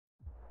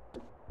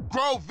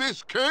Grove,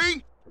 this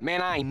king?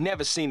 Man, I ain't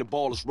never seen the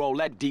ballers roll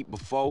that deep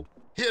before.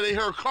 Yeah, they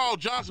heard Carl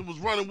Johnson was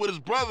running with his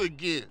brother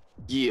again.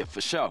 Yeah,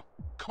 for sure.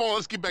 Come on,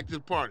 let's get back to the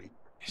party.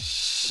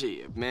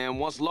 Shit, man,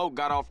 once Lo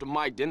got off the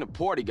mic, then the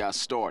party got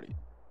started.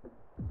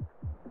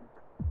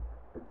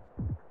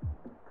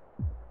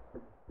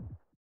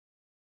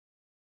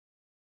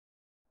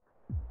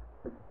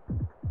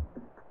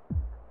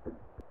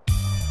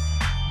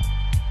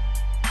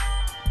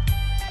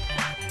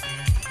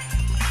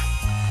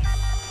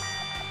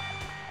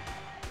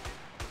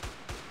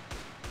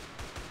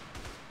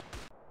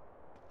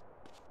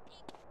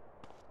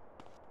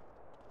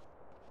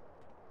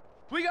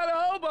 We got a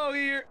hobo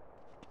here!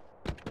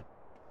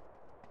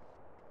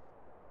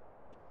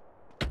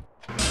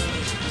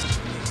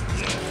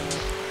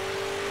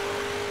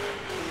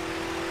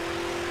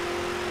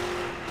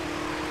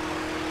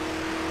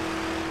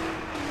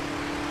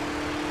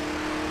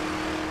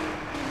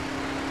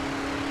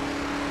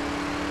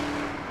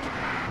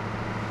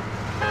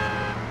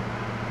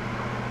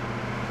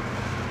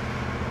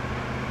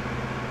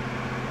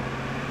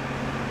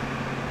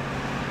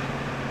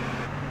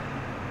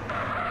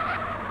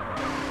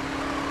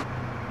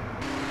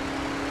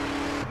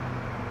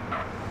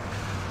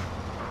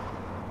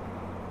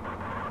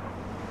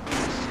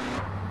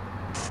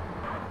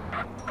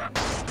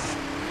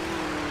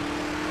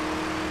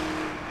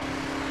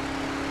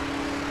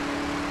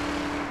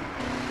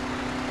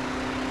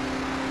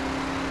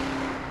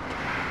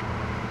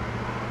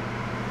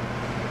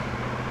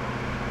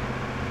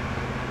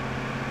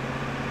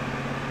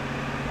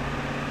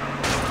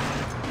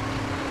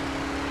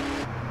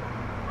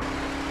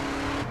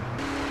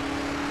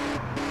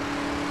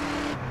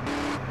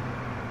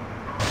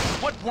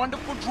 What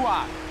wonderful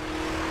drive.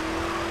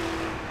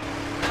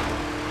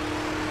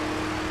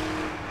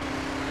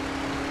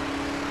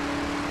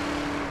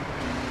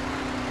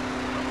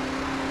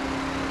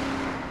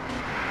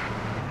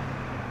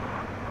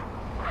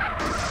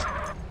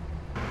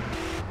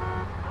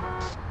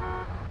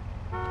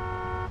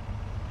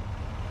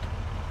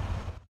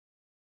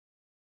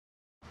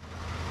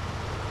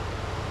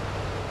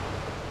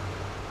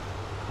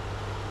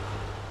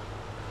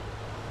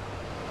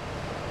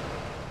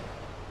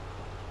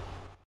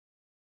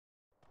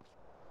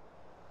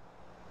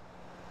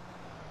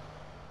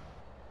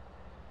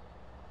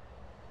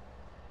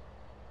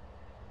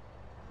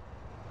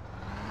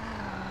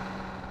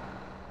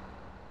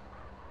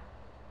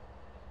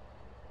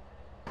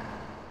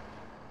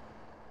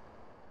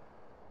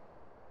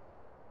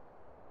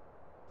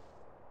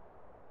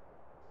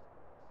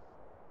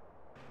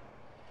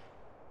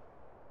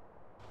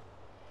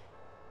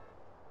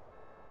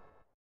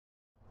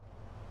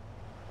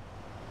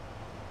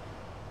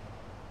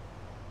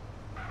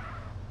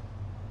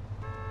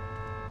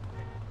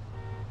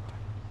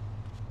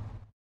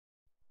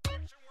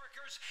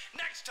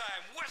 Next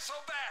time, whistle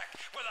back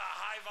with a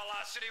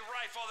high-velocity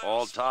rifle that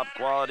All will top splatter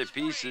quality his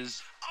brains pieces.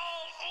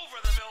 all over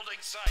the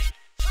building site.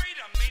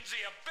 Freedom means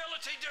the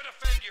ability to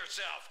defend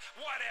yourself,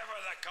 whatever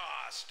the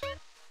cost.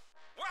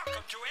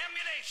 Welcome to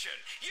Ammunition.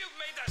 You've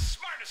made the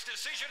smartest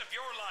decision of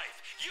your life.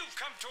 You've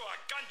come to a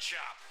gun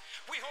shop.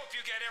 We hope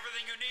you get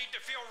everything you need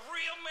to feel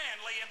real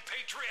manly and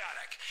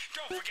patriotic.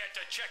 Don't forget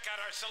to check out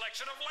our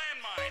selection of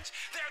landmines.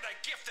 They're the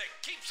gift that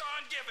keeps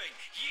on giving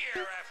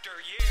year after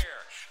year.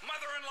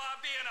 Mother-in-law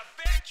being a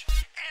bitch?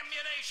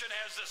 Ammunition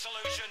has the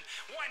solution.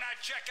 Why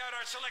not check out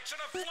our selection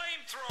of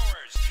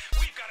flamethrowers?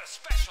 We've got a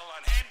special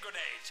on hand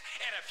grenades.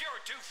 And if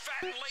you're too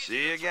fat and lazy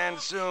See you to again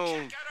throw 'em,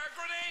 soon. check out our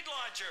grenade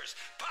launchers.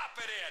 Pop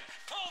it in,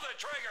 pull the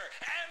trigger,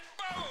 and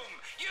boom!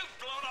 You've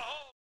blown a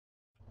hole.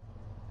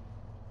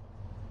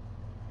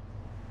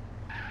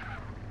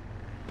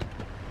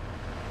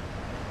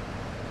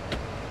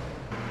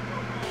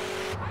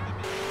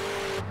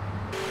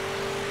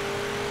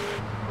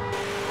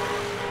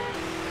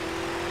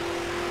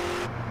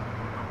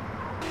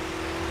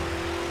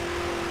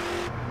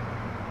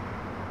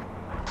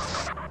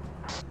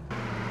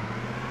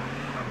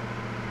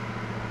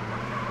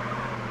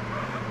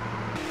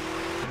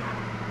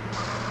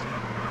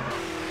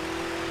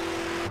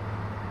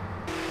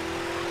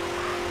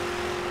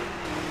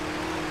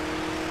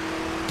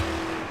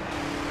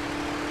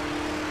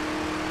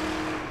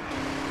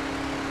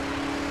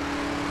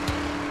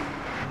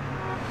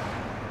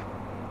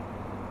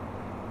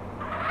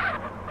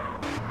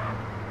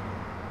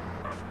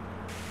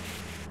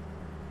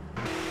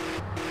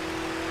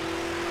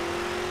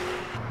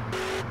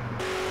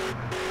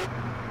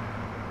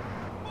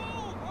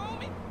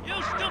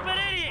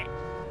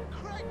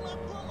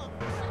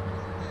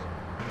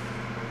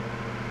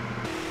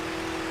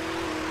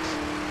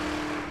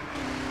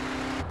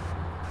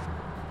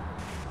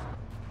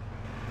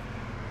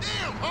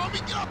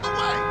 Homie, get out the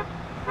way!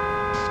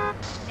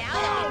 Now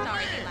that you're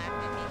sorry you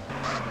laughed at me.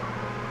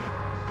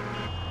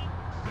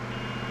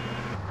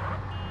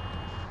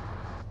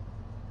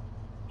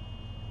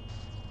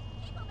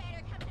 People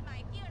better come to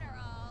my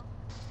funeral.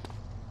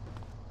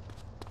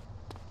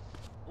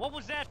 What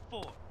was that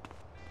for?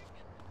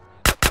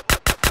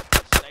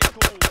 Stay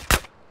cool.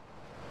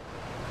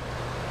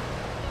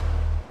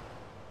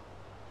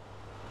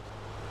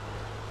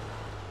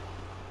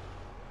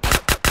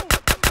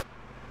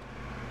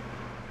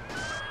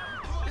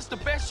 the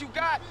best you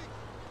got?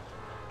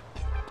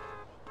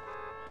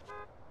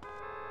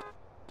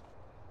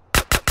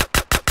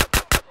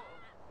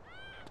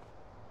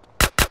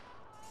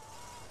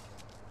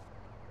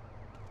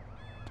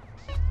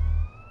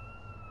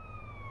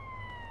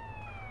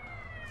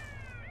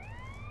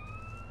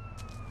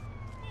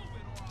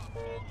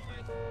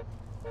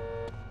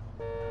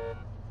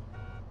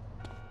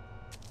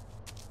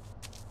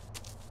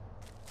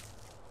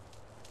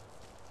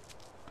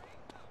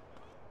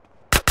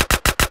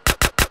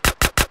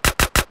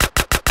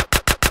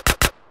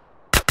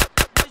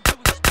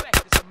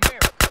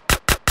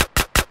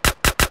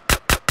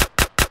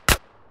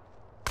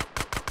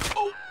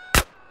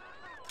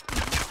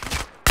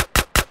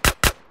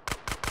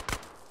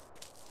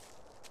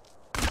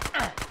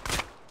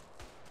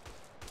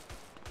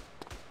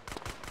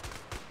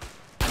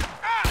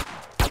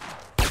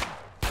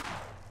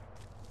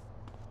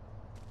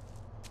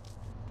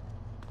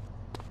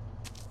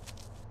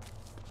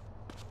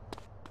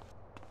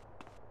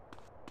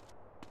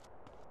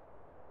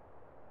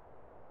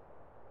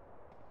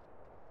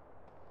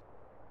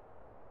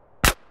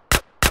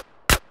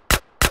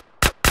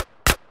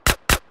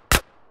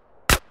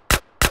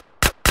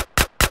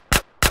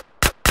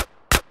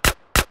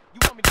 You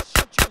want me to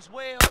shoot you as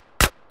well?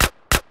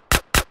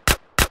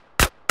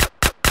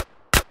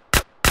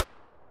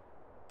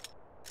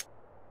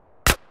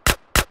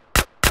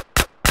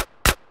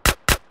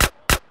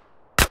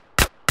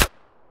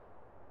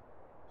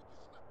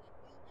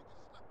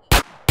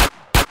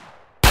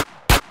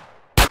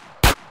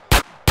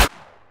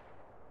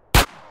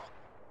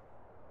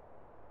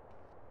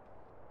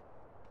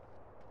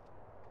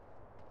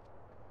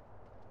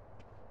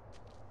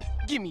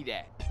 Give me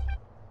that.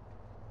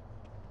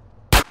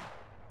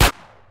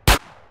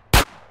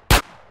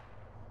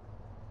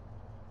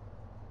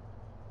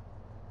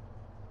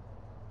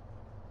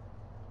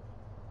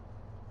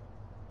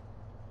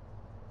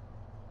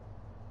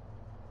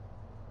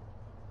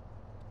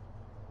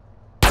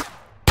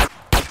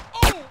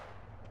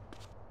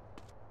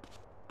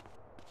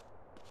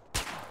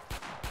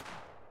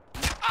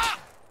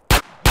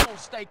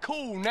 Stay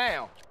cool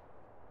now.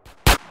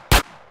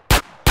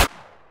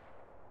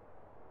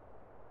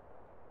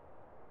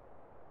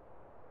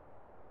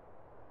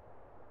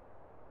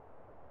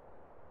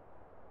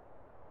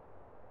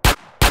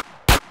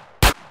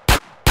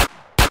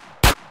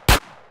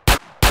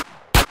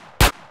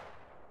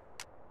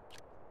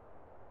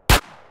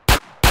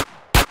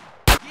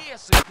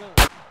 Yes, it's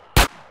good.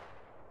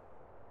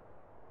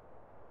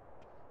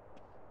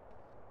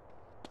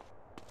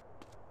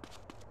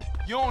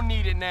 You don't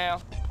need it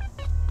now.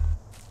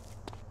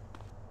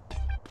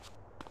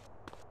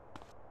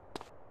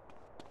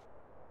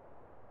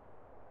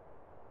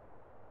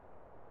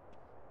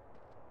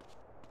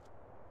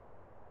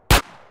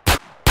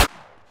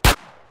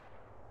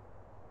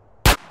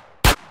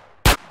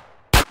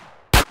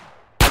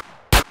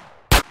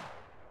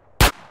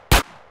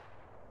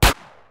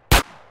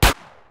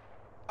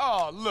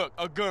 Oh, look,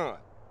 a gun.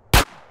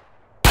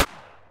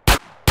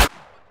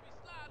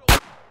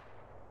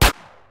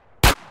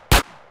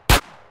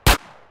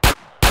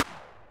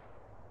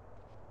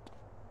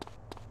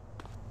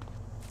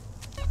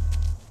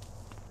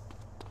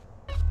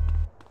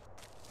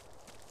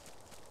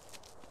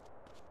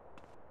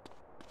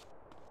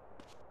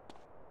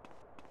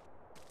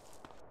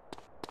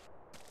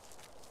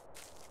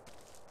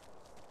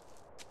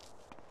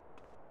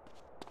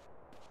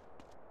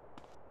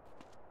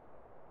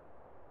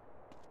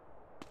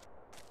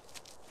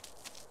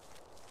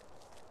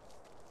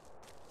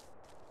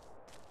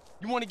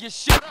 You want to get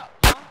shut up,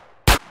 huh?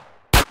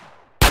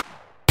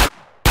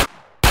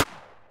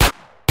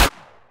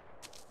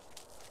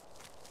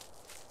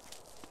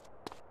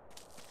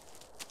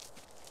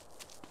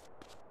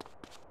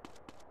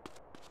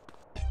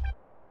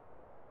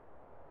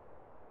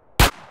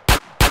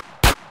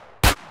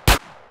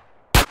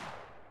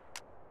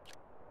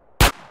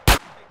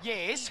 Yeah,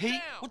 it's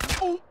heat. What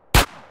the ooh?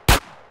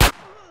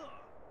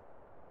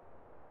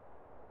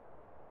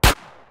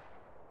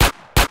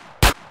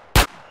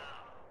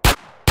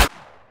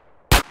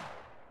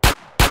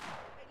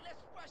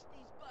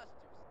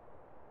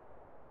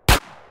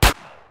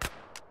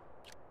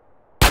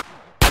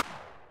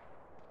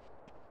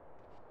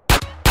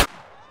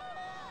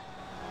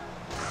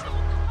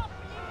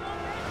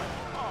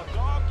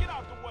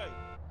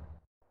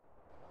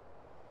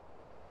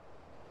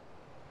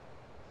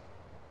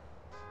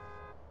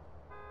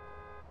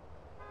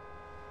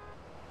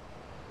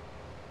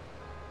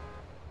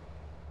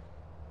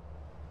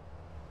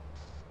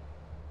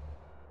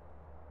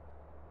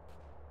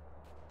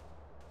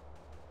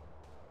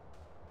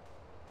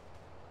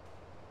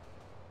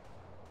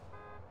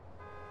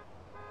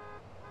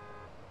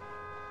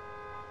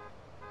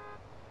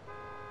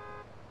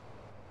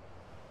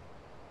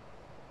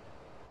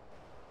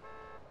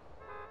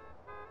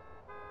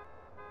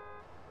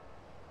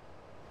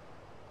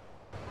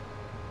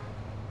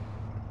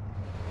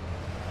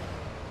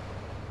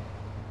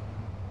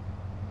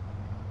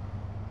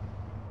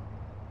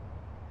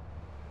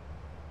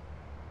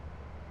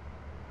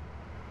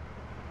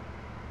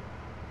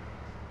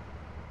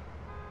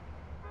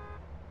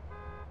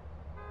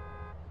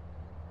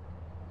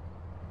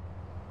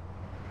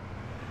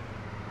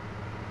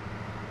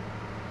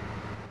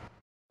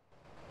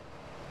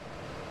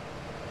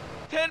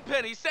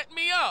 Tenpenny set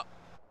me up.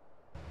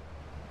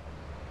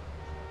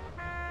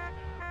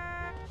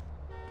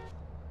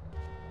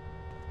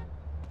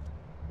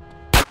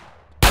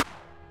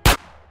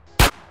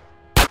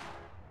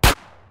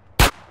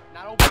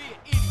 Now don't be an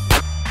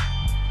idiot.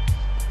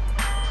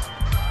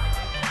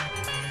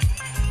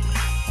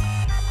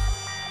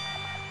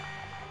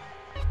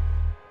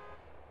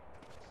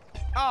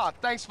 Ah,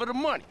 thanks for the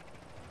money.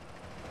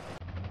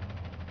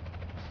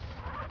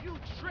 You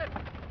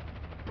tripping.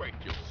 Break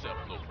yourself,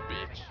 little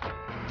bitch.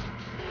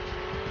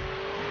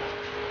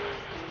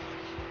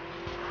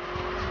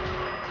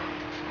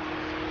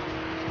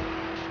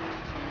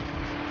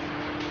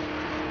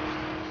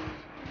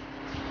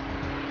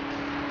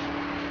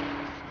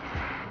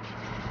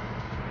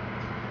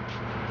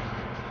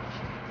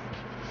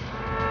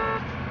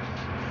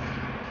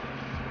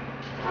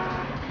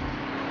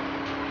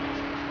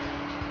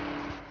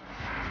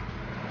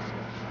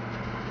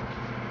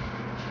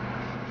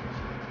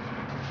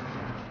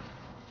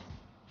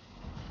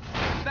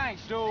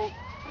 Thanks, dude.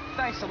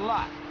 Thanks a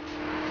lot.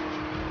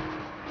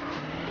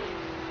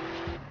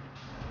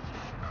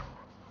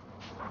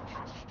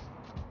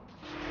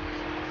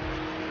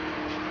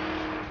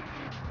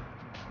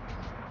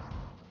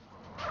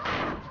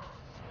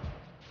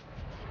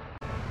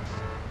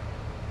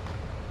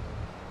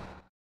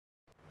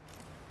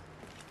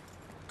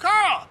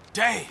 Carl!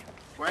 Damn.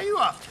 Where are you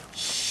off to?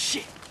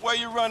 Shit. Where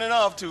you running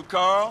off to,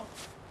 Carl?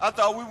 I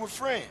thought we were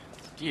friends.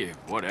 Yeah,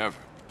 whatever.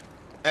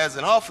 As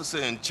an officer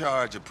in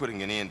charge of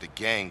putting an end to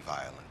gang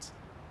violence,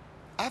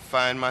 I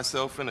find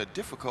myself in a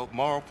difficult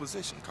moral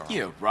position, Carl.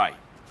 Yeah, right.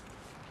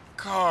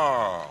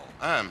 Carl,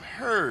 I'm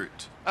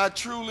hurt. I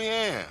truly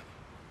am.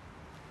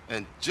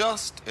 And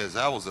just as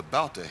I was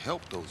about to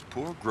help those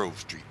poor Grove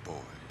Street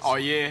boys. Oh,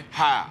 yeah?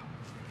 How?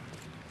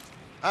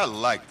 I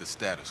like the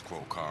status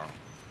quo, Carl.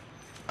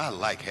 I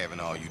like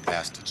having all you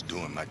bastards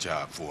doing my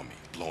job for me,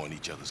 blowing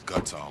each other's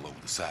guts all over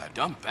the sidewalk.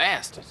 Dumb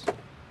bastards.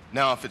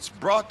 Now, if it's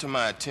brought to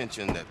my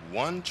attention that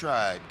one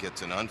tribe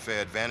gets an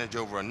unfair advantage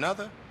over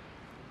another,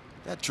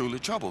 that truly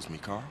troubles me,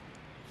 Carl.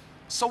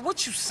 So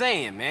what you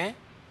saying, man?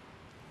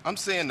 I'm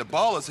saying the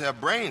ballers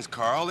have brains,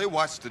 Carl. They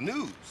watch the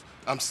news.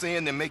 I'm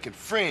saying they're making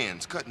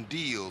friends, cutting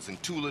deals,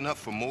 and tooling up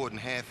for more than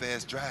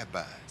half-assed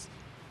drive-bys.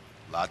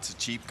 Lots of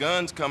cheap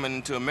guns coming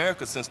into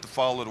America since the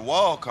fall of the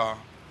wall, Carl.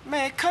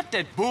 Man, cut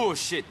that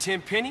bullshit,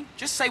 Tenpenny.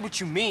 Just say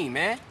what you mean,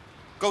 man.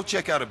 Go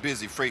check out a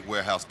busy freight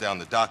warehouse down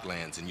the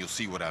docklands and you'll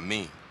see what I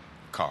mean,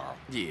 Carl.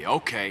 Yeah,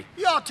 okay.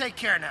 Y'all take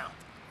care now.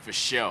 For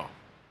sure.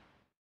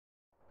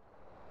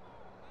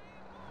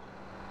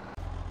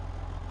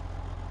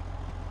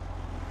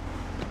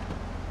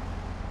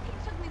 He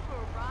took me for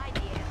a ride,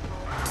 the asshole.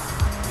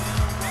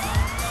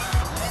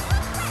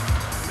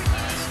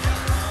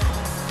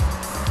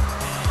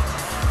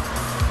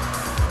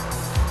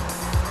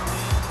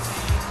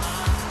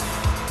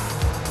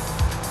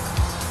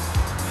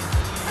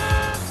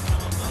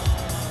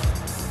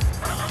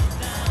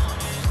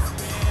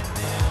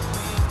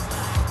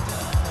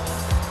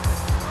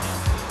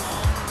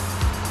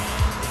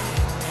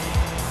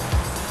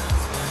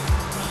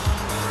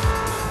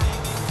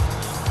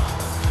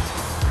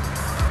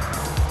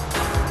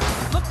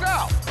 Look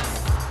out!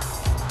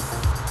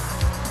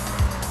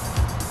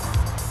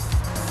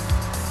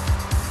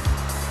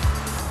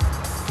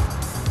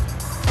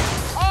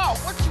 Oh,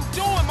 what you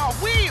doing, my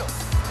wheel?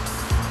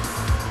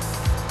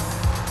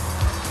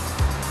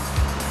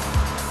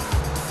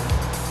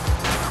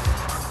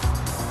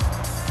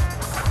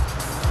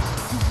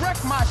 You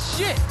wrecked my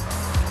shit.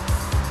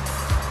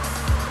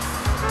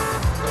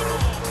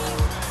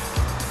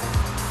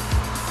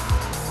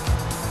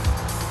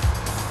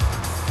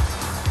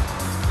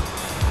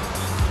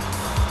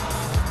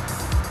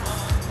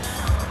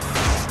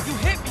 You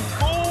hit me,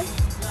 fool!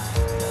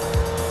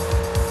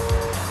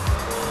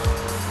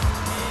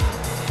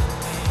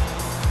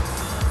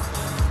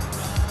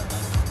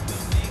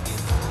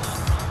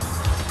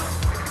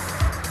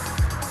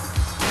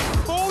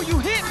 Fool, you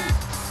hit me!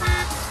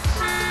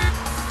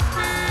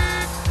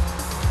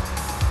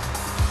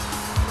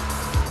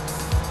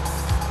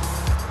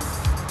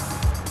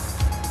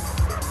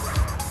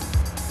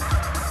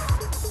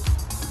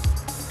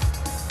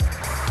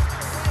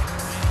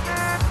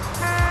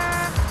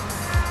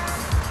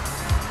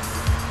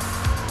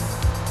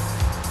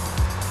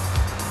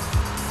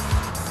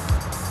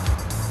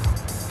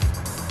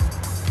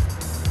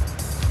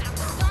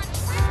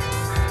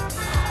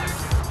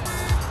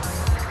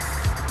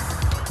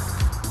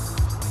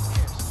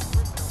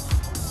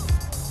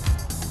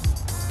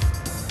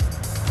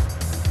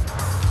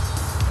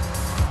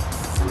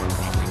 Someone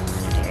grab my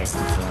monitors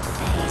and feel the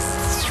bass.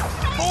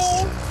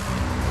 Fool!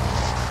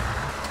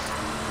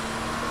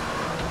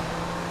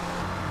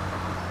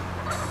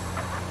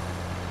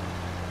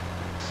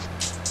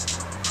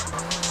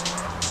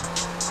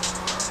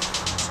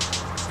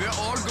 We're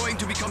all going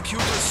to be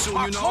computers soon,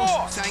 My you know.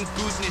 car! Thank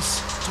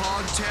goodness.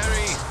 Todd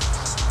Terry.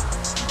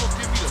 You gonna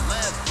give me the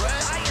last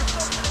breath?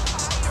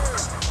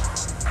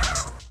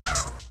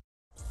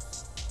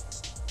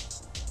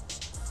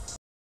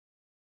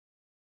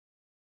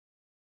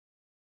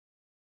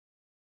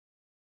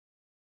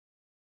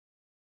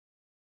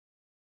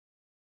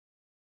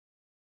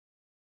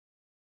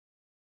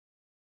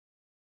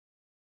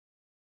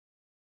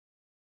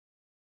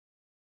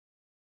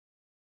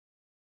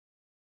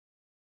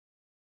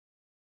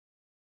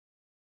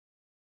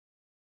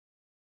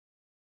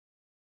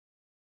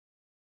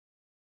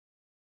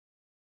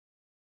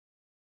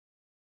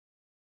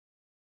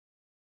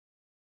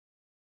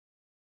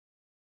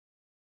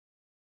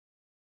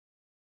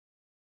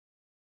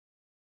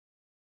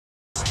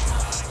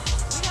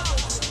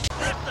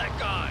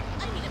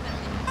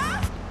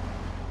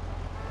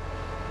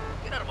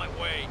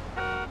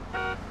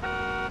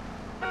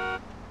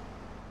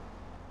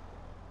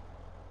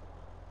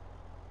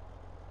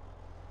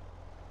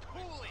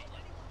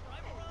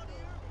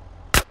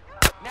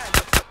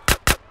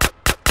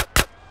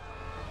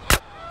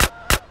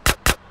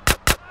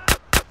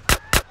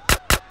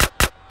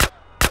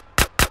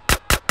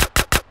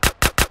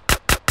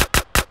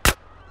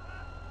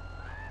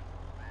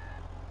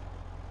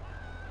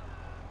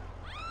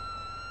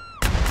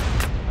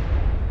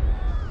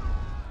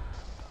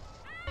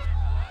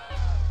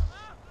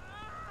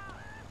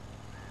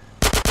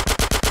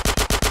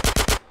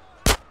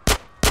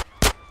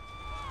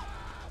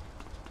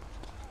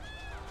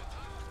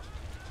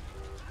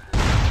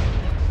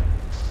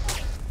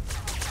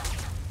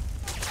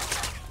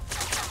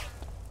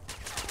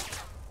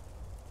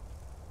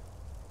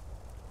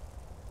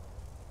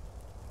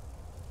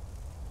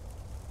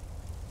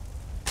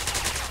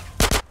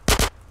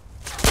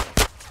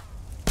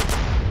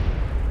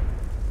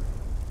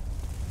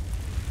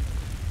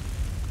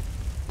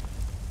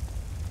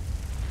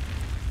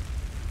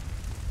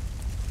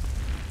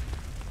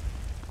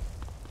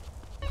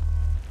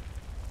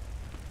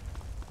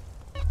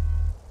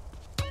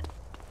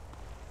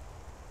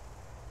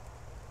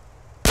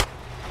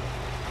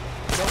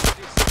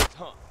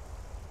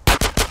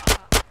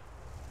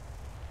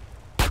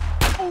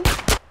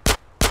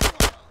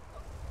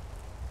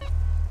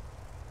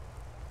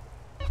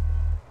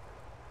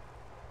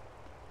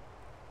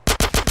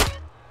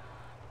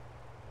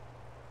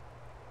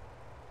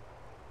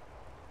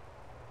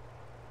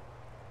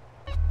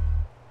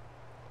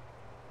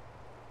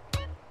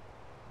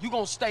 You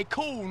gonna stay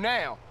cool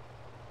now.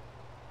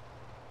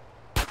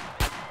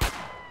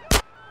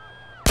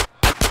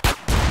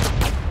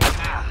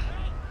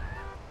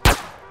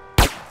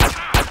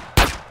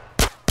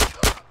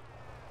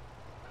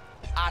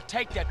 I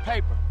take that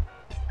paper.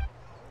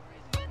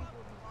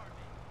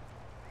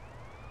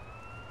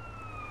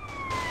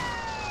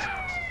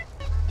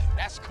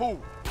 That's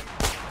cool.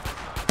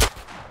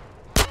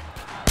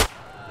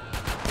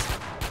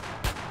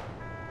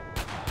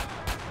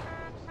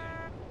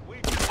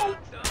 Oh,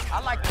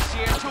 I like to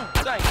share too,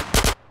 thanks.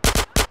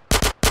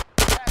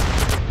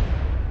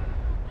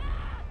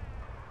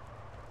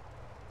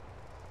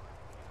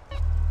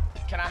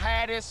 Can I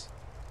have this?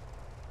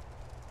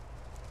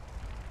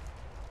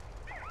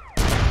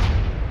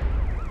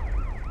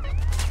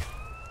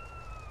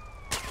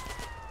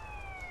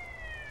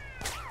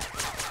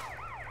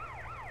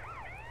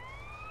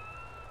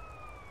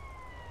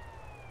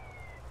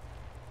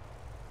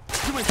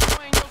 You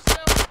enjoying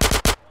yourself?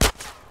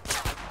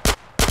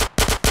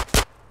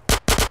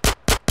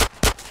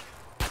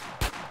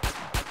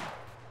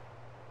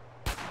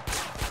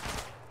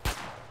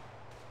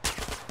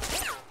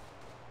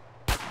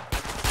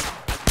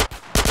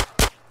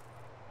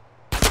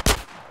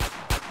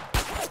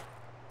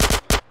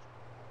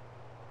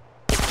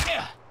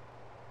 Yeah.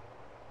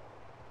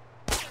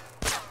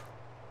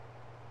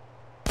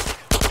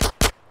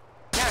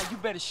 Now you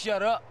better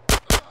shut up.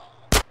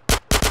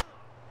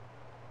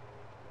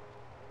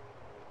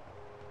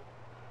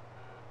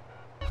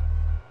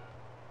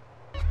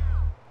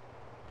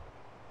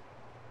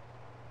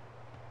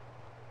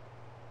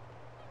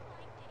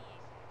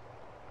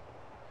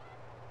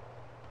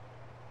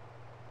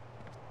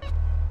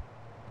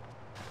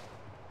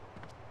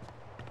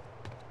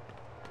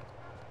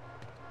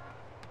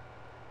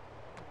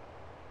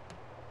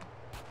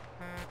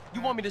 You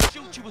want me to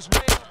shoot you as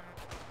well?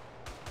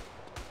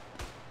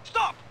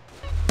 Stop!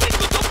 This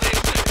was the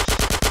business!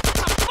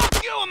 Now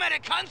fuck you,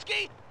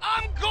 Amerikanski!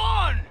 I'm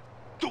gone!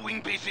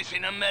 Doing business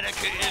in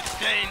America is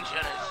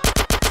dangerous.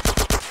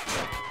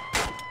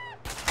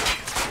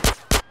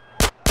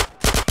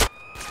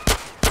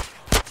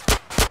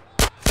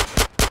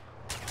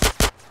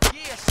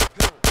 Yes,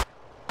 good.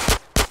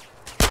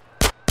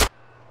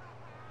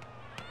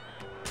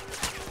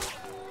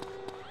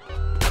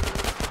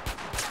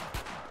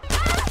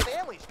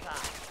 Family's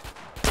kind.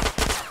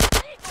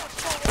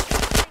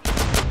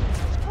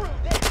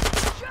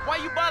 Why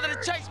you bother to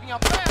chase me? I'm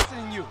faster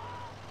than you.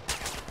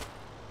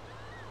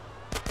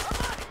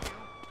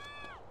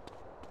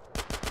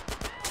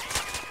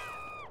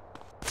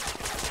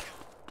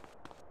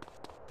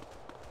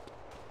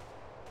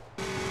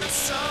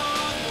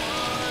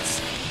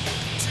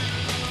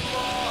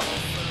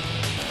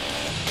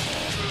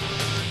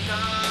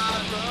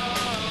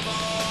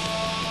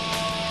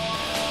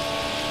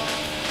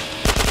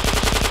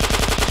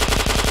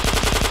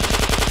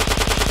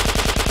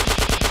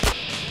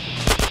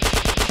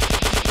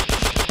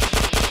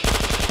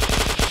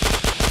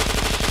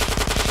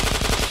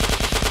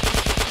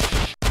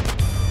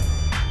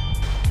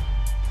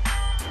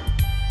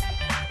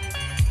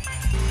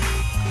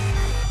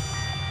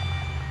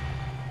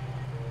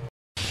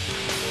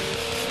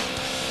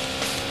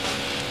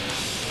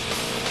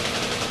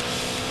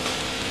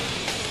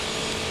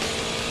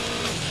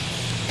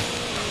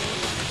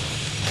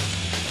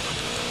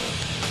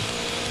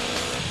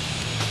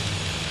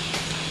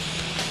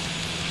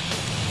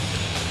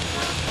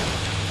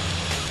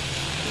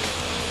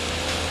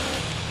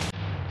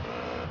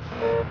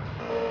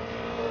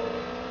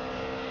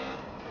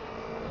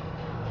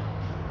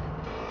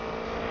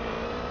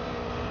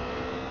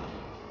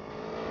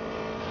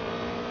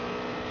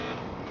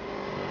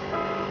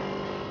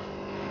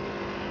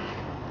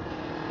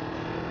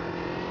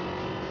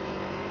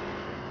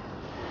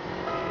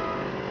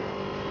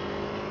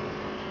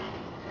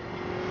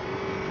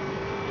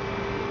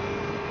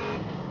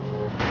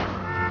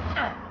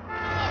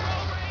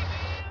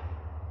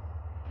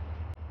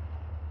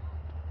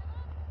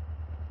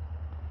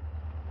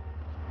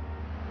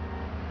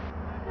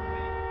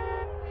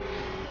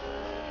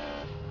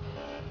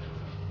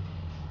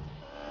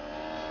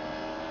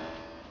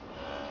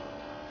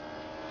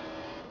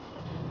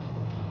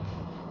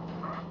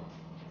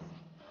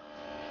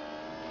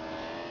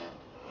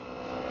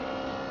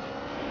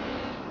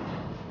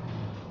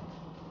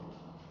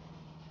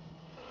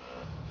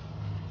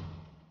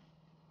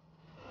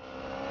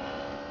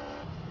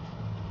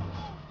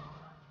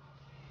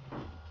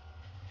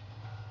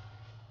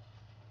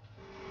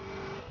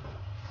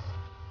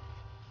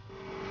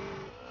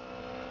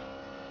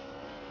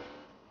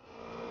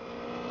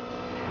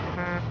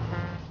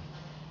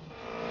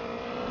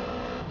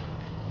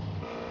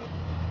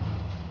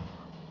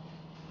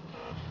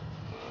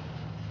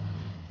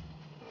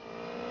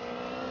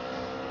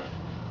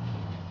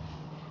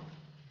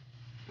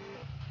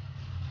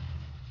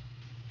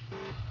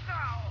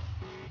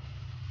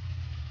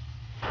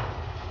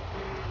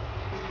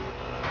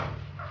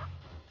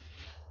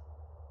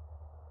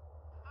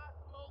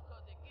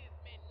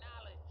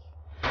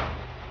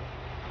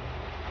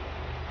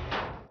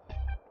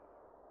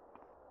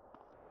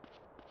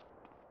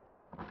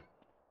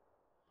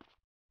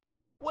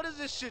 is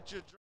this shit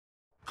you're drinking?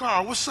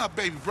 Carl, what's up,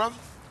 baby brother?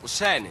 What's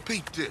happening?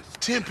 Peep this.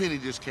 Tenpenny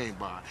just came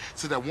by.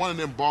 Said that one of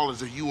them ballers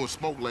that you and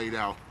Smoke laid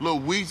out, Lil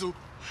Weasel,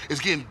 is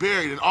getting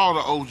buried and all the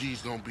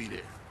OGs gonna be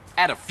there.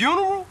 At a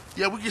funeral?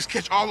 Yeah, we just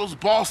catch all those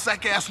ball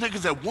sack ass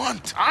niggas at one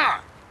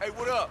time. Hey,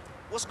 what up?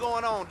 What's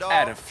going on, dog?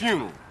 At a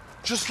funeral.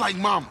 Just like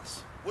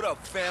mamas. What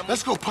up, family?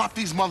 Let's go pop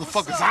these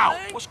motherfuckers out.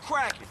 Man? What's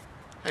cracking?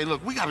 Hey,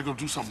 look, we gotta go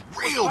do something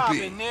real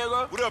big.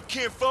 Nigga? What up,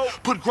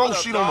 kinfolk? Put Grove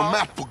Street on the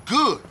map for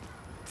good.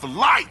 For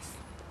life.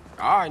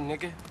 All right,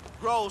 nigga.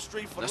 Grove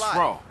Street for life. Let's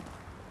roll.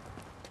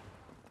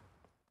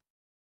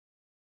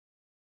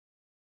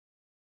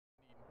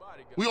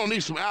 We don't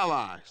need some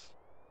allies.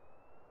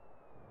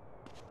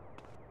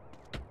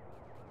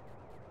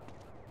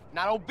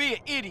 Now don't be an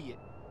idiot.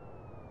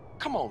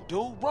 Come on,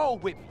 dude. Roll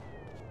with me.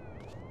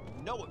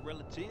 You know it,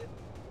 relative.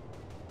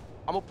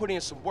 I'm gonna put in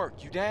some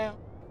work. You down?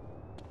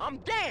 I'm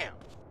down.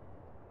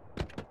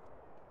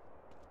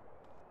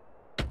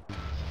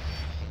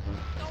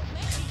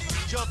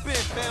 Jump in,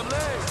 family.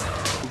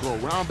 We go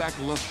around back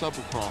the left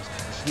supper cross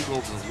and sneak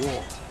over the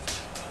wall.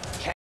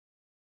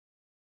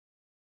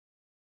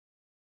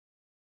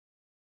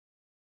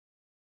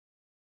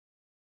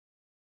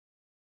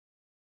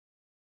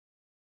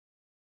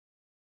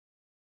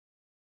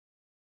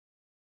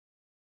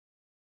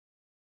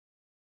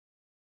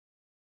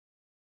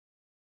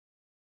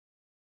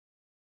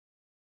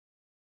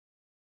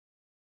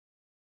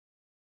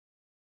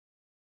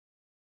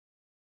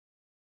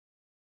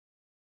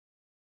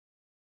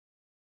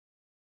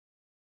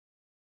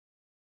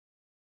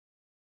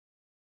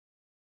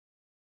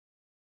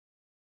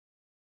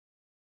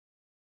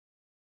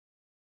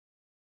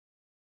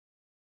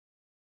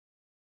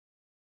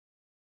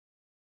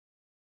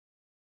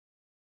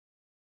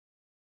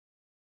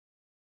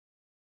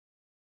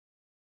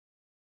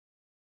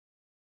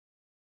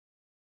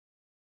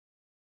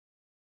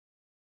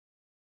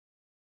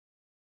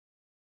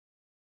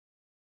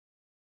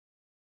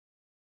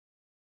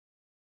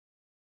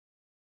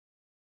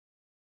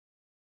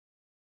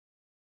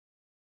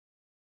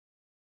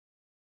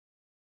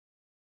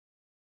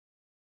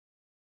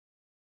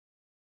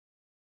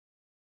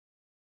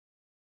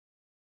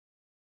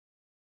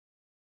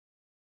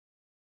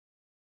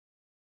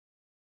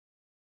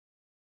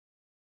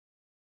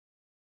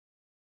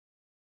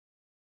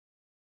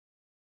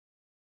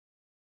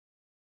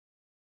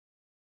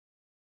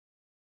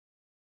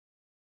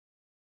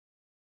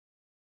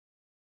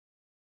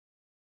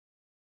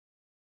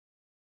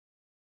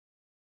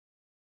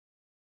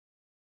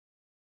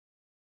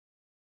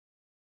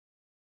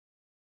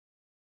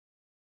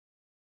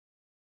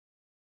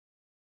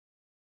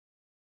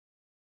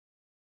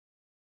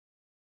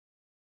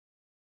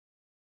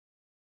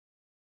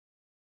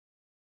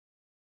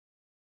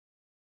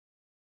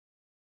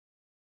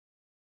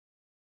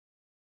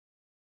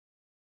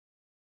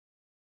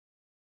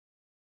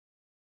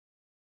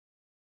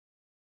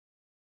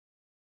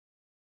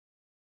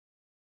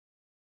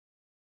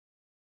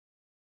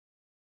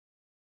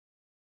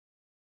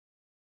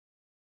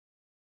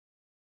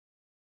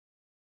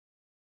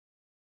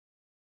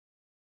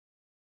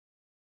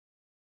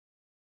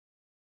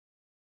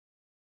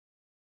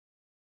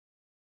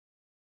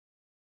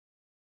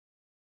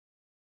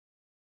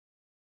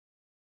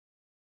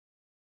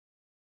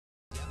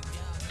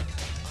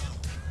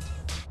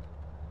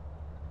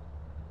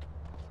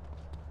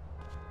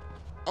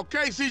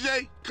 Okay,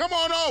 CJ, come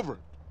on over. Do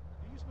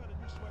you smell the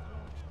new sweat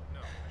cologne? No,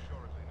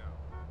 assuredly no.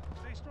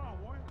 Stay strong,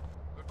 warrior.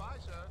 Goodbye,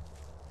 sir.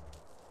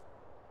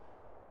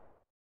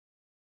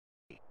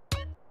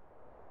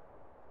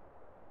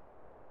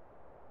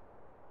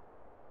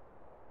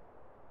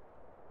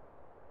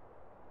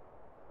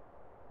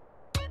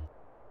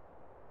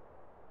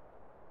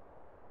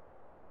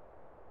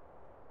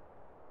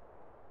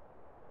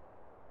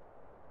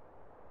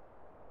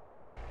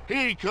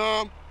 Here he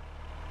come.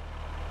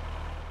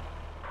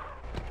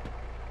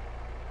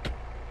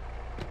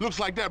 Looks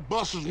like that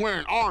buster's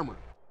wearing armor.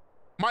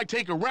 Might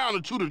take a round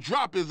or two to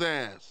drop his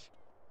ass.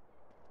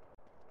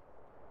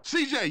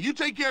 CJ, you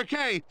take care of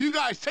Kane. You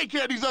guys take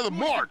care of these other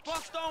marks.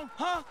 Bust on,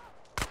 huh?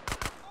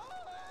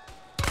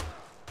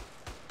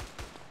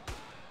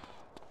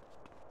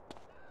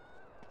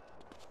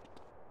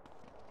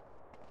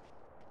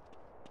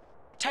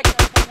 Take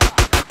that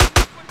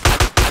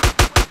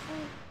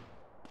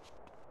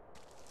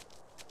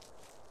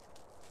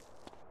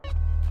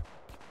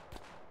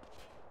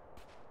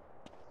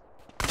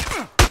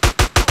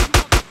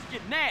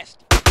get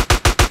nasty. Respond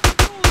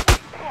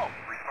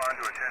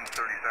to a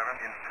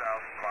 1037 in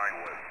South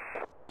Vinewood.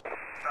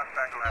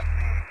 Suspect last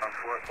seen on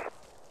foot.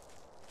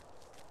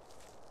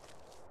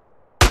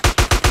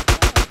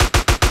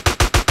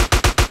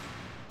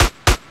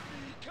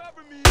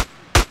 Cover me.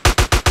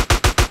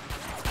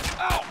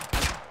 Ow!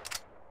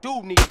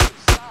 Dude needs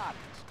silence.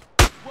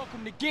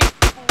 Welcome to Gink,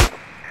 fool.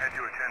 Head to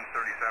a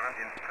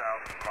 1037 in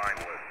South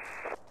Vinewood.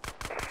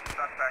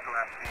 Suspect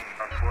last seen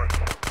on foot.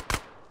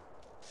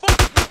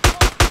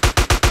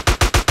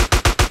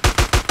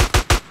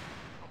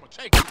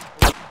 Take it.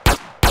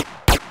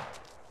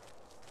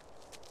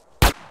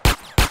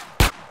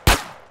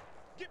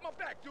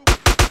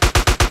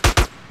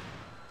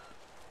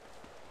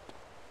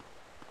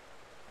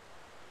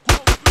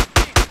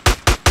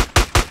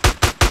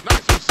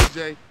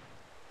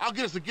 I'll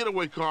get us a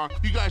getaway car.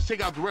 You guys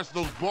take out the rest of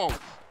those balls.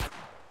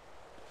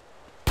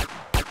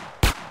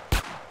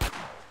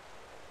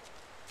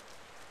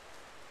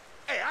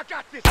 Hey, I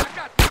got this, I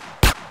got this.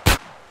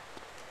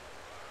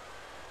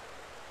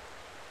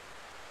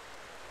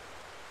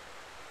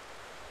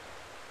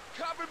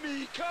 Cover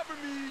me, cover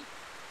me.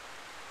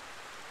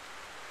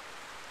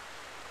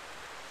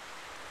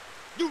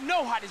 You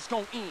know how this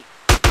gon' end.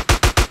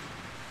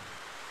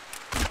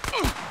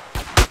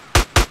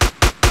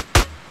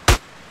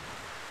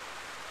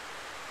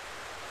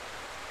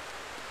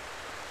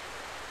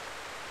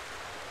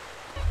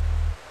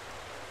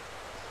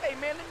 Hey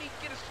man, let me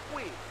get a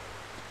squid.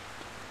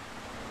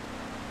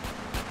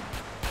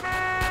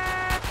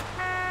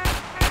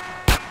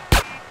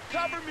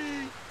 Cover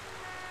me.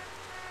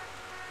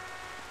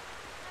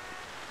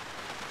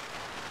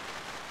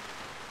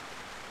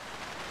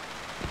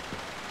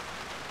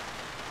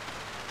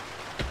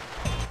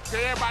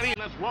 Okay, everybody,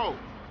 let's roll.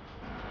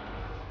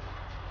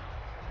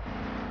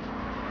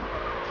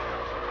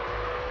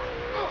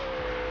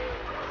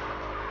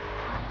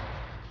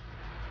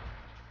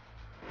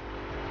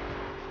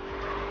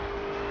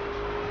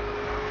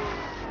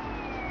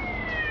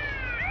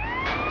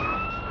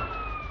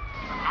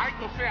 I ain't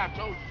gonna say I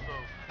told you so.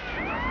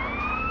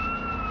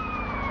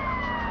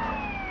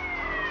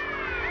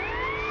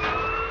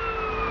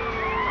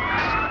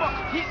 Fuck,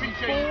 hit me,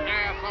 CJ, fool. you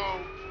asshole.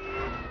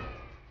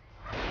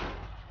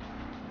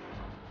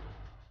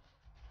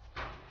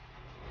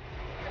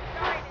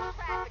 Sorry, this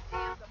traffic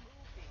jam's a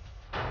movie.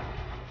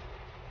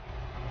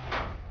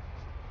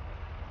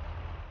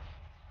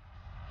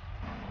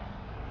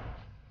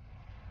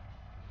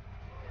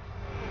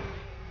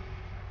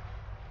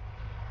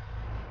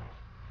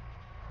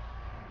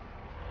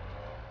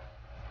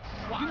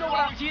 You know what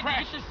I did to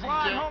get this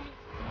ride, homie?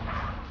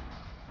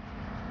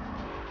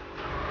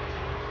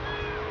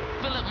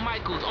 Philip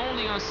Michaels,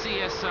 only on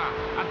CSI.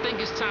 I think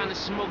it's time to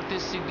smoke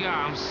this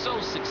cigar. I'm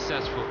so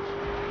successful.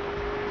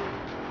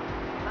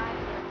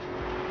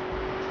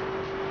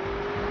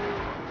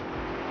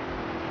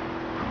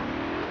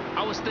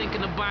 I was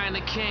thinking of buying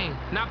a cane,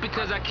 not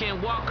because I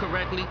can't walk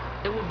correctly.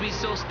 It would be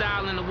so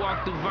styling to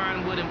walk through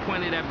Vinewood and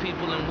point it at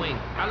people and wink.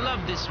 I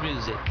love this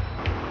music.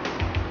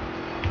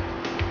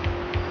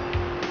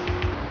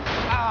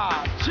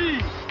 Ah,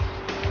 jeez.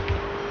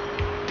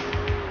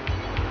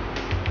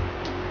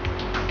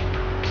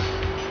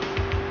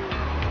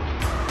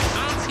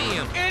 I'm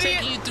PM,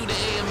 taking you through the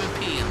AM and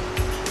PM.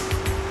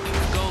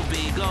 Go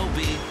B, go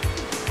B.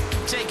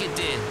 Take it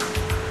then.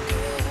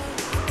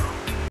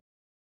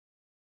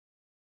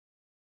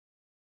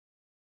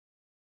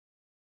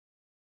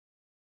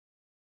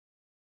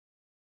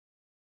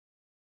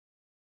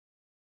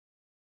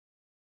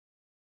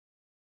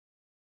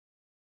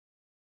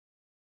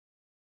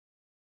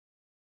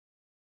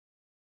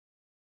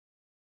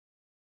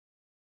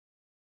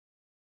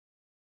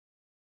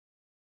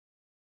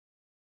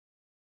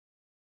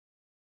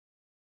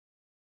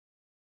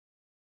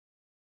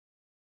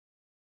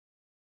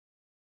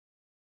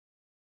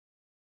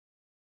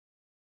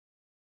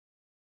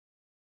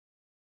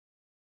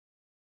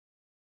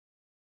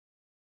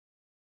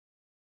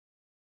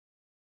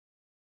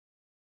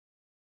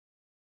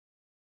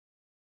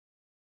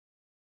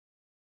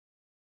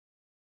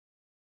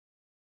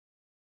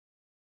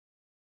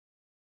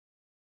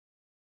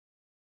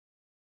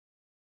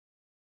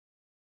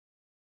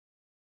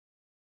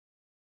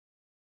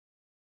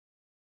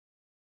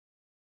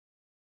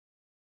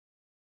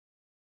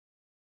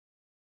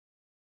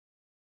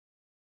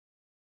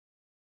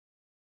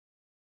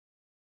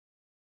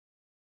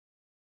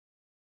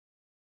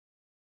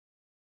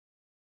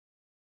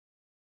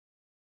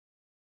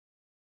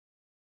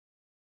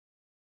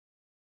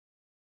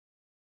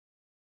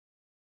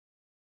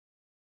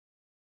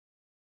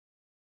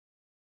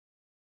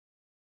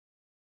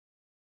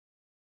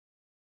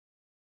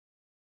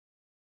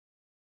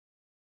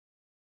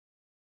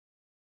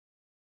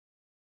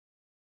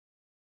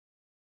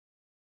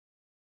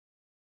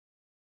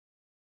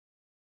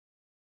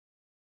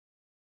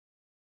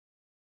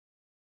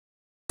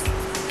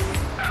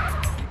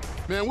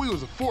 Man, we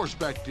was a force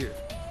back there.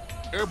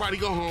 Everybody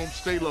go home,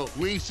 stay low.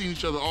 We ain't seen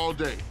each other all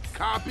day.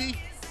 Copy?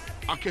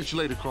 I'll catch you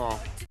later, Carl.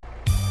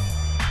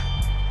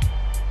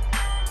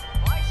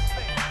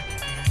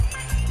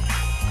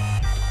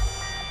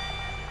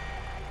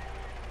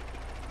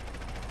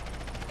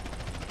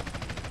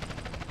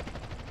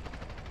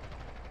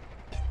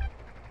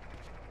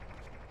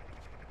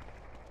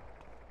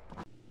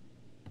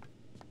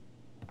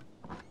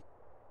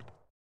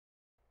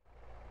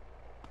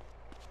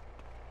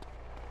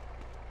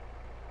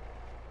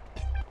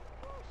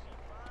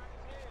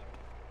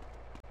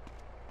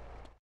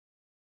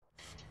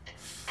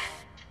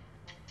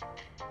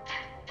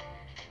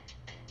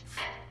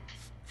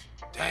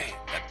 Damn,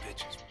 that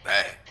bitch is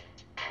bad.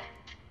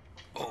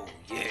 Oh,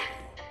 yeah.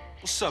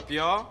 What's up,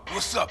 y'all?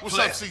 What's up, What's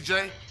Platt? up,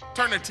 CJ?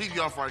 Turn that TV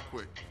off right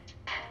quick.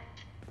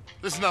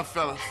 Listen up,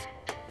 fellas.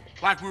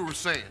 Like we were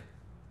saying,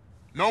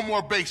 no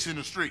more bakes in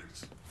the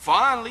streets.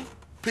 Finally.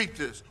 Peep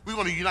this. We're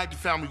gonna unite the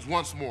families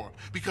once more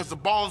because the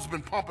ballers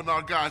been pumping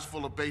our guys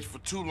full of base for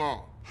too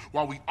long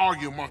while we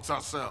argue amongst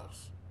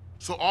ourselves.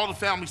 So all the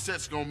family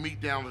sets gonna meet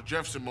down at the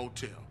Jefferson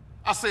Motel.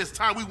 I say it's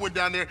time we went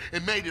down there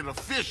and made it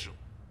official.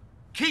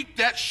 Keep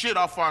that shit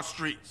off our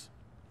streets.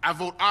 I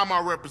vote I'm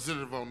our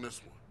representative on this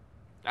one.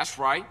 That's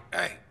right.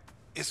 Hey,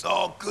 it's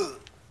all good.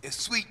 If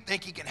Sweet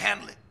think he can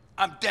handle it,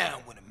 I'm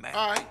down with him, man.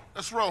 All right,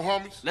 let's roll,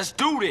 homies. Let's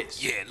do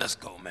this. Yeah, let's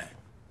go, man.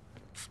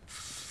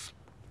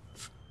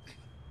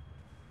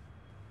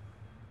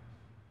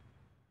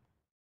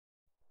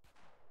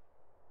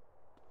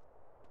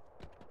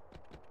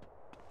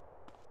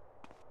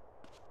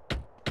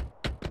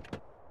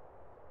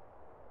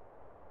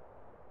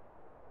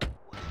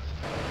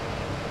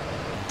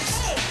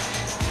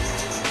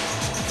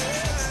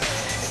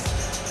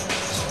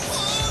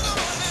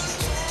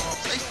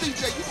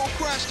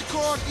 Crash the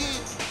car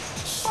again?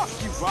 Fuck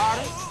you,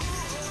 Ryder.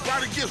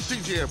 Ryder, give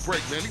CJ a break,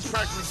 man. He's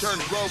practically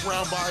turning Grove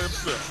around by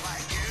himself.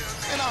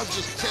 And I was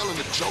just telling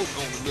a joke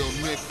on the little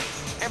nigga.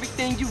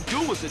 Everything you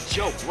do is a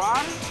joke,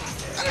 Ryder.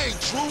 That ain't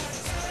true.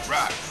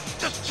 Right.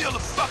 Just chill the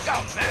fuck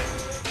out, man.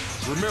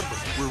 Remember,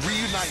 we're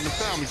reuniting the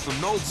family, so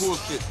no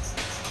bullshit.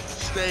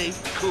 Stay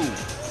cool.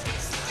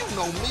 You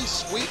know me,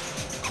 Sweet.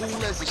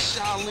 Cool as a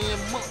Shaolin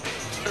monk.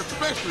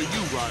 Especially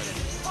you, Ryder.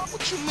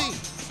 What you mean?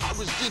 I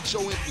resent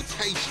your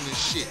implication and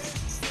shit.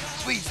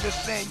 Sweet's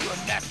just saying you're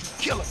a natural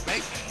killer,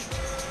 baby.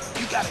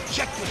 You gotta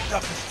check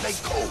yourself and stay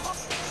cool.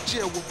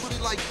 Jill, we'll put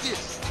it like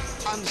this.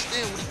 I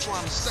understand what he's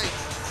trying to say,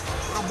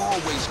 but I'm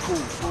always cool,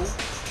 fool.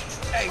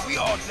 Hey, we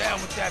all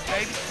down with that,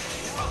 baby.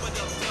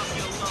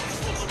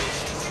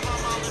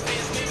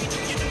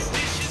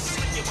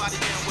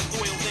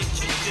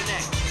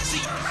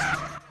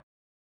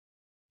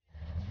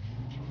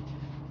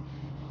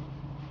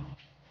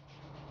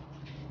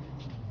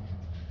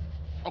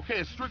 Okay,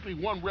 it's strictly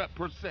 1 rep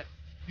per set.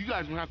 You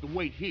guys gonna have to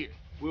wait here.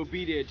 We'll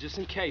be there just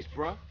in case,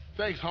 bruh.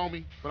 Thanks,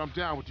 homie, but I'm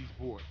down with these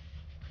boys.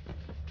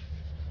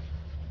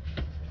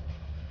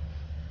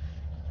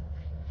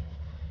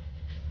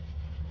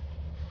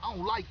 I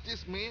don't like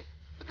this, man.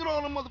 Look at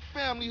all them other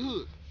family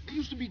hoods. It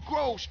used to be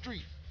Grove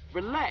Street.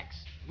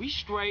 Relax. We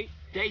straight,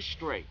 they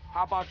straight.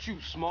 How about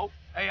you, Smoke?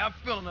 Hey, I'm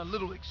feeling a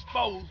little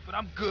exposed, but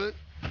I'm good.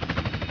 This is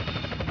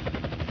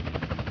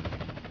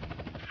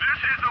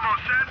the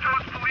Los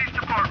Santos Police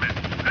Department.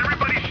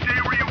 Everybody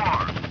stay where you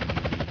are.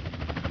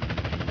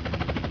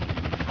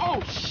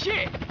 Oh,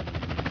 shit!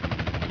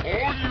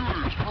 All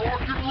units,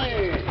 rock and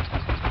roll!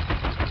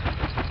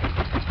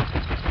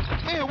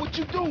 Man, what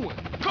you doing?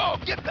 Go,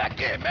 get back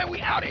in, man.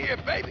 We out of here,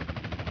 baby.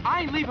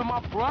 I ain't leaving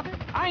my brother.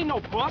 I ain't no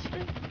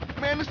buster.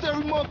 Man, it's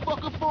every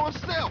motherfucker for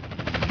himself.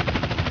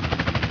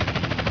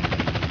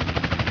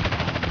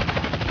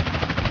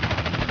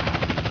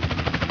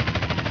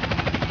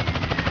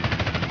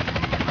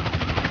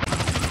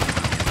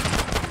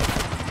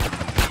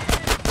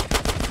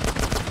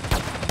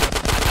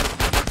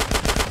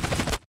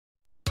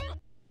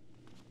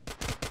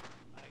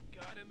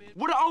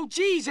 Where the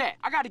OGs at?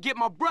 I gotta get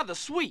my brother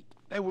Sweet.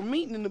 They were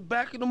meeting in the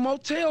back of the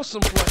motel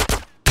someplace.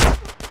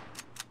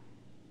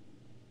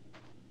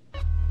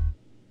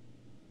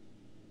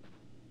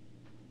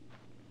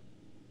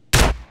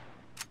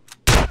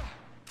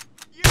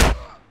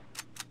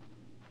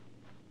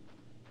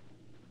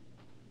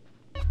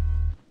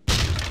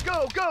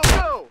 Go, go,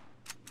 go!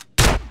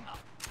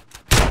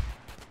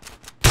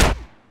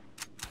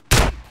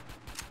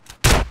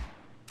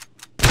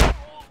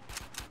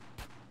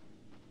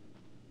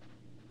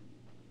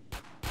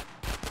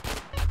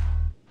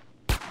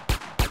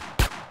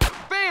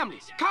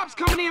 Families! Cops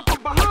coming in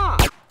from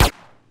behind!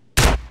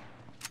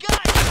 Get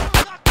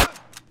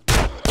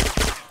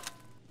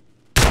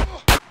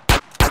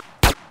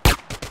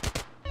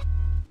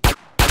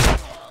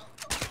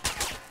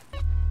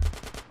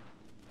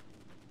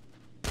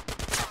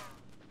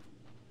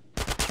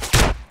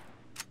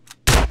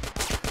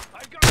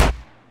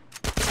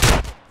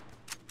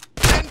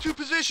into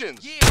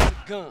positions! Yeah, it's a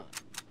gun.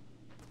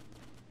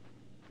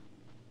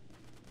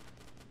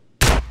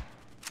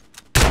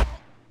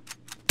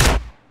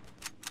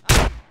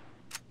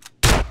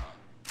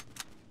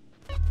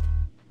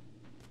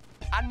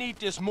 I need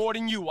this more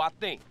than you, I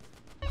think.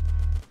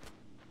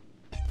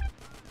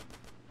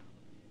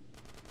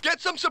 Get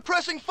some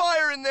suppressing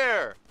fire in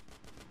there!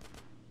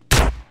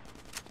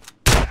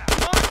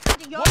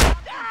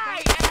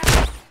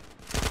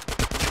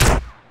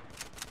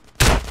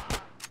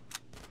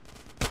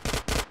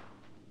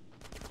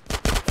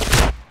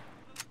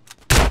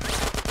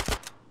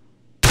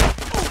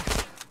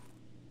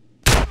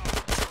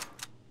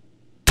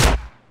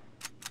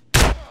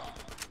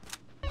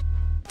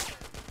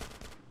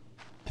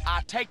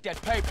 I take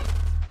that paper.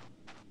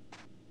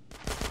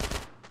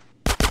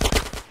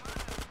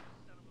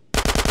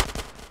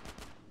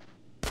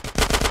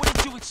 What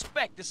did you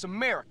expect? It's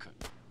America.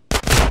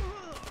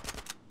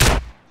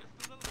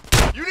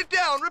 Unit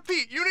down,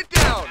 repeat, unit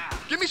down!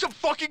 Give me some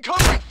fucking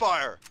covering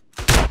fire!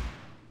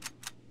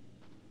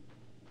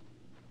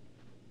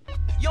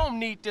 You don't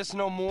need this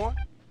no more.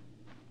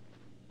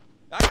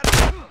 I gotta...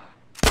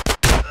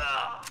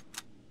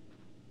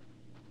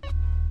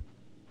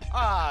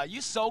 Ah, you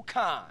so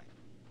kind.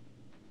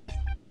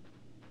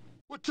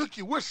 What took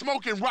you? We're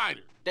smoking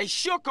Ryder. They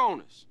shook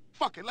on us.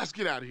 Fuck it, let's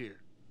get out of here.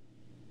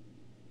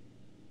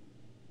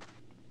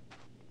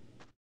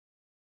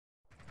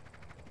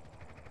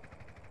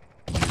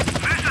 This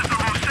is the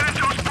Los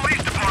Santos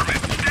Police Department.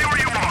 Stay where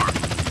you are.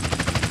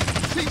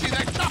 CJ,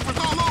 that chopper's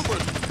all over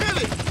us. Hit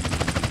it!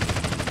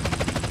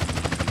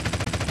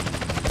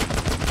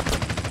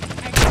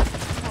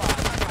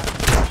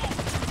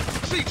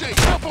 CJ,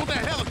 jump on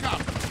that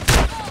helicopter.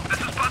 This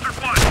is Buzzard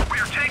 1. We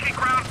are taking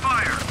ground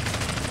fire.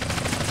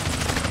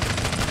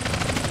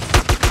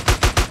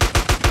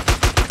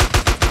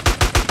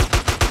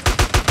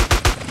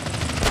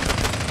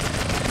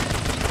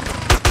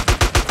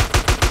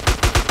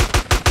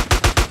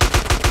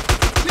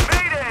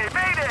 Mayday!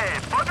 Mayday!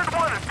 Buzzard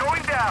 1 is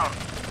going down.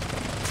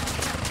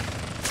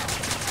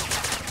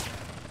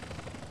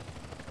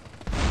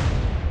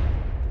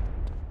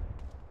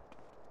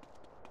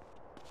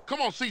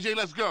 Come on, CJ,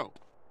 let's go.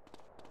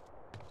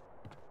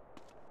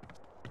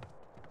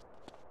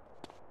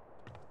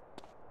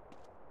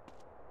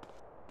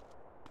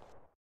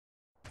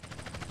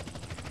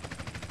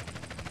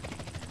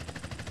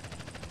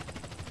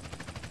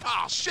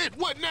 Ah, shit,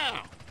 what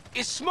now?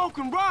 It's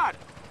smoking Ryder.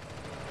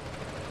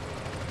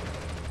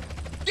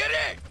 Get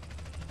in!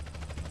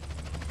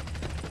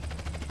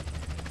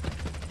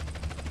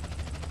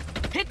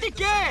 Hit the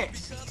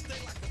gas.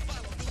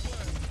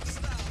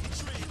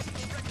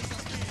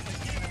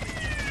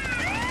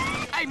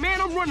 Hey,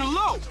 man, I'm running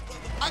low.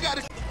 I got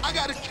a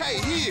K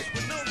here.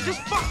 This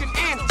fucking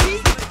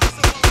antique.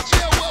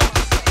 Yeah, well,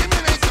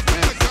 Emmett ain't the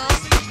Pentagon.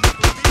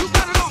 You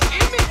got it on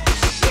Emmett?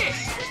 Shit.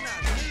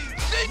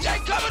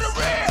 CJ, cover the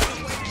rear!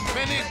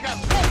 Man, they got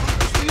smoke.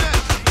 See that?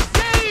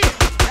 Yeah,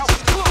 that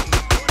was close.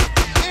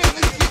 Man,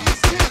 this getting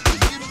intense.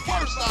 It's getting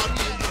worse out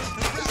here.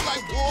 It's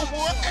like World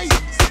War VIII.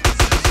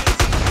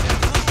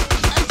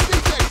 Hey,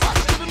 CJ,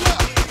 watch to the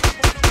left.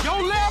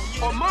 Your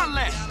left or my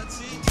left?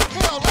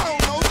 Hell, I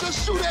don't know. Just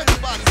shoot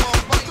everybody,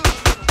 motherfucker.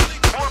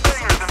 More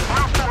bangers in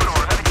blue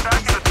corridor heading back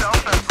to the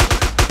South Central.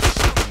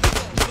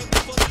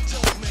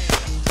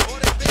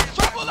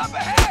 Trouble up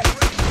ahead!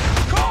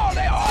 Call,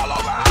 they all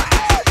over our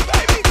ass,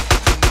 baby!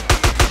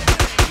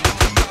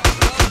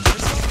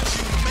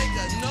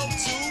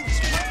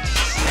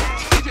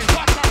 CJ,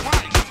 watch our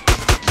right.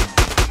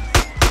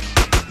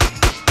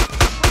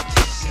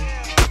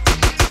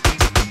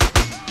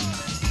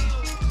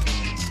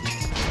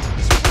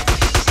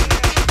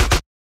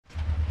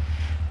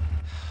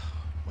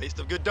 Waste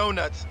of good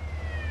donuts.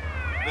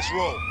 Let's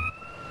roll.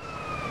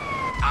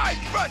 I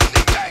front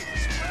CJ!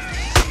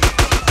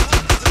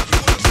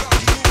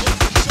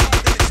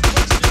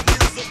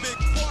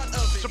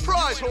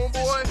 Surprise,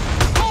 homeboy.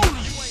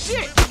 Holy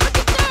shit, look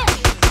at that.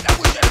 Now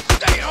we better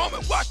stay home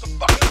and watch the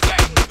fucking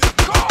game.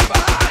 Call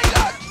behind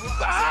us!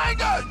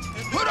 Behind us!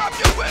 Put up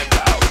your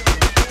window!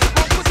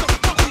 What the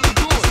fuck are you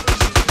doing?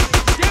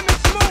 Damn it,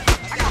 Smoke.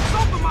 I got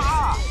soap in my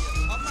eye.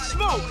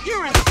 Smoke,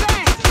 you're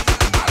insane.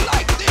 I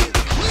like these!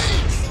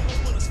 Please!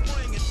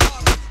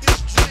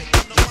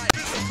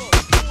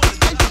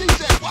 Hey,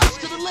 CJ, watch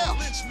to the left.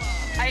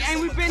 Hey,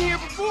 ain't we been here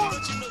before?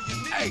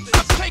 Hey,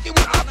 I'm taking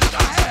what options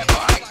I have,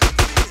 alright?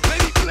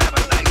 Maybe you have a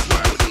nice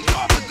word with these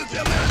officers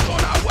they'll let us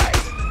on our way.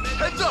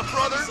 Heads up,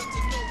 brother.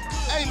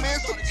 Hey, man,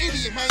 some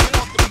idiot hanging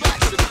off the back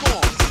of the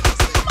car.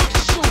 Somebody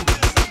shoot him.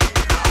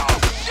 Oh,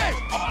 shit!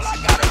 All I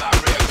got in my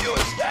rear view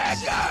is that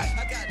guy!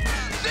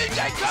 CJ,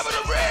 cover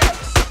the rear!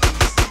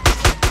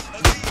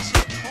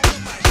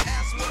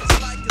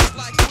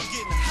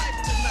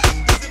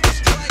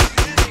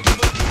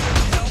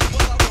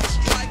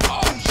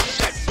 Oh,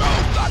 shit, bro!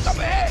 Lock up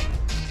ahead!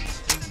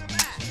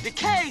 The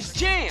K's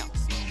jammed.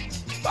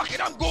 Fuck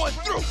it, I'm going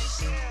through!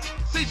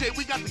 CJ,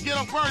 we got to get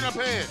up burn up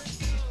here.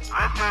 This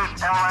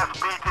is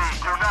LSBT.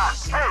 Do not.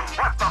 Hey,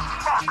 what the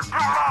fuck?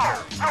 Too low.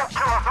 You'll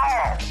kill us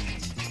all.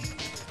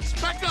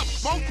 Back up,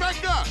 Smoke, back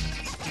up.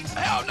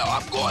 Hell no,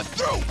 I'm going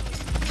through!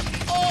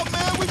 Oh,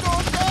 man, we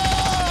gonna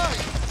die.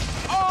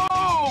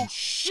 Oh,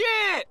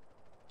 shit.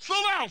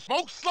 Slow down,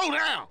 Smoke, slow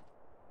down.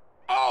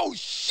 Oh,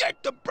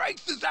 shit, the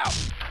brakes is out!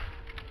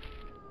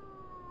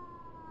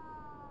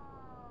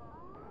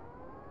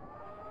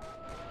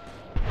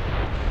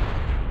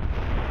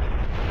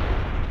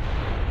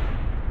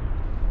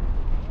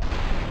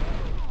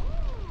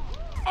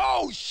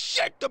 Oh,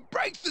 shit, the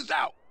brakes is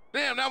out!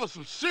 Damn, that was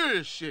some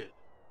serious shit.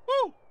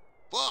 Woo!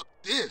 Fuck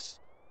this.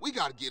 We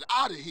gotta get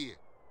out of here.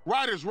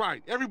 Ryder's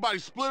right. Everybody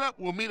split up.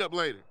 We'll meet up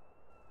later.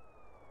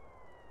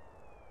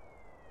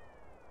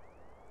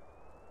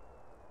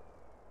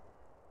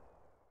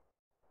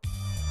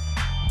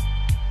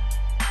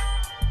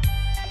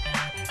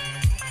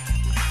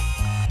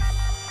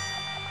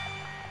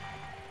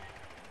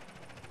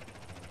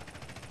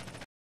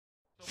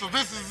 So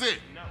this is it.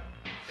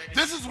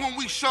 This is when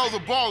we show the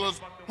ballers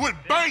what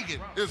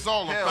banging is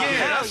all about.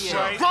 Yeah, that's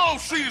right.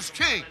 Grove Street is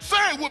king. Say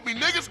it with me,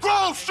 niggas.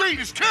 Grove Street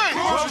is king.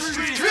 Grove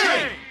Street is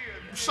king.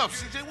 What's up,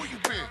 CJ? Where you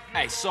been?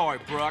 Hey, sorry,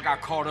 bro. I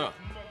got caught up.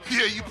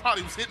 Yeah, you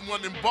probably was hitting one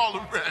of them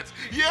baller rats.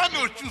 Yeah, I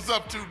know what you was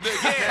up to,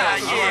 nigga.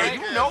 Yeah,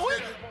 you know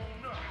it.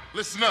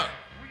 Listen up.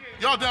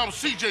 Y'all down with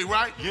CJ,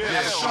 right?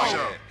 Yeah,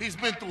 sure. He's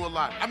been through a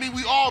lot. I mean,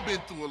 we all been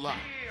through a lot.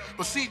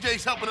 But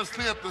CJ's helping us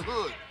clean up the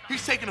hood.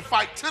 He's taking the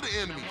fight to the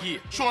enemy. Yeah.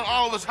 Showing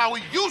all of us how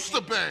he used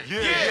to be.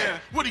 Yeah.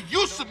 What it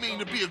used to mean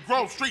to be a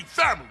Grove Street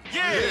family.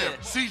 Yeah.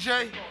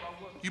 CJ,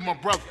 you my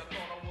brother,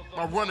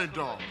 my running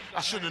dog.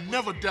 I should have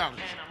never doubted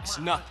you. It's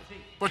nothing.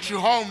 But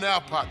you're home now,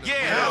 partner.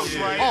 That's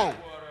right. Home.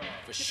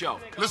 For sure.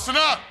 Listen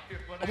up.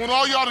 I want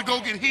all y'all to go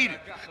get heated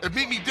and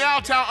meet me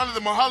downtown under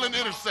the Mulholland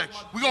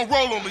intersection. We gonna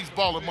roll on these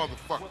baller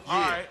motherfuckers.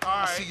 All right.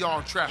 I'll see y'all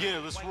in traffic. Yeah,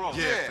 let's roll.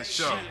 Yeah, for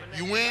sure.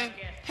 You in?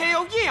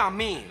 Hell yeah,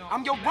 I'm in.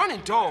 I'm your running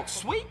dog,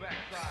 sweet.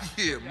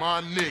 Yeah,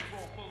 my nigga.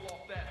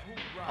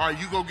 All right,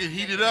 you go get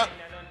heated up,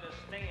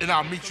 and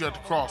I'll meet you at the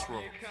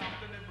crossroads.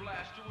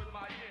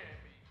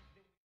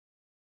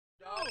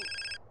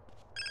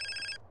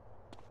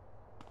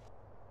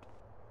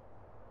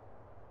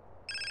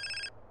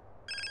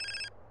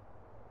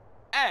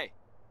 Hey,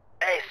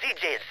 Hey,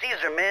 CJ, it's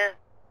Caesar, man.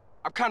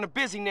 I'm kind of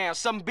busy now.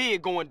 Something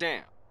big going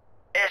down.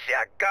 Essie,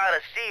 I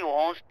gotta see you,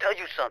 Holmes. Tell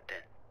you something.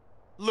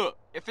 Look,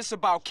 if it's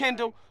about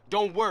Kendall,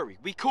 don't worry.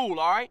 We cool,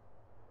 all right?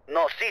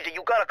 No, CJ,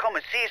 you gotta come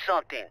and see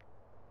something.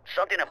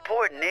 Something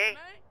important, eh?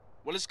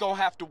 Well, it's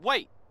gonna have to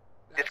wait.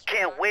 This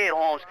can't wait,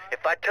 Holmes.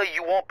 If I tell you,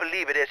 you won't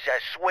believe it, Essie, I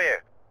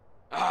swear.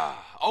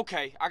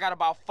 Okay. I got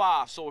about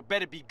 5, so it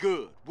better be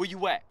good. Where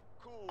you at?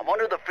 I'm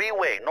under the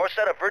freeway, north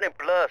side of Verdant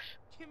Plus.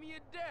 Give me a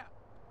dap.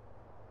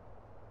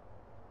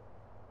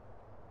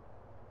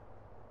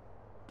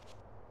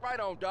 Right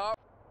on, dog.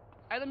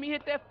 Hey, let me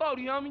hit that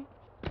 40, homie.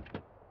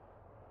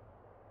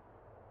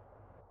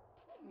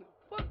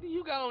 What the fuck do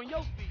you got on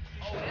your feet?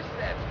 Oh, it's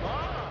that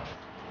bomb.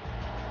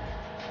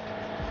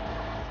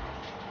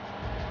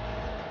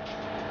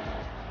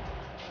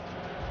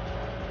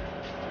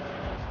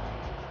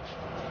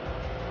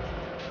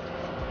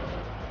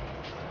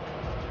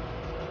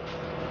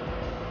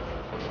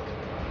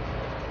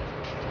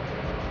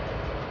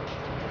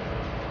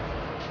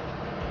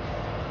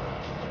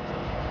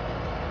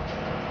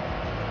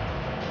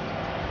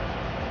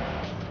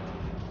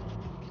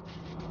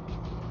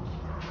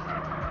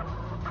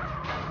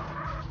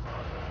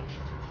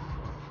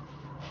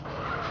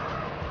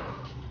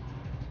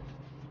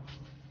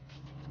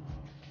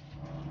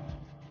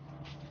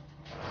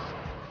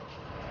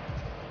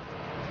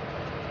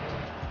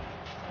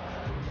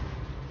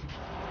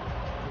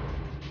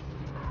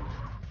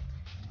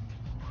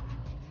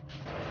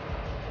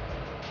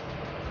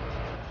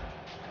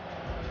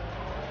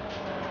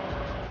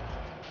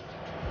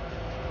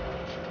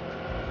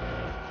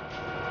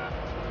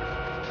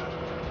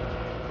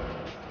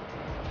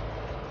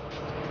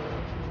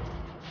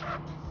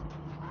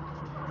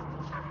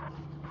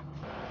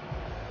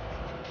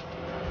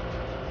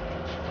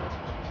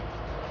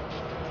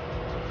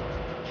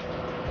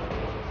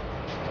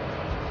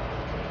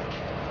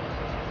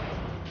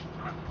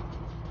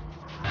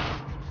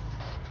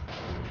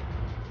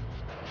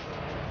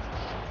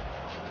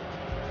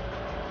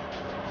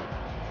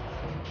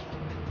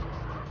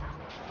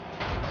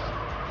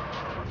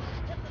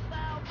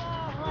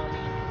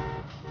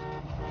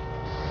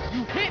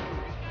 You hit!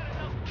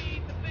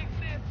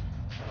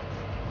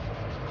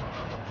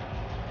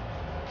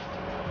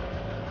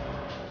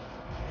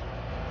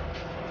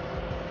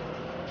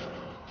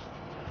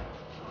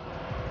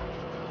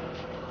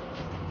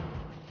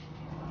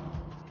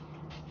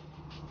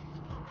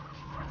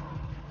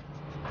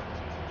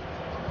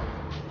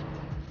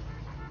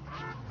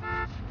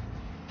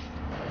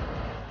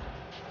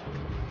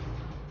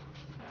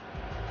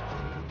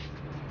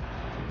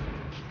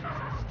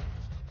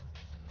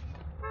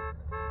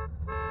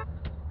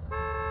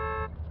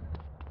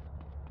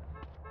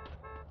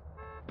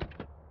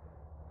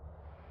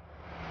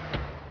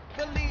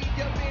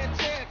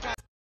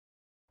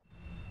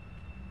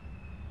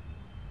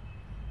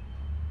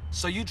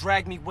 So you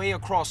dragged me way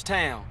across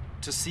town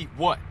to see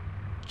what?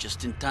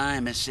 Just in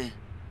time, ese.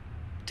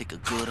 Take a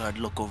good hard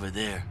look over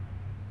there.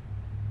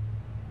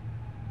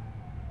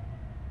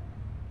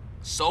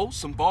 So,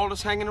 some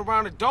ballers hanging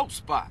around a dope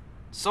spot.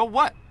 So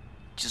what?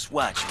 Just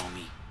watch,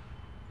 homie.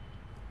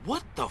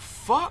 What the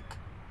fuck?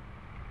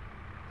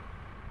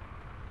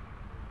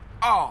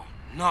 Oh,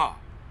 no.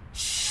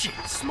 Shit,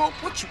 Smoke,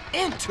 what you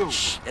into?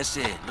 Shh, that's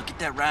it. Look at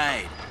that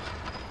ride.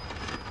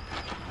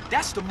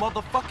 That's the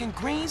motherfucking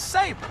green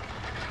Saber.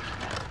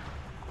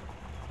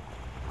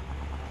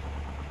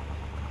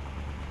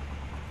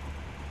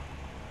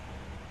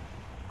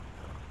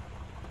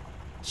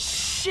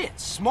 Shit,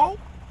 Smoke.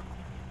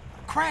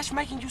 Crash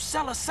making you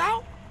sell us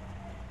out?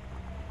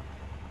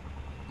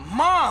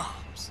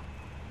 Moms!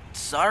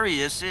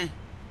 Sorry, ese.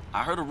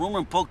 I heard a rumor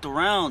and poked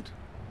around.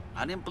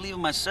 I didn't believe it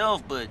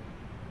myself, but...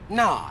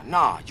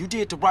 Nah, you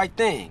did the right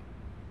thing.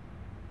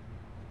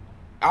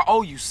 I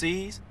owe you,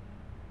 C's.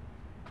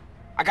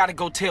 I gotta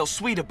go tell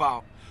Sweet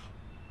about...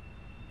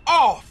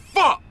 Oh,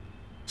 fuck!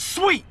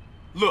 Sweet!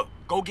 Look,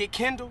 go get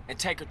Kendall and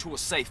take her to a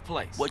safe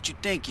place. What you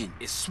thinking?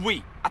 It's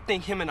Sweet. I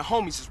think him and the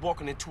homies is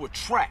walking into a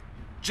trap.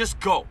 Just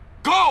go.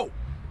 Go!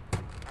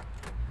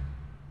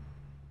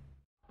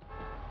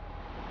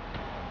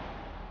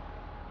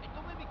 Hey,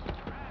 don't make me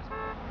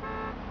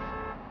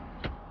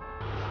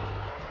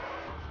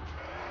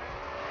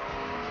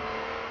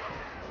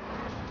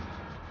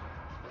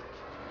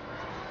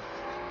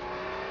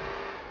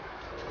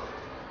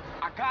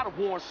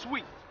gotta warn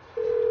Sweet.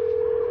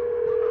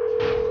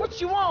 What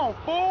you on,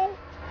 fool?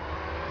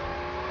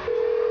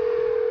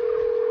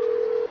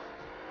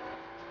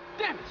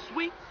 Damn it,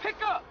 Sweet. Pick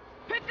up.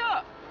 Pick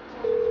up.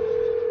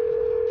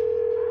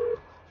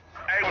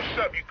 Hey, what's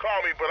up? You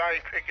call me, but I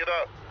ain't pick it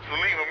up. So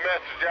leave a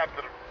message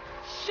after the...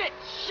 Shit,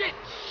 shit,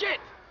 shit.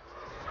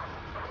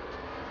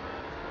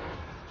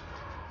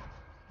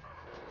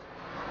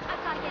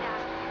 I've gotta get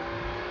out of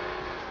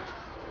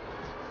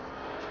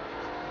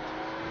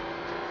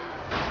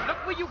here.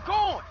 Look where you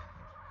going.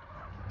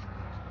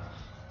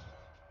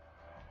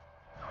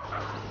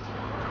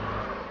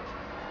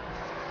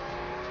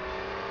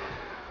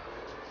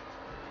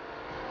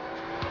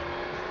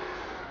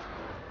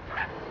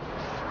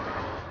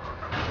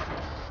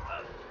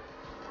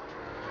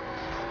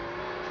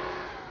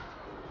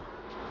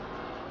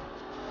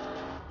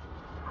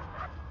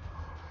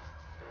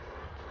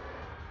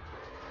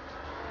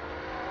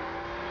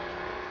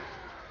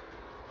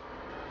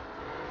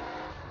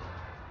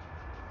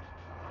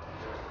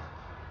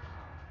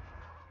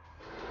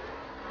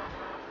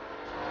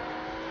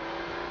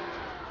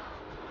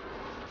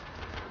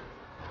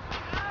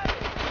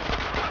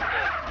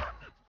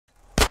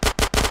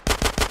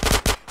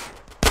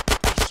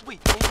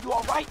 You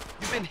all right?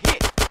 You been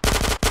hit.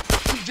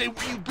 CJ,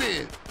 where you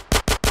been?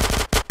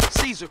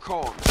 Caesar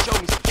called and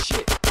showed me some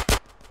shit.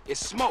 It's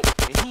Smoke,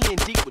 and he in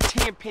deep with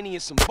 10 penny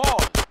and some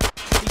ballers.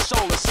 He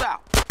sold us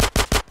out.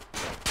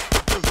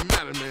 Doesn't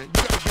matter, man. You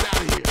gotta get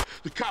out of here.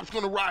 The cops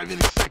gonna arrive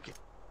any second.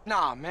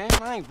 Nah, man,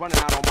 I ain't running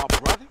out on my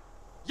brother.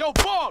 Yo,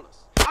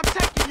 ballers, I'm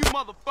taking you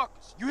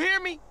motherfuckers. You hear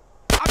me?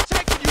 I'm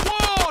taking you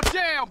all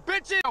down,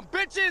 bitches.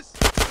 Bitches.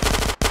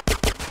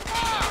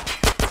 Ah!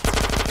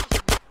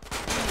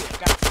 Yeah,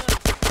 got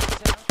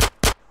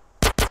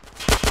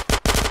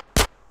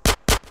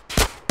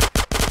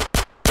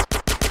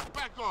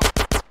back on.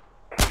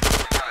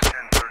 Got a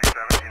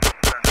 1037 in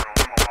Central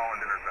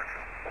Mulholland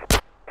intersection.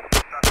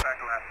 Suspect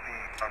last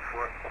seen on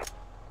foot.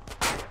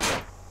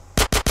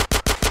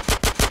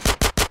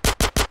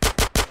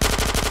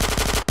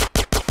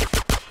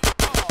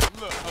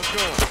 Look, a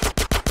gun.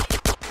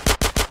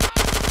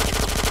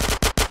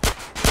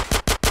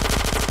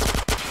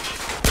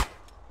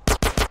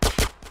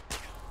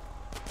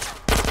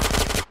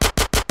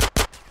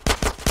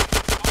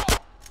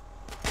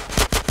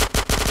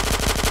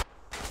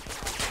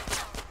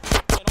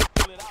 Don't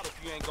pull it out if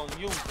you ain't gonna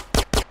use it.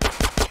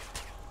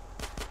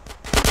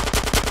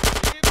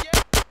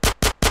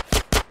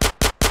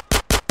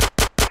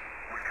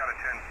 We got a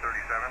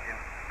 1037 in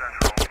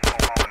Central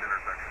Mulholland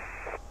intersection.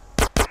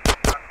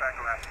 Suspect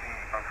last seen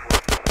on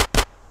foot.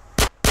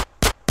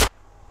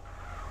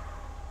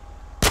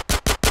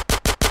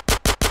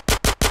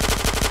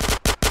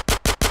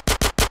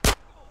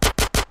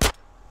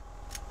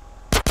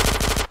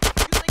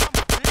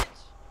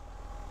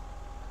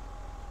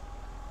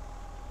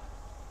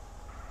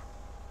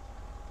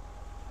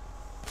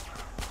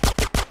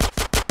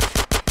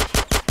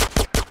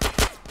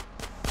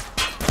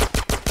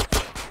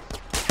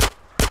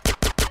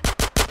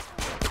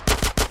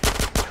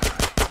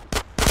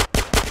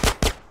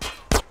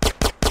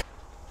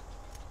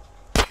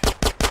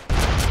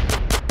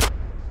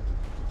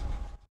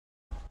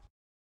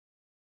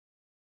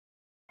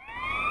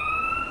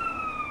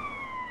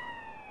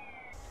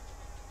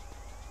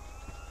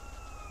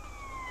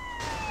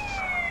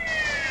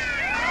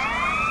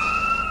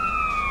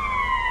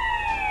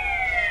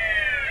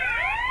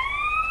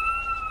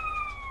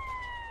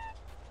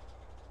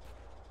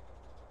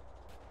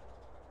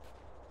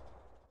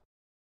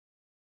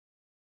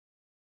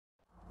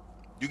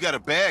 You got a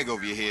bag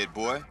over your head,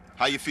 boy.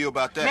 How you feel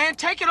about that? Man,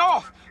 take it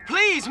off.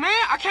 Please, man.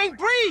 I can't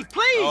breathe.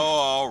 Please. Oh,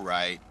 all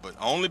right. But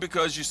only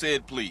because you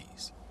said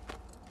please.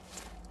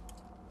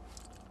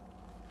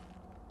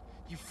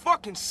 You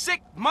fucking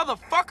sick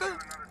motherfucker.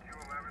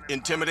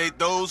 Intimidate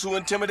those who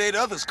intimidate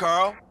others,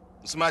 Carl.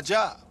 It's my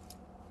job.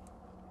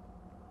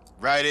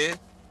 Right, Ed?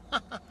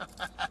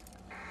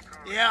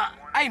 Yeah.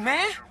 Hey,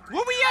 man.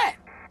 Where we at?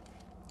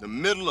 The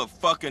middle of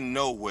fucking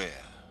nowhere.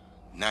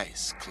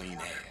 Nice, clean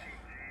air.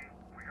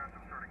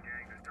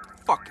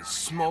 Fucking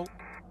Smoke.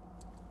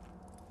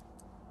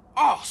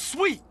 Oh,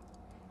 Sweet.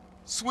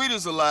 Sweet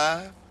is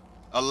alive.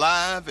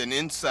 Alive and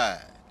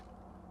inside.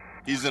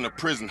 He's in a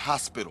prison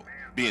hospital,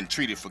 being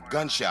treated for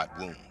gunshot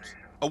wounds.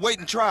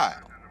 Awaiting trial.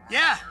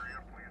 Yeah.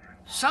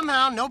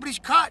 Somehow nobody's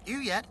caught you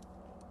yet.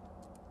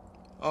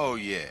 Oh,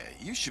 yeah.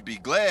 You should be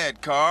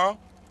glad, Carl.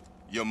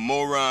 Your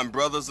moron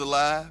brother's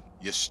alive.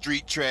 Your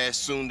street trash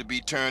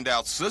soon-to-be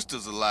turned-out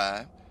sister's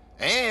alive.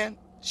 And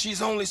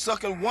she's only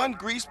sucking one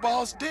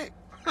greaseball's dick.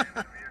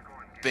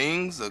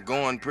 Things are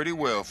going pretty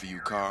well for you,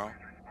 Carl.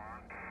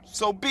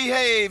 So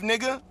behave,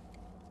 nigga.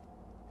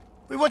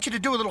 We want you to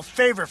do a little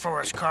favor for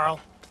us, Carl.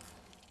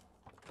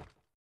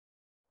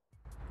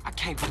 I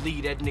can't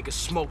believe that nigga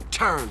Smoke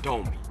turned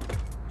on me.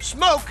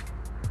 Smoke?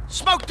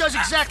 Smoke does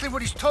exactly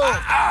what he's told.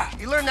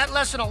 He learned that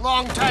lesson a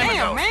long time ago.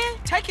 Damn, man.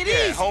 Take it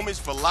Yeah, easy. homies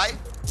for life.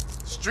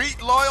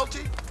 Street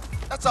loyalty.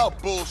 That's all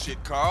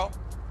bullshit, Carl.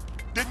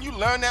 Didn't you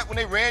learn that when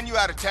they ran you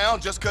out of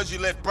town just because you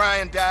let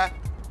Brian die?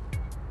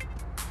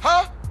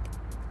 Huh?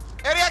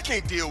 Eddie, I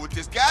can't deal with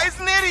this guy. He's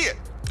an idiot.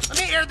 Let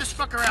me air this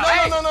fucker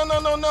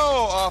out. No,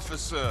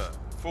 officer.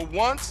 For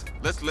once,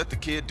 let's let the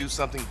kid do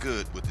something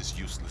good with his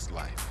useless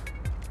life.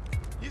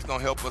 He's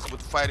gonna help us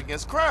with the fight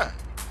against crime.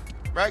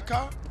 Right,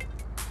 Carl?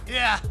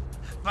 Yeah,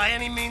 by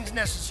any means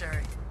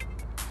necessary.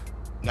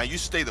 Now you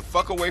stay the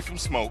fuck away from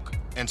Smoke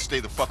and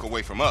stay the fuck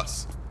away from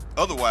us.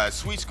 Otherwise,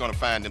 Sweet's gonna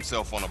find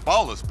himself on a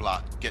baller's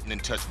block getting in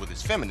touch with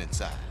his feminine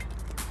side.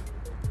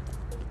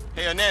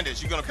 Hey,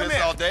 Hernandez, you gonna Come piss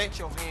here. all day? Get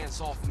your hands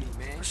off me,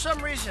 man. For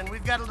some reason,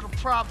 we've got a little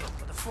problem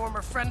with a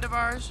former friend of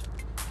ours.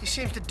 He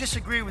seems to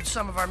disagree with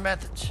some of our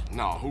methods.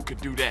 No, who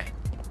could do that?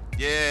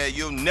 Yeah,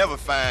 you'll never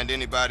find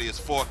anybody as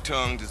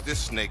fork-tongued as this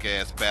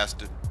snake-ass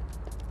bastard.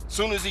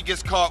 Soon as he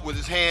gets caught with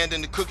his hand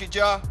in the cookie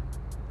jar,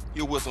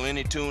 he'll whistle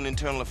any tune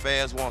Internal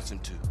Affairs wants him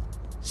to.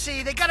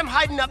 See, they got him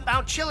hiding up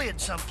Mount Chiliad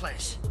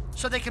someplace,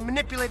 so they can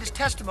manipulate his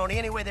testimony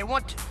any way they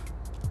want to.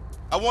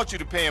 I want you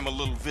to pay him a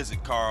little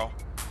visit, Carl,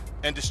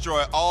 and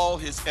destroy all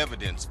his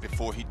evidence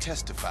before he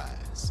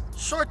testifies.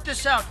 Sort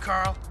this out,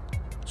 Carl,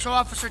 so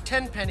Officer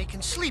Tenpenny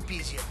can sleep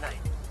easy at night.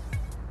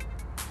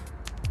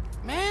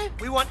 Man,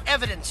 we want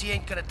evidence he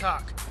ain't gonna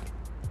talk.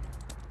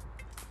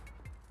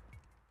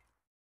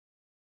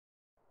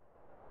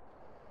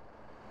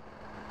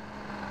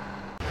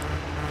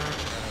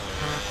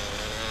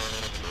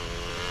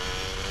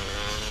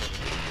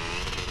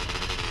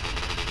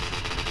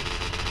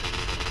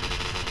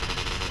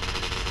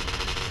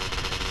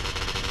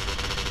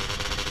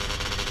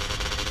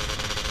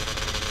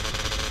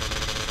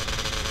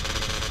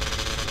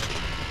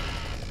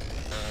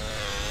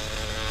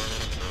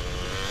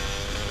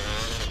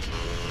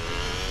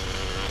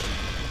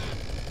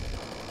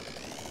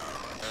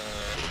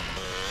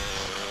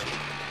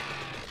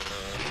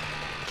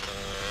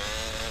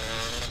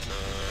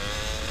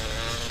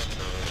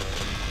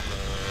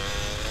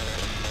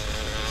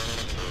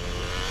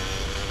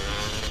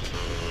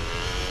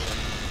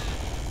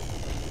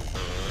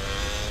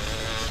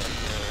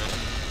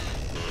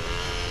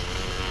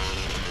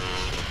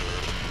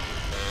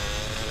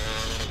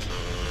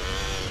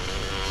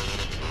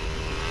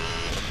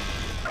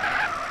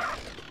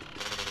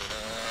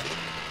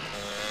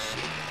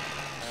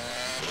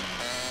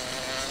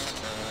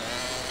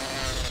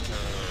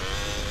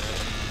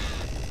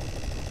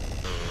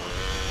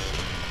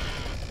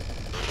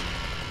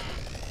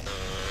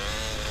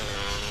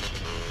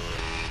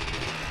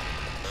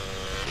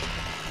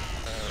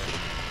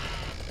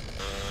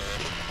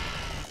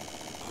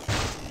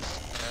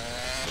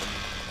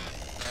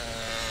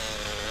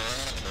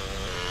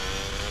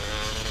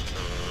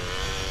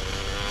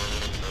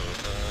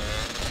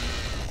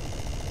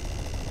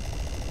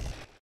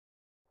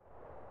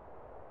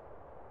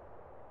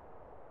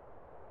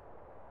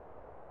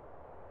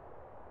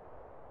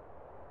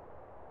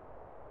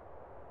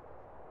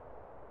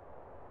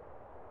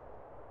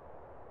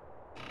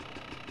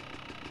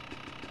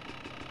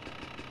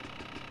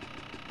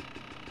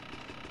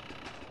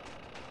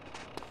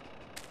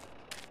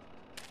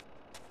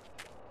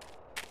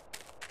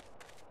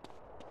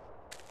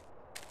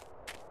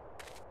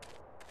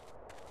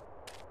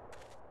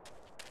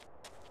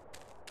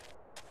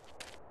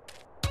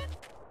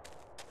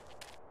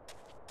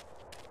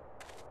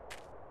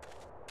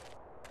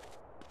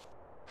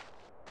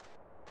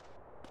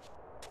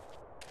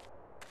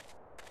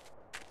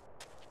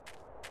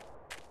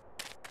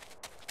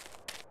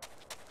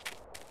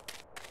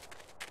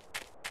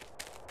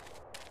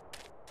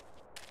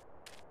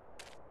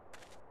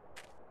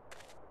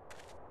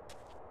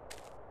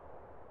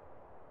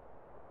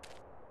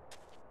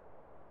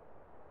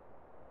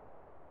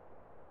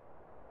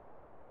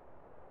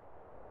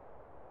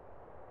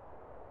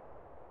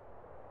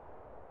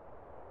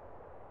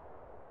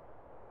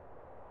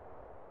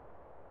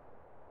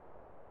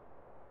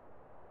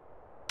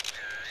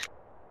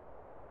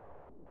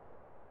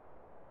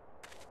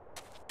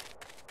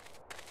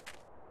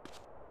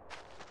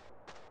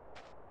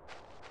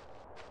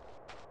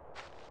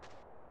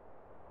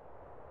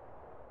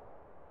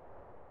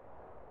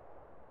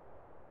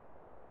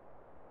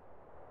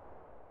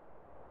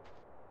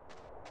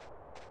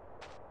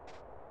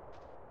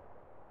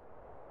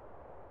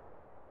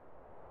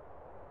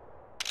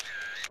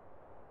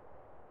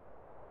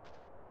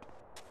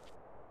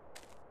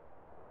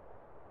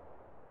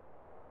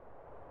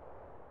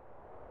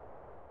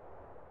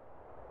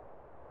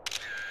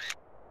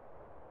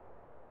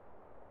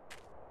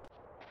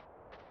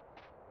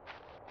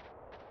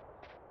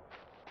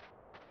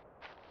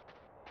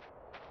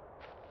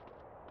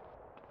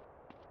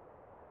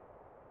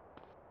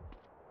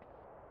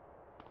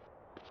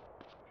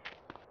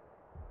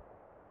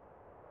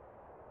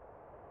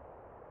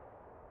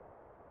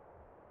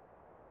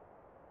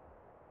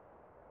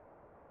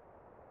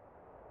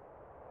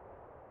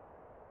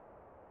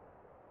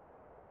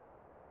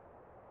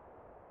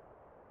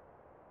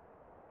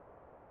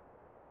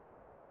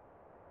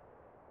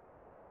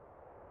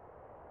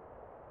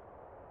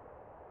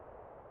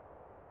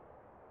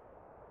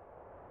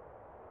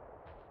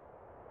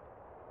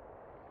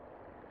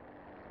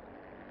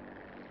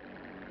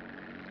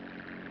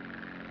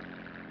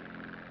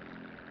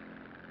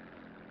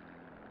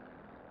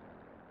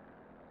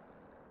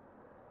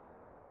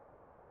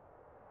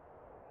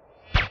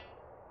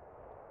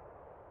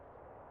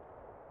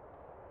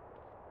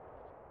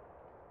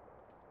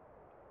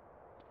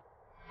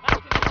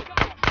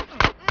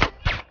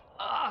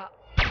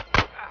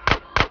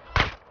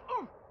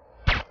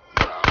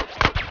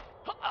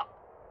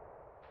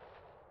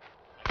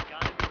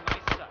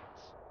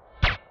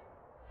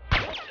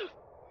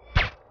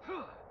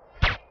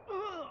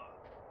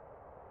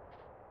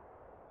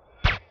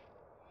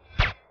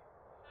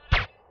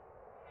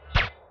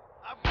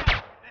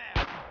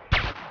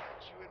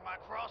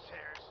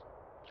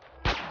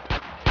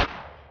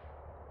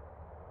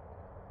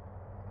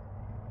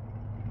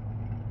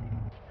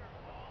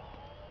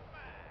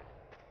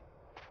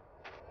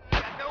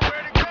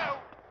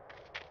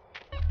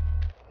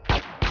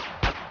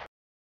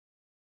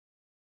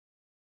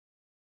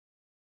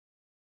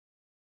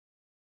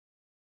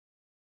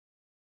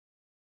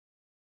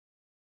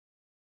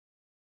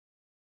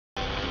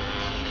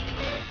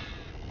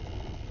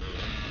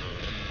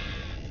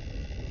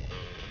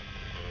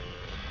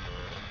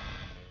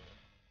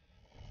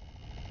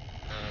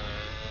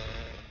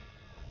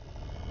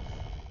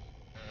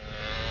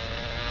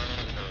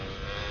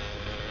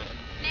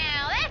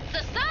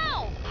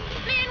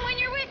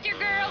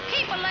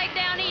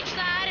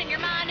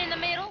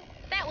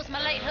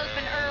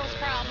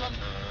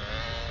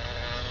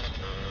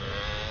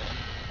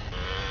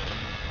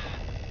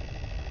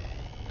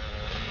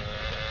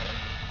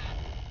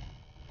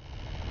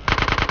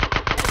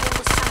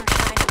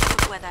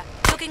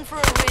 for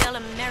a real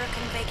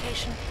American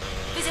vacation?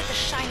 Visit the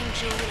shining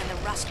jewel in the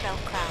Rust Belt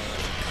crown,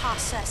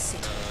 Casa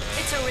City.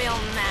 It's a real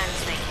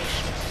man's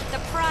vacation. The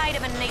pride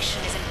of a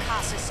nation is in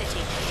Casa City.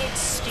 It's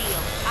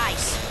steel,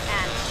 ice,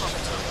 and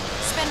poverty.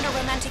 Spend a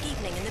romantic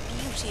evening in the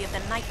beauty of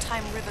the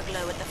nighttime river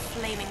glow at the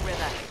flaming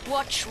river.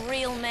 Watch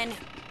real men...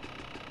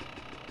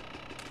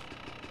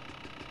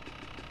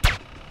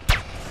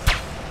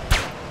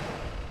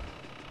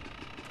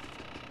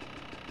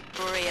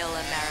 Real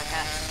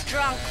America.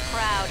 Drunk,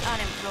 proud,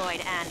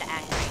 unemployed, and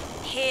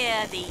angry.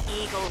 Hear the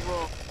eagle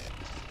roar.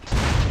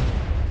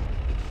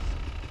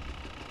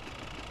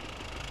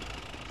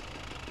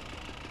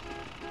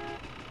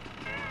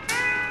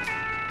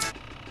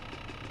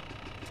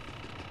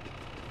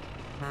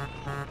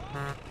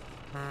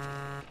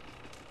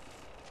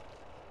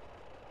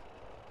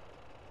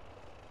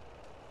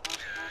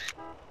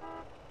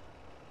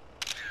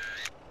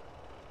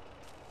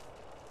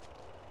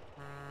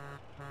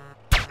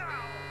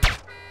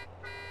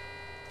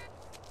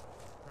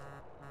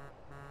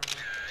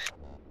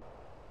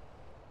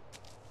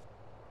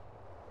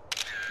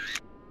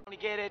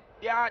 Get it,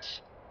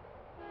 yachts.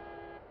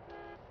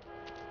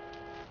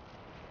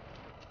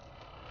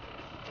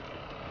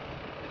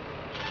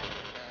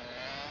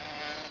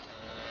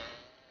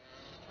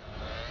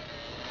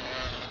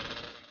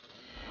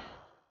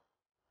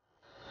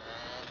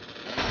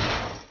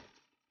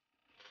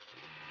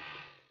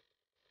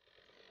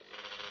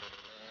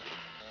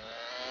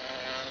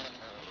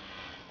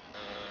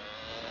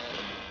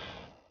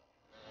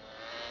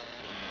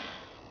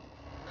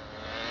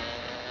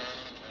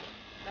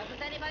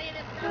 Doesn't anybody in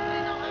this country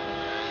know how to...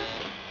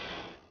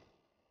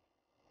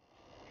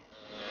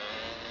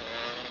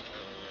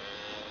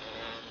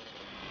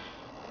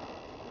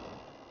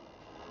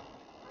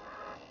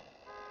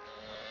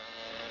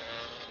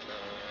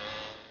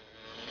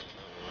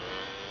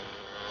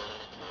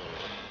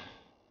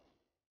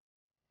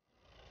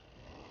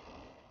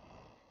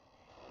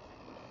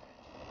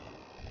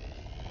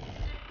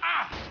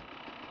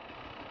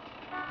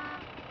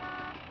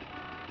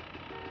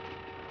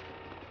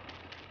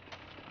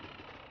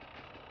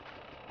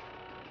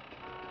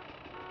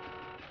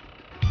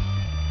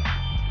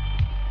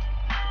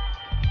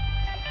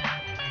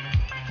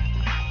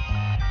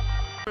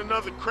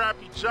 Another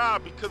crappy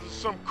job because of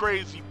some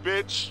crazy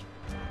bitch.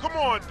 Come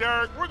on,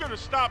 Derek, we're gonna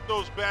stop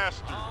those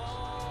bastards.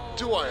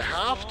 Do I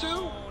have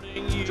to?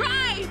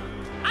 Drive!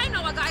 I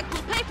know a guy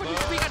who'll pay for these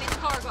freegan's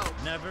cargo.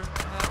 Never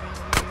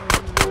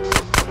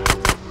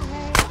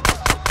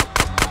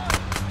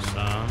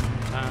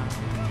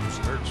sometimes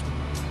hurts me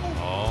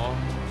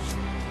almost.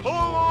 Pull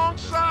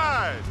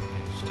alongside.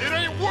 It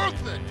ain't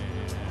worth it.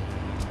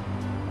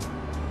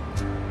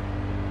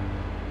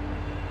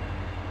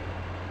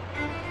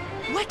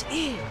 What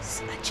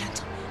is a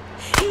gentleman?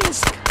 He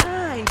is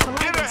kind,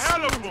 polite, and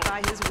stands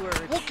by his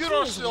word. We'll get He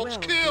ourselves is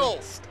killed.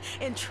 well-dressed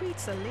and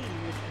treats a lady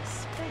with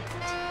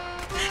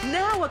respect.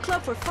 Now a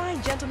club for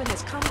fine gentlemen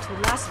has come to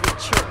Las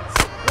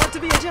Venturas. Want to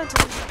be a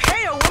gentleman?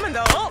 Pay a woman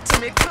the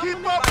ultimate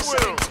compliment by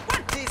showing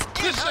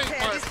 20s in her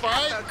panties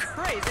at the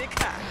crazy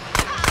car.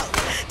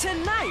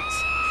 Tonight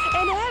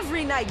and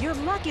every night, your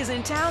luck is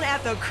in town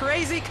at the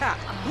Crazy Cop,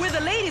 where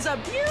the ladies are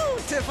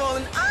beautiful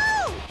and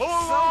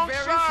so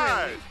very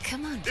friendly.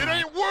 Come on, It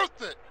ain't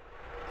worth it.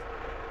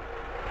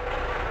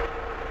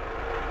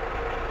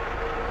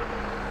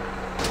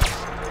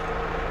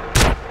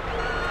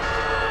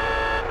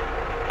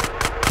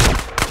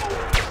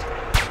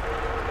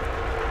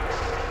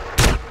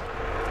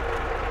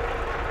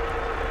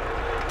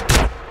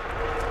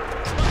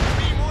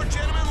 More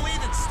gentlemanly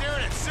than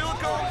staring at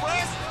silicone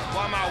breasts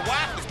while my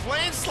wife is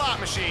playing slot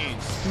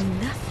machines.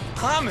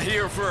 Nothing. I'm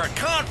here for a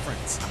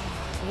conference.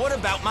 What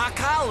about my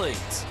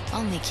colleagues?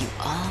 I'll make you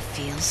all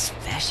feel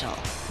special,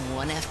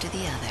 one after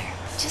the other.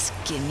 Just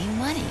give me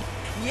money.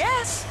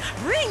 Yes,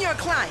 bring your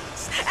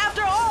clients.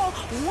 After all,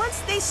 once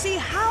they see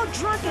how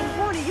drunk and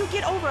horny you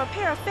get over a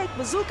pair of fake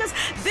bazookas,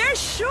 they're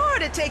sure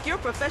to take your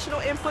professional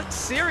input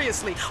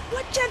seriously.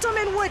 What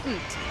gentleman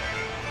wouldn't?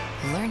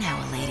 Learn how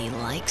a lady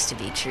likes to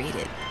be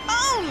treated.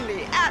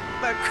 Only at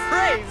the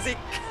Crazy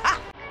Cop.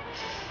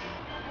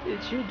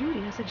 It's your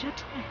duty as a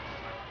gentleman.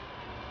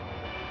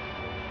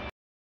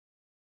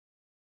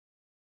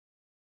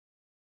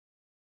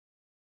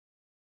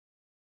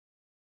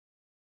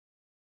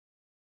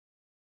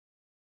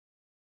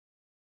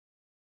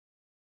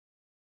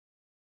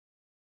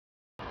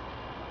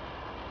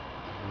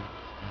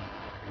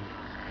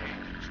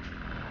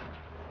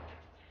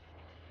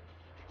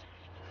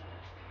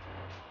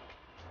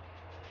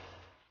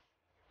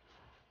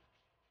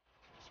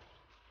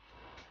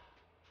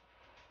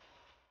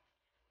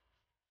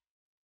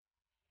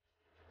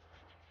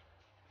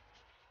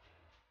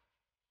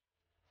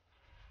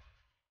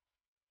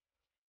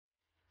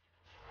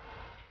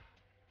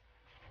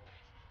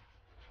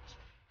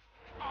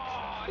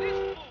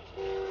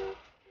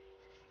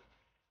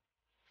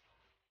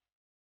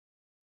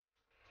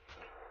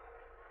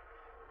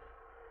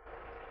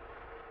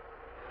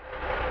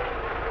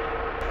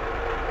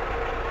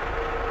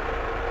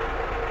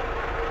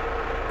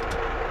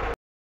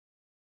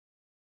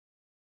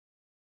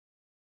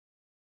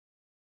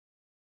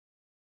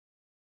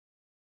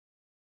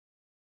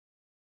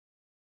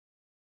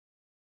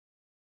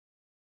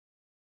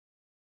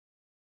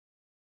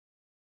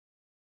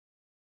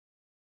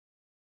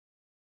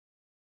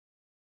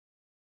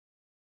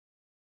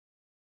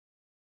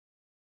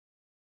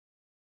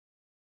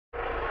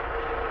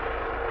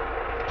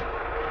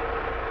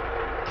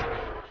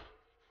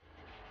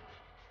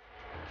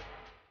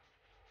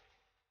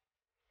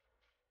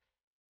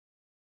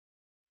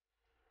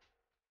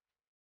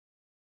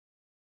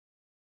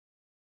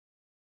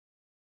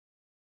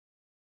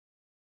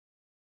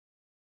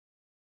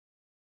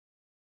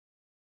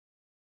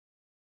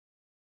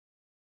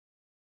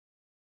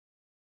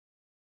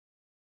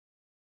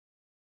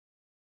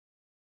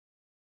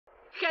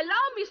 Hello,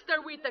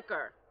 Mr.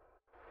 Whitaker.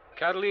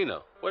 Catalina,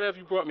 what have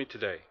you brought me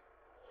today?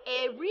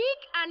 A rig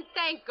and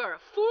tanker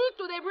full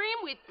to the brim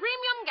with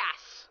premium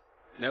gas.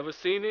 Never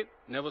seen it,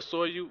 never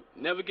saw you,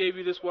 never gave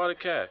you this wad of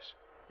cash.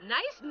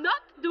 Nice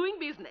not doing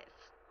business.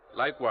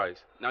 Likewise.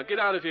 Now get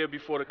out of here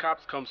before the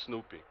cops come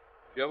snooping.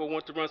 If you ever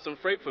want to run some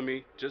freight for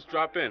me, just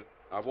drop in.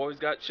 I've always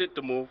got shit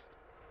to move.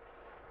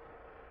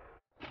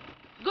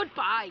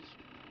 Goodbye.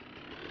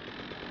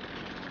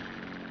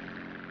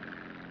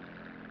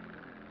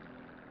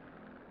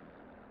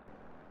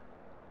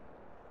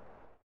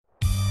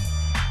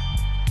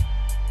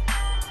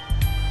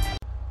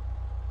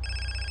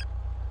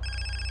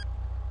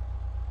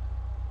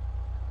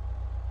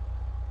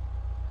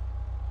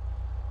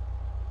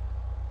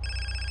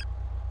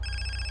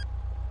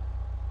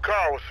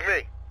 Carl, it's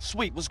me.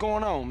 Sweet, what's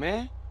going on,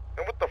 man?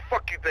 And what the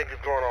fuck you think is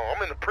going on?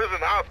 I'm in the prison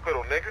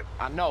hospital, nigga.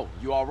 I know.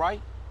 You all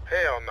right?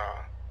 Hell nah.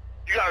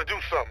 You gotta do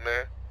something,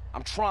 man.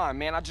 I'm trying,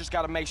 man. I just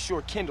gotta make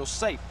sure Kendall's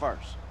safe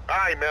first. All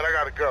right, man, I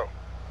gotta go.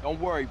 Don't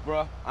worry,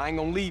 bruh. I ain't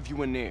gonna leave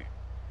you in there.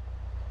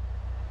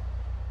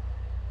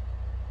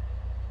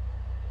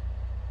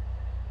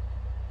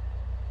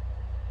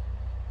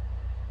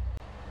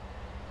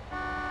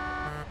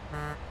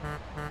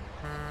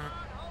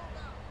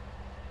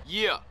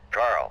 Yeah.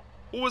 Carl.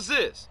 Who is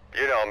this?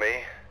 You know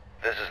me.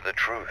 This is the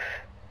truth.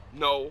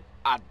 No,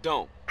 I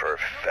don't.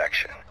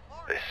 Perfection.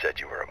 They said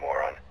you were a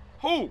moron.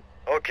 Who?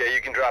 Okay,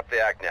 you can drop the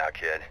act now,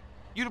 kid.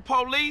 You the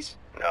police?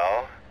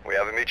 No, we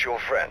have a mutual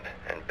friend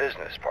and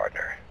business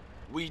partner.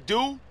 We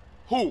do?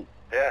 Who?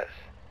 Yes.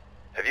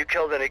 Have you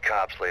killed any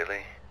cops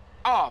lately?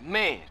 Oh,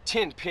 man,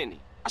 Tenpenny.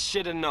 I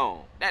should've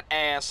known. That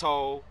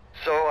asshole.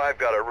 So I've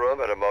got a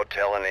room at a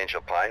motel in Angel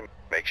Pine.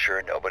 Make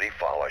sure nobody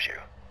follows you.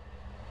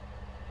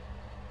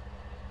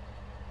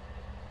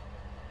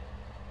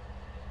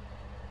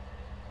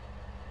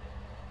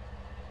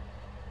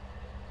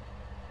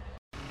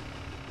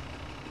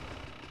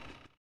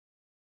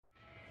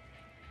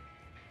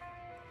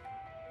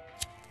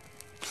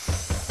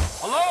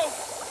 Hello?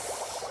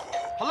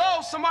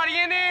 Hello? Somebody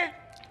in there?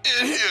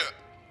 In here.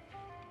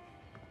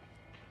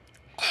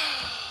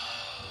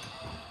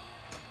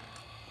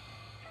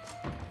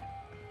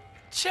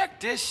 Check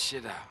this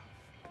shit out.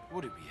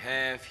 What do we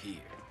have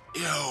here?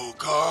 Yo,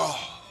 Carl.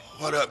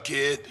 What up,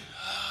 kid?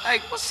 Hey,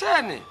 what's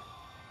happening?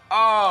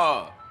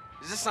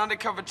 Is this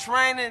undercover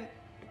training?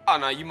 Oh,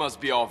 no, you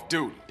must be off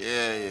duty.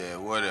 Yeah,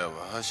 whatever.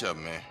 Hush up,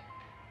 man.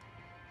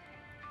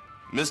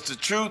 Mr.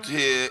 Truth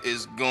here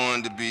is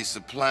going to be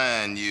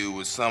supplying you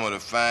with some of the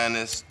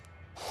finest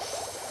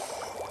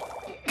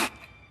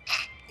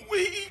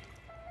weed,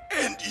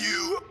 and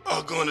you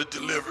are going to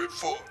deliver it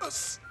for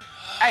us.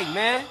 Hey,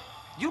 man,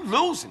 you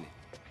losing it.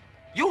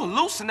 You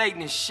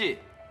hallucinating this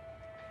shit.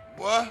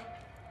 What?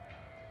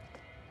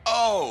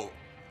 Oh.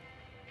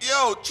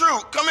 Yo,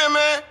 Truth, come here,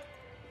 man.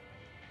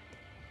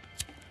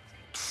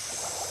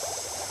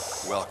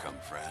 Welcome,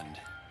 friend.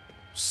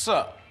 What's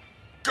up?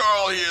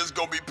 Carl here is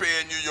gonna be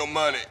paying you your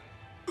money.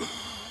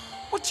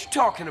 What you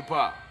talking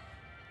about?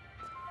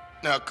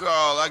 Now,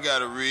 Carl, I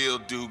got a real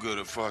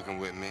do-gooder fucking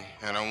with me,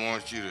 and I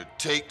want you to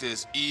take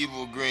this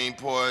evil green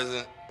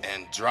poison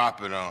and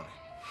drop it on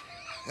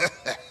him.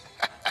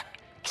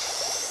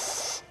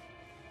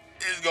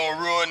 It's gonna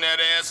ruin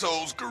that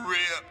asshole's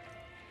career.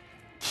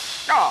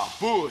 Ah,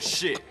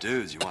 bullshit.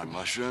 Dudes, you want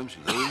mushrooms,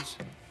 loons?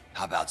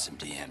 How about some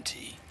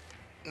DMT?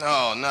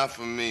 No, not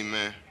for me,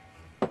 man.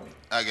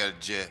 I got a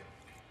jet.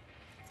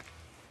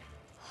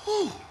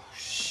 Whew,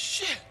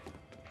 shit.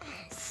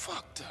 I'm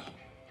fucked up.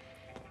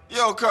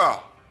 Yo,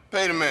 Carl,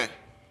 pay the man.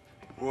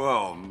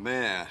 Whoa,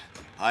 man.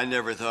 I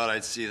never thought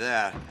I'd see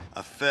that.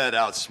 A Fed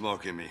out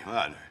smoking me.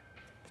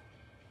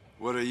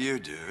 What are you,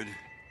 dude?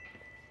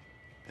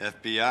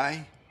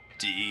 FBI?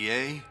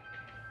 DEA?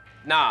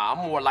 Nah,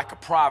 I'm more like a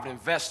private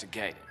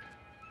investigator.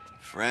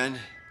 Friend,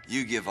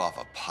 you give off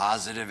a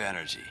positive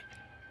energy.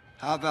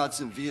 How about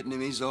some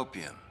Vietnamese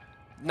opium?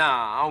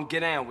 Nah, I don't get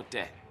down with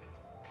that.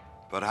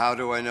 But how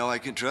do I know I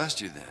can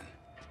trust you then?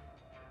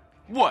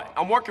 What,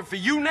 I'm working for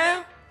you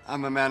now?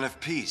 I'm a man of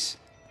peace.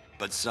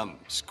 But some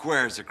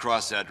squares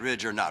across that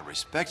ridge are not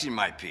respecting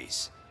my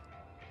peace.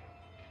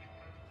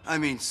 I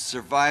mean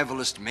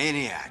survivalist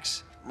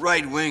maniacs,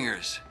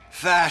 right-wingers,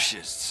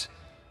 fascists.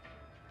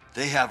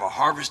 They have a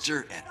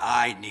harvester and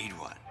I need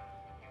one.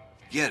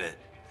 Get it,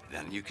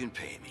 then you can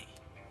pay me.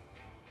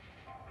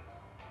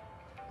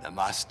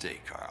 Namaste,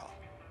 Carl.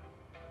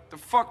 The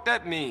fuck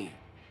that mean?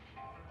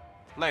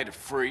 Later,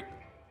 freak.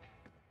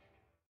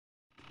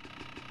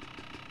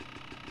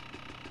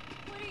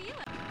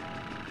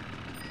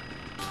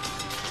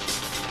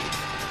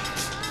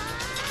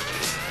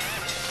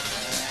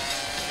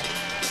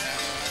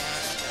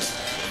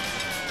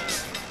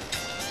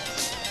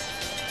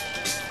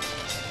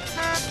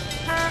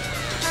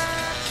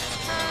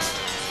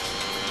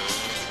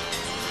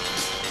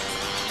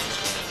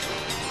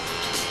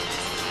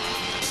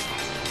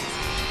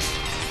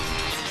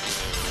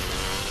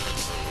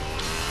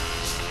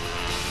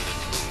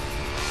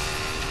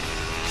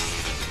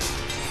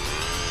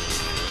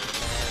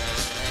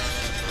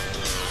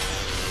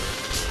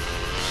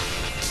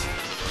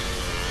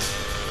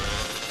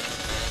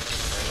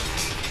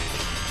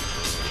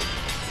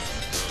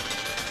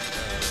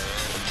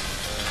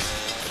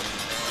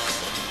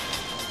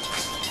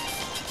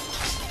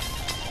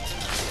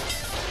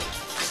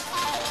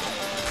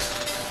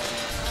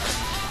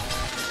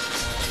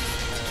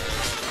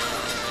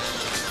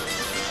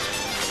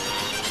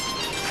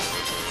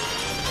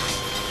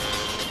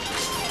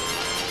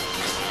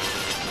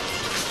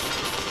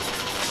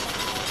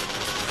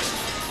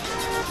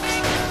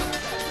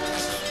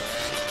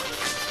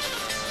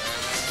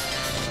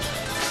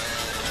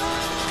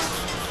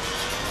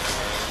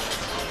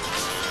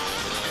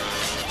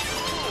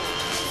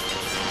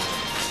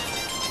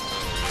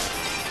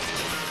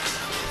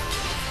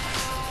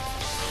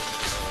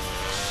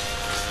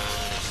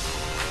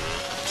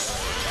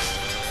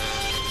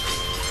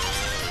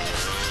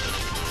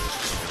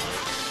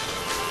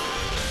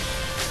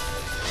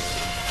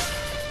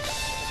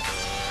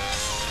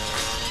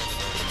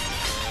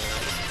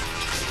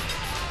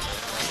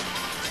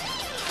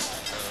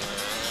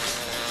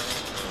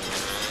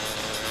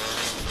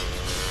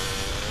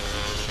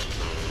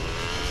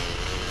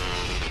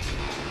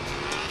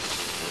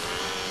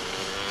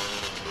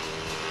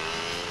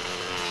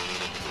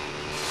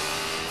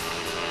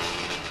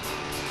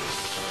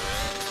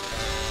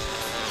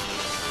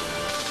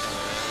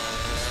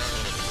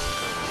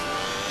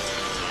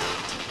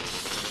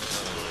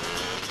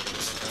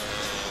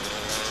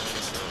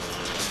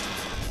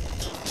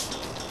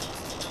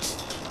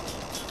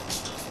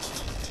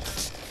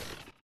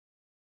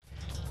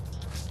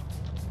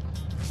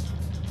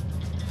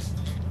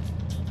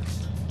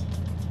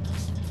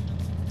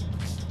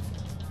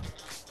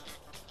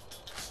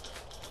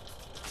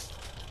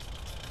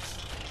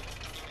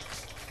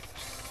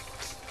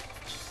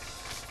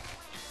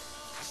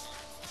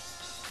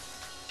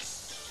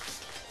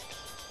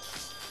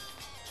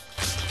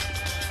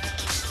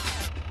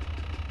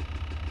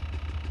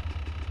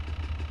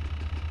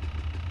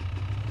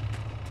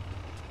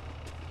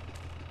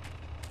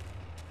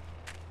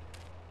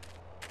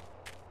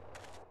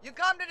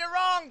 come to the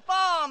wrong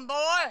farm,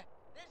 boy.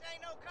 This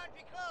ain't no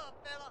country club,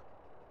 fella.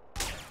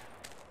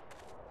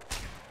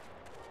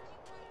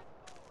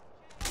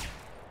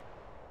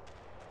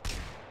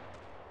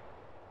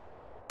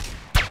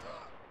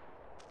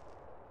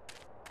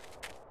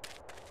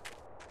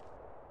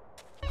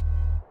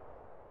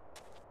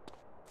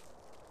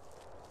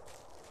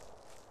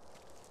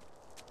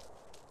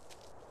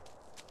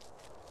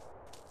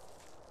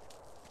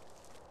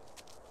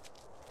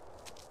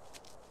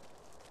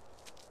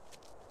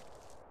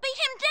 Beat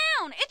him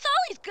down! It's all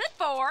he's good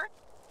for!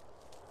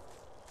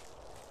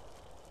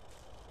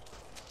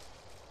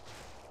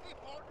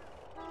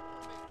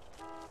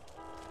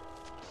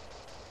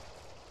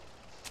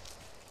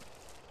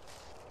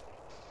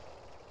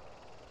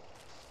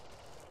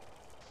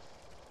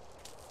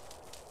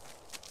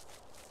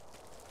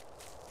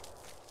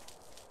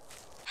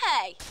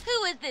 Hey,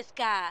 who is this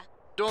guy?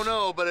 Don't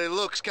know, but it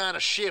looks kind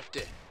of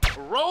shifty.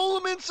 Roll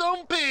him in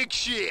some pig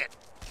shit.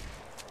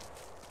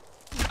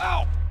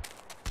 Ow!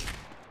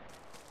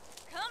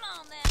 Come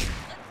on then,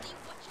 let's see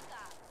what you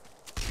got.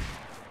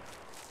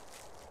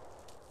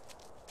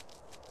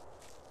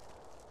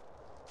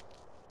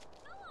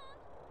 Go on,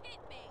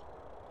 hit me.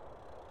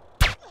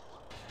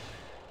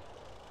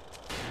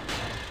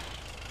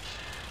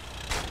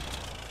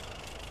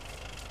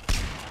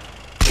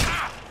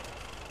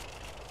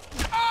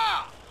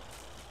 Ah!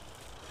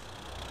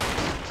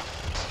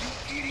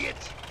 You idiot!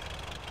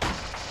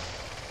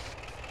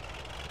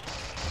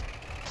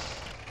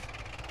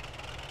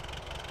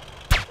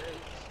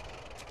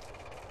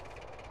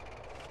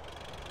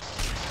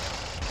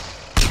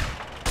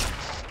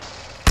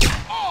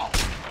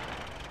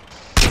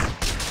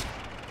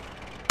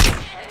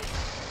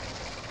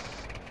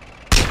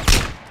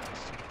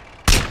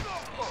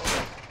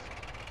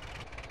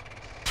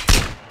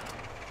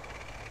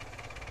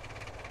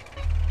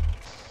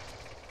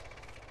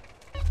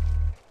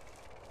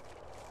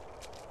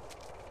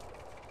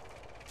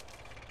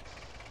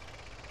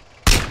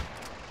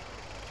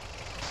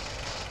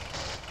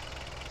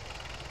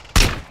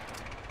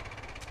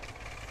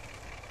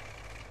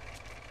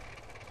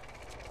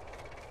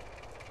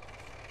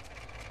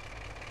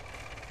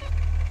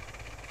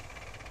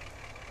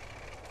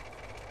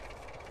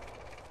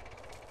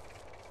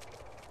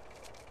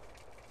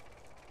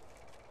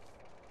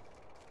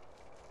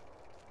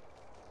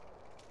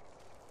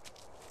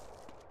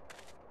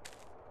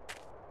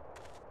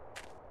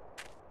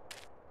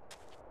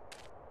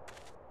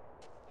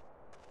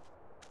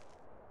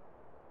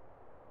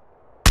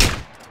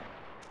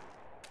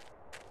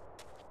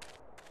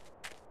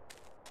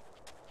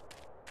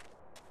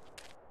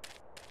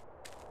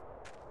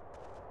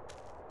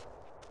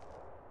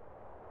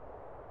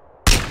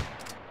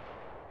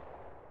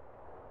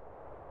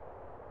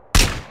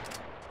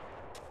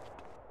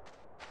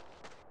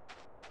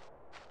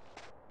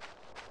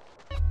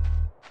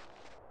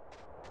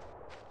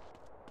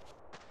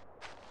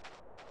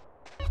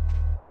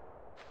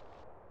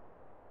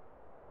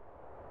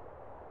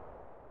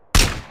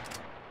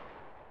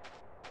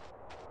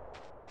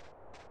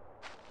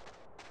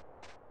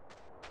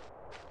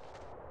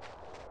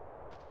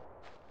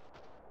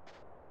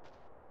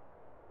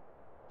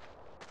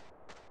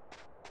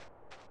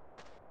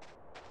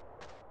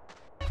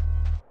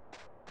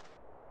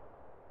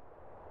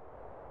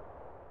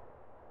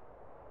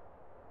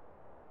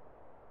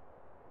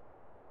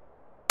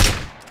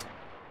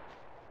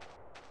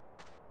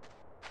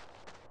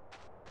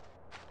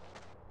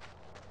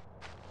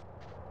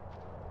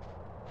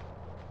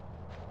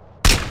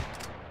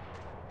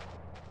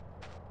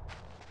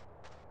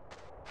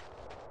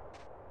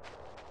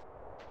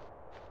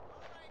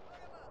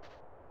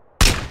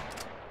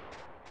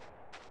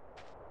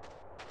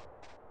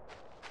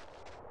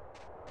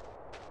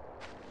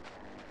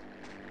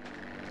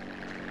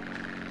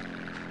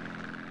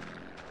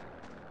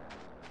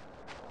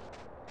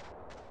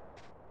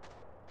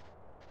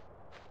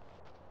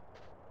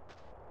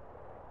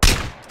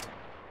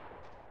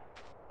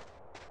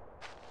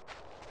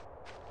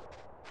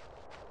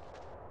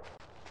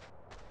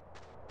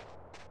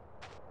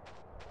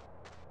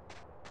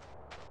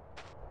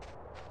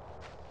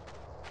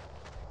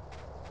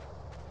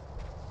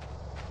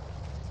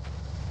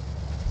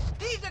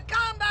 He's a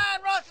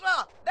combine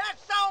rustler! That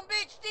son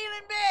bitch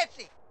stealing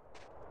Betsy!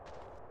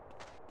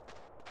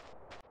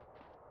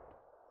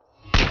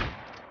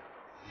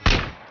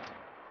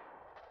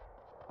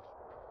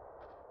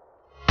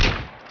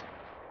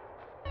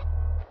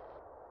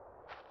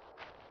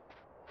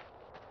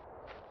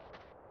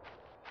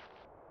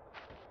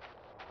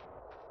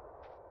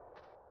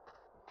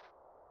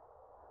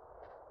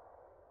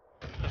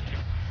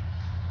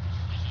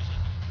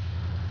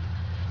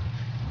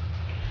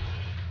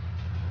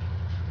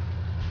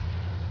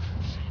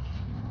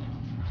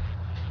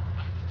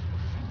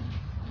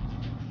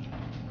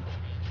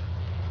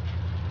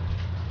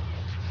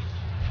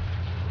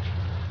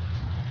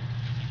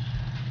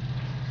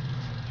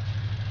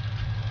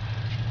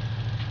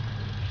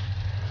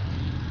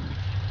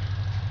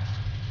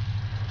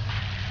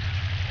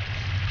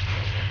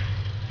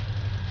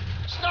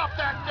 Stop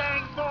that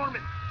dang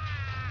Thorman!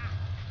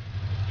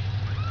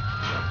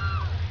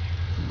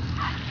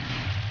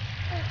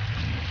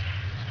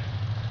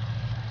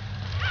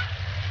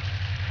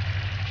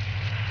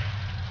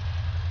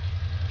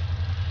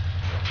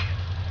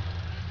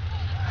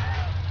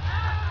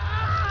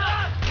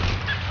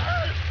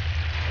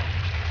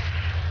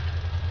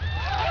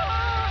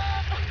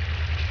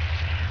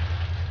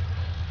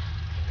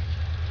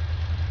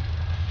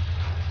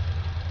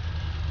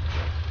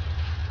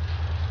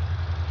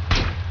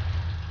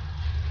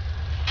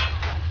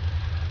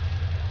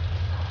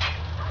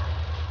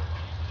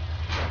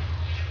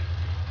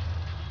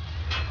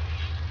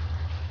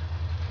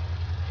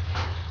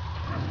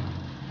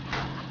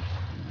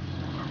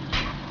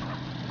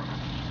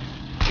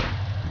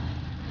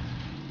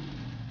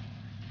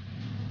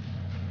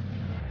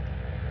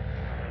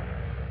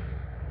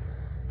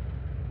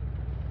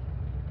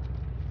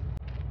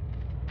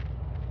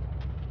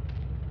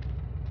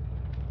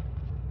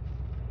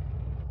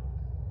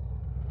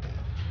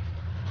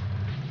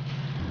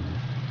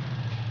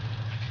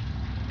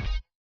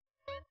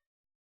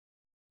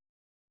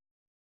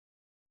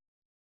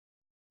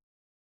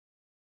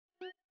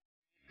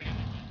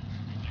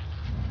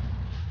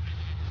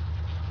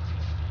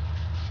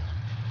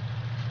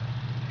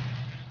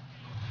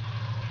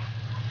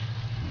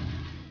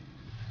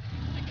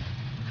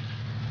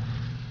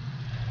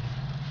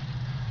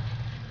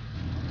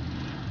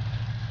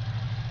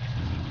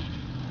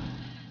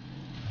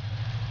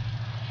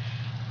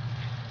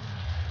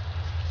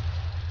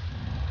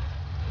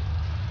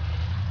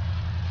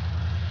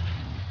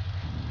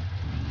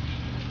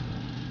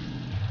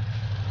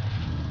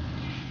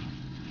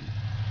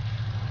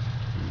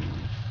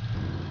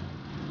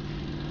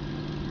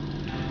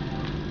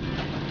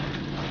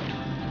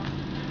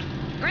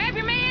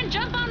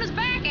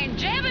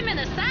 Give him in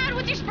the side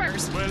with your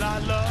spurs. Well, I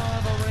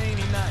love a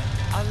rainy night.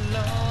 I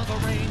love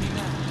a rainy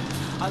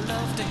night. I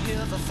love to hear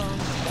the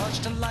thunder, watch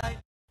the light.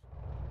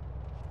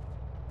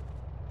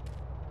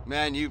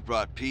 Man, you've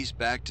brought peace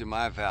back to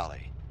my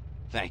valley.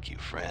 Thank you,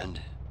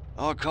 friend.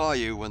 I'll call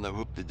you when the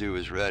whoop-de-doo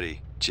is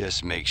ready.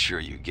 Just make sure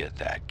you get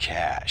that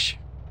cash.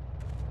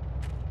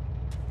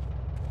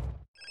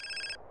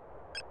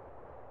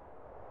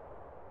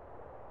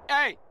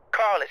 Hey!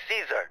 Carl, it's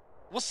Caesar.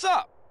 What's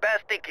up?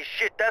 Bad stinking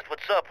shit, that's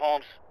what's up,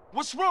 Holmes.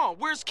 What's wrong?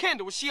 Where's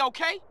Kendall? Is she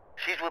okay?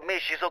 She's with me,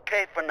 she's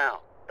okay for now.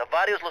 The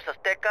Varios Los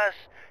Aztecas,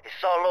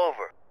 it's all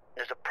over.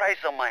 There's a price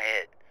on my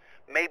head.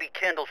 Maybe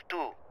Kendall's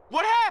too.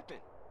 What happened?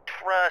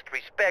 Trust,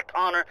 respect,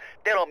 honor,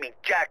 they don't mean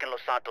jack in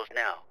Los Santos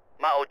now.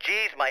 My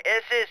OGs, my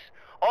S's,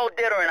 all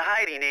dead or in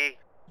hiding, eh?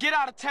 Get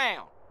out of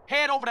town.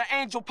 Head over to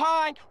Angel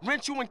Pine,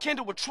 rent you and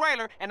Kendall a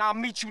trailer, and I'll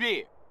meet you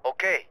there.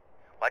 Okay.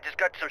 Well, I just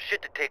got some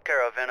shit to take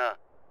care of, and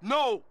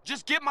No,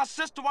 just get my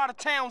sister out of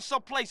town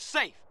someplace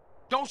safe.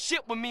 Don't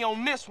shit with me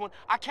on this one.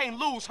 I can't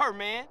lose her,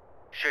 man.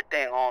 Sure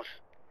thing, Holmes.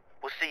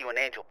 We'll see you in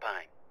Angel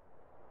Pine.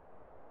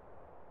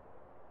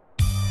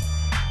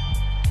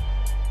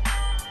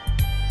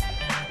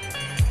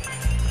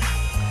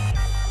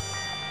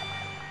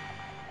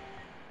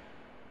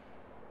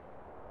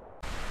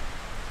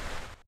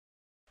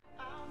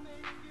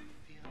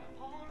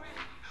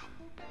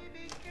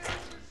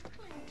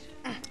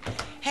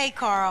 Hey,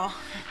 Carl.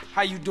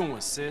 How you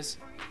doing, sis?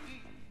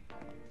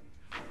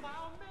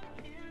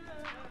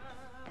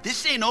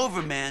 This ain't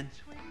over, man.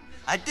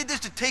 I did this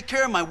to take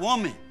care of my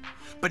woman.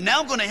 But now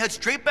I'm gonna head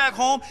straight back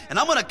home and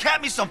I'm gonna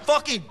cap me some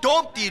fucking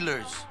dope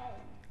dealers.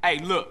 Hey,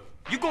 look,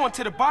 you going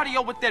to the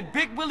barrio with that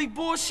Big Willie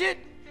bullshit,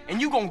 and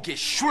you gonna get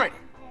shredded.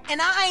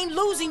 And I ain't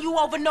losing you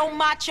over no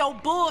macho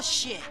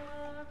bullshit.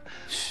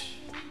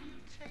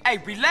 Hey,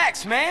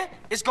 relax, man.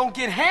 It's gonna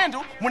get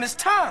handled when it's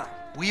time.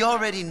 We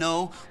already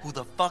know who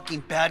the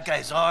fucking bad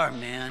guys are,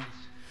 man.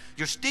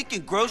 Your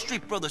stinking grocery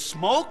brother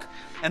Smoke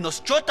and those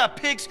Chota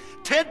pigs,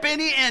 Ted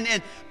Benny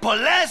and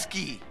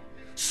Pulaski.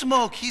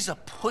 Smoke, he's a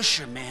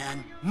pusher,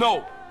 man.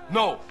 No,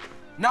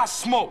 not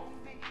Smoke.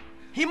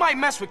 He might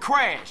mess with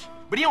Crash,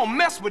 but he don't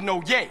mess with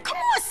no Ye. Come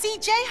on,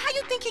 CJ. How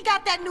you think he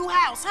got that new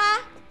house,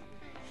 huh?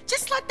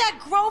 Just let that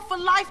grow for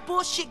life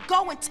bullshit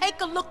go and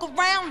take a look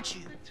around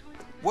you.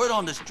 Word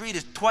on the street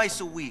is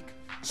twice a week.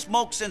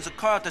 Smoke sends a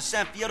car out to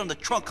San Fierro and the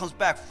trunk comes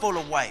back full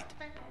of white.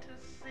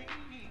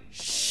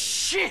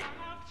 Shit!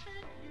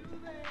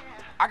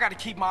 I gotta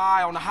keep my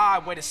eye on the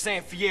highway to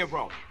San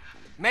Fierro.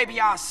 Maybe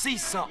I'll see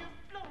something.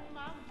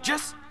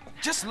 Just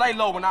lay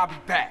low and I'll be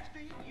back.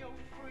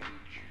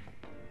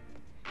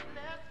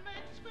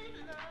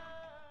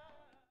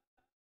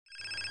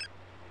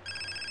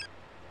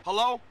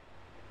 Hello?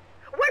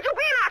 Where'd you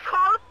been,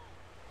 asshole?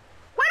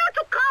 Why don't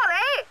you call,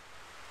 eh?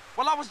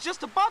 Well, I was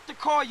just about to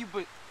call you,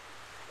 but...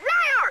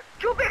 Liar!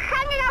 You've been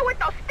hanging out with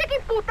those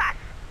sticky putas!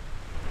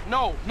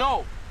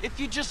 No. If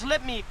you just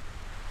let me...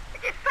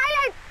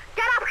 Silence!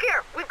 Get up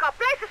here! We've got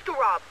places to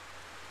rob!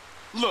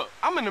 Look,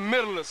 I'm in the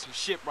middle of some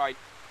shit right...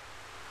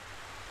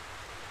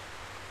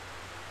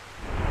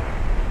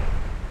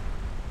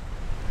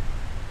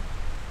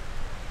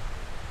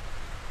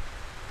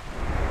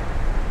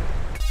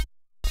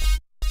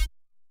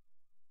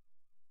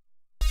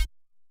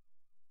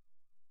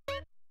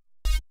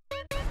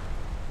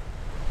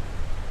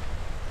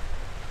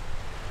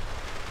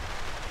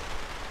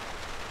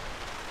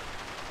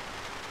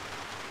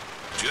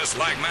 Just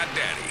like my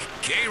daddy,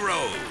 K.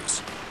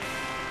 Rose.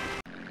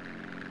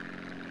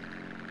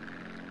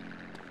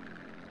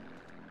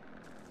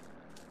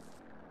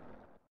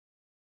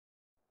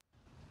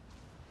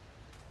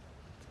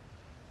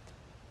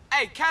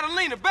 Hey,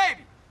 Catalina,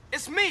 baby!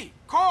 It's me,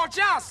 Carl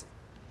Johnson.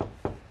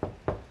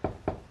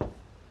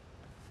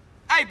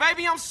 Hey,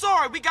 baby, I'm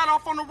sorry. We got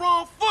off on the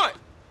wrong foot.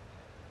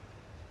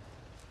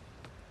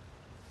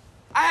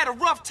 I had a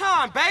rough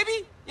time,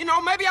 baby. You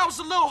know, maybe I was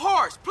a little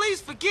harsh. Please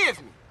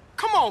forgive me.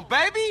 Come on,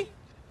 baby.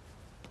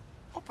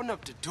 Open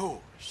up the door.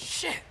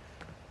 Shit.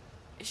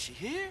 Is she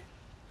here?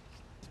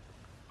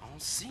 I don't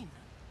see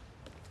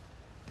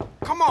her.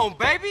 Come on,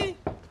 baby.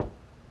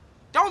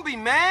 Don't be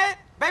mad.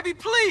 Baby,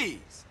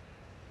 please.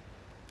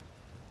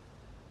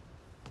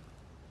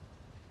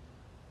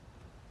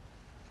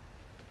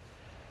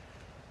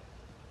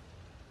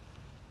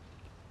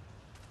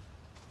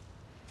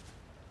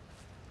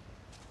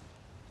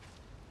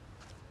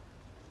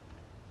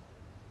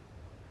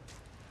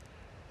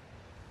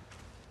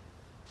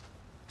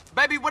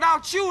 Baby,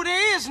 without you,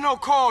 there is no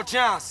Carl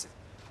Johnson.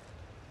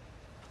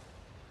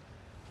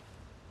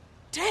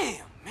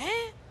 Damn,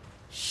 man.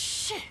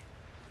 Shit.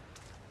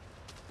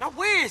 Now,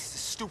 where is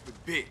this stupid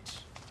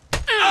bitch?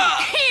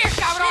 Here,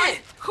 cabrón!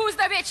 Who's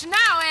the bitch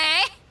now,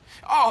 eh?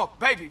 Oh,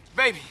 baby.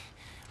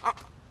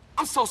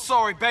 I'm so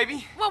sorry,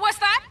 baby. What was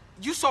that?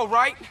 You so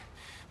right.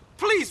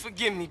 Please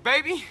forgive me,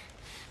 baby.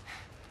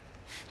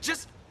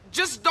 Just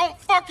don't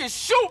fucking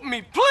shoot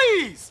me,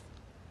 please!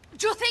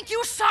 Do you think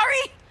you're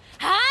sorry?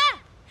 Huh?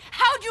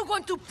 How you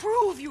going to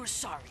prove you're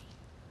sorry?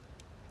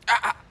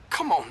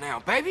 Come on now,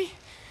 baby.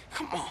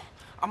 Come on.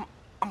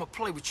 I'ma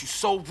play with you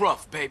so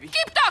rough, baby.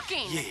 Keep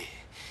talking!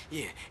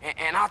 Yeah.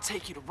 And I'll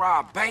take you to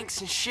rob banks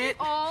and shit.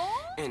 Oh?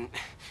 And,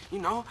 you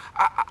know,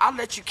 I'll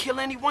let you kill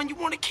anyone you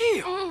want to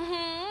kill.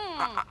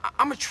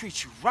 I'ma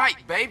treat you right,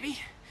 baby.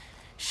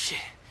 Shit,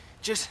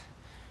 just,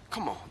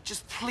 come on,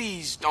 just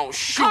please don't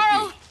shoot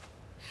Carl,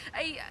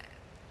 me.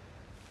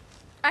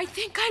 I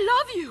think I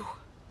love you.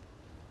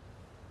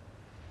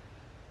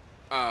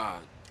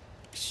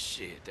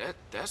 Shit,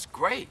 that's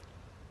great.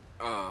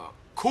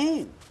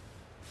 Cool.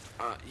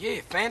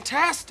 Yeah,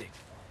 fantastic.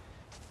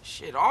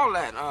 Shit, all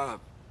that,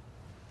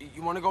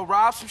 you wanna go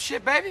rob some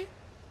shit, baby?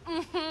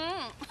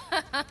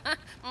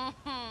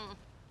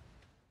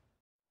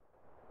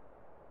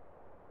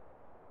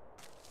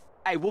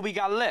 Hey, what we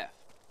got left?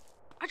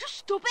 Are you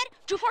stupid?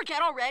 Did you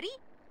forget already?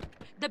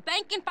 The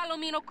bank in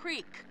Palomino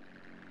Creek,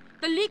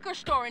 the liquor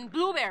store in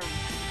Blueberry,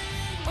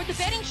 or the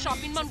betting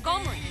shop in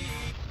Montgomery.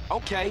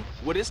 Okay,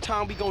 well this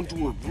time we gonna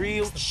do it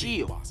real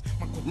chill.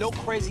 No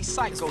crazy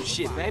psycho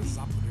shit, baby.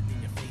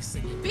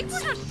 Speak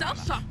for yourself,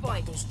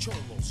 softboy.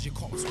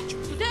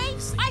 Today,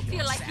 I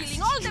feel like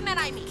killing all the men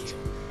I meet.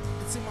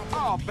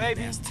 Oh,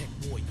 baby.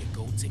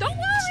 Don't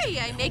worry,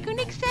 I make an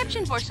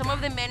exception for some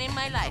of the men in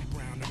my life.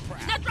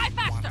 Now drive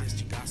faster!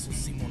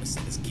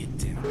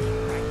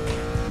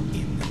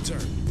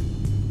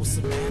 What's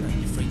the matter?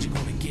 You afraid you're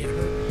gonna get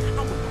hurt?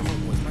 I'm with my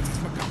homeboys, my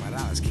text, my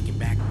camaradas kicking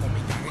back on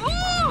me.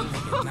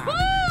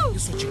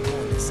 Here's what you're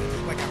going to say,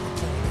 like I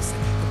recall this. I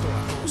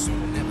so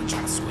don't never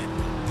try to sweat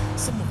me.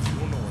 Some of you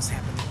don't know what's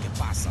happening. Get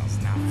by songs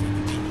now for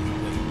you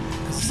anyway.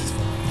 Cause this is for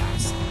the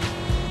last.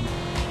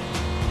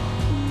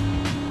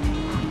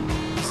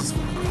 This is for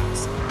the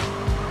last.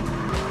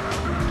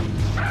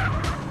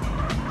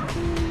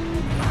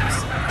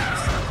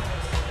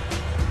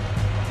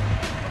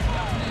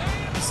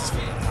 This is for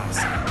the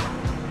last.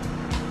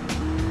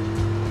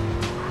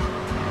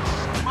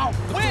 Oh,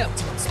 Will!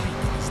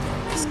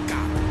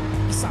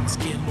 Sabes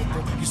que loco,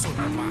 you so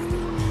normal.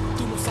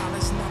 Tú no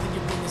sabes nada,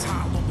 your brain is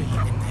hollow. Been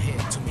hit in the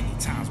head too many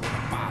times with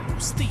a bottle.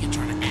 Still you're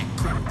trying to act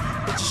cool,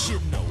 but you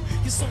should know.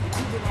 You're so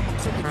cool that I'ma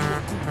call you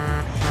a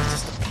guru. It's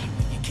just a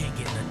people you can't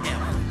get none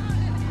ever.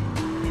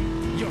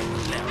 You're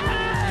a level.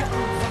 Your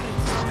own body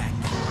is back.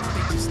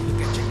 They just look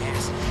at your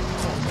ass and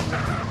call you a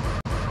guru.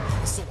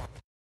 So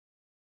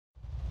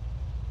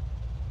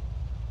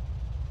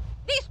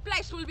This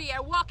place will be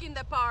a walk in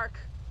the park.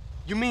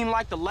 You mean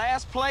like the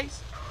last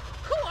place?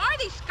 Who are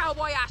these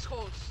cowboy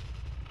assholes?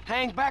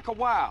 Hang back a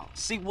while,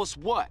 see what's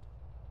what.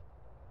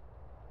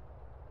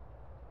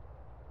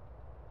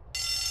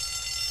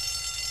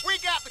 We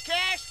got the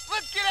cash.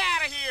 Let's get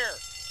out of here.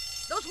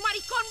 Those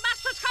maricon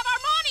bastards have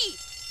our money!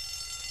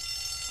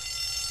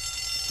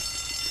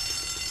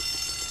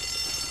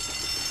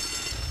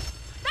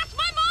 That's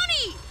my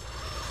money!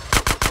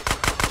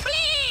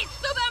 Please,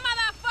 stupid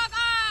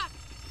motherfucker!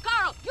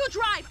 Carl, you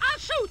drive, I'll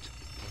shoot!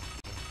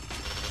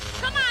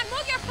 Come on,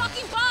 move your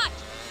fucking butt!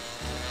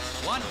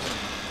 One.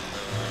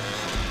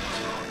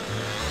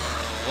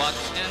 What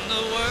in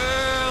the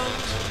world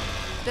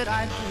did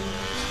I do?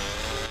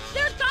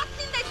 They're dots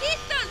in the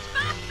distance!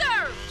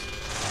 Faster!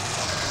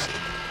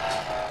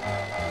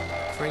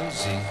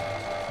 Crazy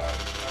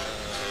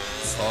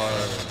for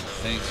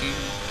thinking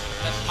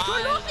that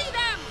You're losing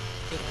them!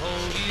 could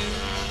hold you.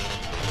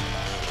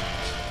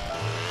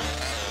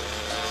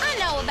 I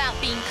know about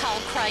being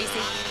called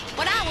crazy.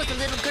 When I was a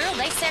little girl,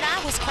 they said I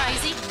was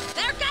crazy.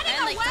 They're getting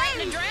and away!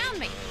 And they threatened to drown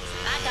me.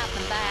 I got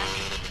them back.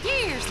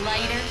 Years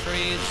later.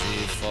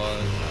 Crazy for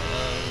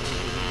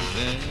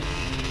loving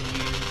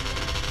you.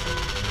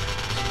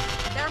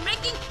 They're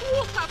making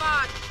fools of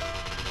us!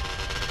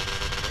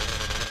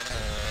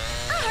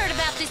 I heard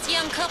about this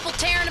young couple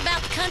tearing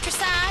about the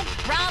countryside,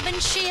 robbing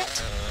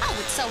shit. Oh,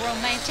 it's so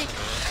romantic.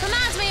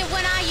 Reminds me of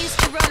when I used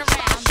to run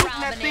around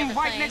robbing that thing everything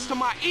right next to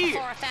my ear.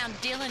 Before I found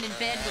Dylan in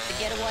bed with the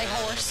getaway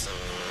horse.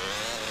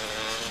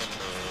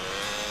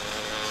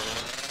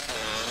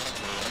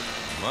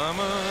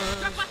 Mama,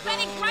 Your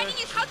pathetic writing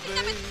is helping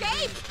them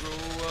escape! grow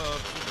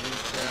up to be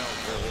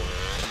cowboy.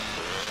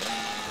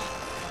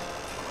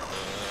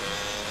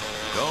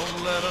 Don't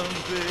let them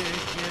pick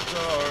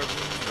guitars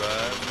and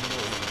drive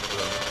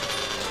motor.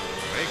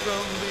 Make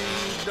them be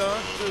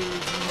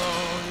doctors and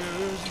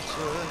lawyers and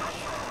such.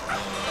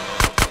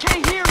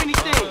 Can't hear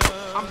anything.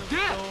 I'm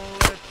deaf. Don't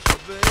let your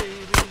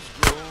babies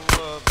grow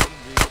up to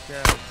be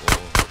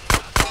cowboys.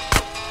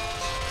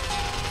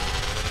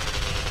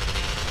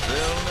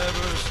 They'll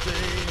never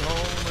stay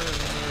home and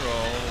they're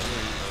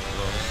always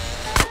alone.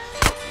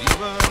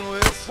 Even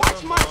with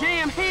Watch my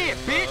damn head,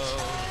 bitch.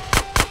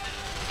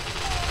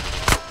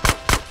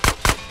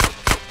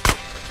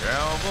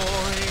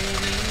 Cowboy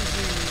ain't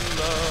easy to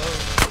love,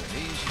 and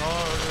he's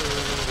harder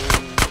to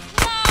hold.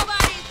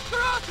 Nobody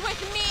screws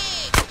with me!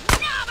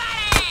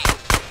 Nobody!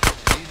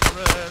 He'd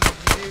rather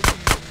give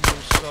you a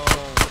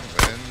song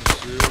than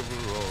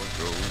silver or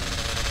gold.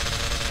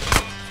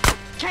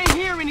 Can't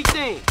hear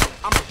anything.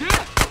 I'm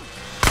deaf.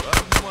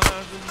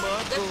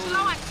 The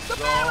slow and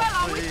stupid will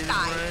always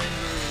die.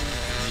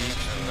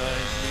 Each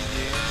night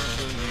begins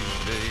a new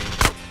day.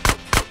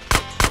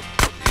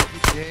 If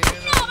you can't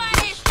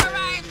Nobody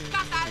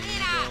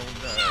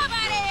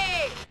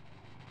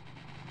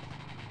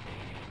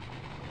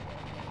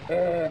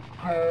Oh,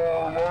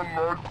 God, I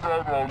like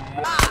that a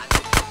lot.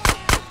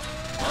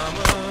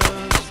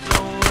 Mamas,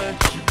 don't let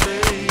your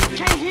baby.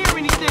 Can't hear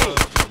anything.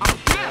 I'm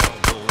deaf.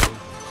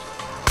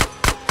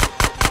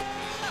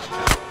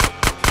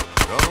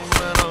 Don't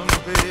let them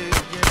big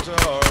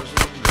guitars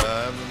and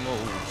drive them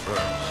old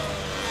trucks.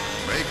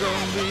 Make them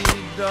be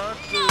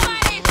doctors.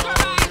 Nobody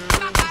survives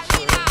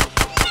Catalina!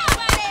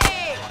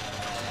 Nobody!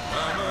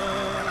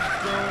 Mamas,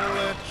 don't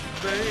let your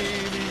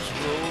babies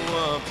grow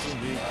up to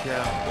be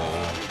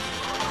cowboys.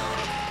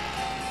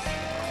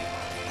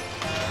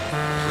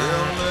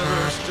 They'll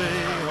never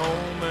stay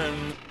home and...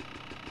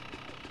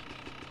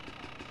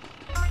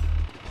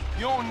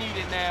 You don't need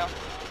it now.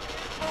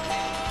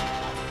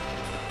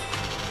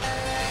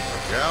 A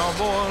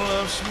cowboy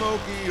loves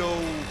smoky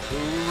old cool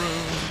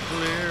rooms and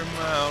clear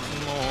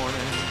mountain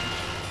mornings.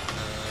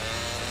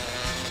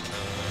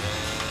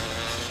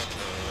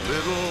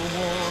 Little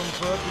warm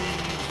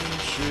puppies and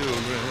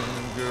children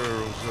and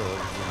girls of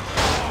them.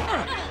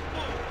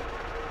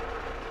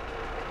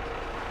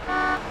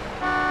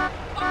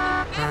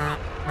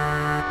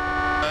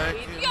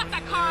 Idiota,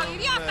 Carl,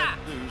 idiota!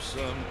 Do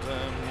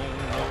sometime won't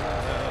know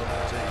how to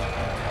take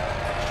him.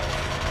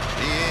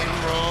 He ain't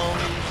wrong,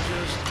 he's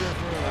just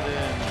different,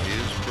 and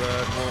his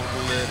pride won't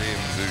let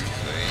him do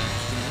things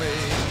to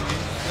make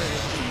him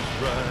think he's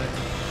right.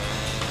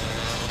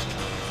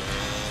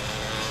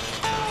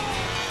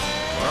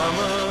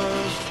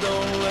 Mamas,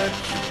 don't let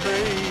your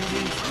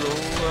babies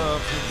grow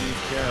up to be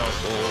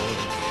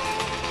cowboys.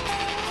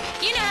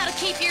 You know how to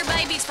keep your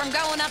babies from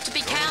growing up to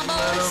be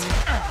cowboys?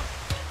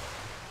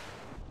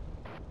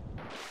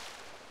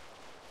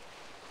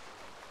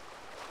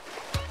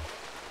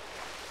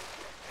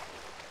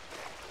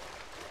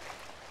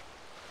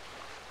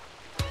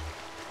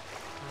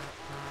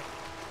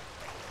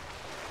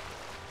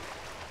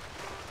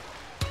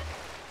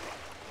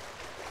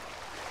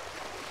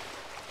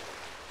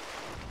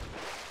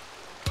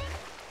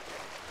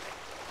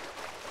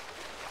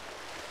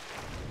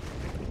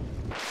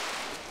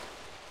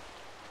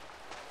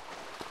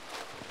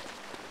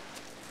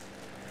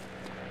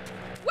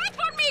 Wait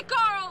for me,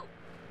 Carl!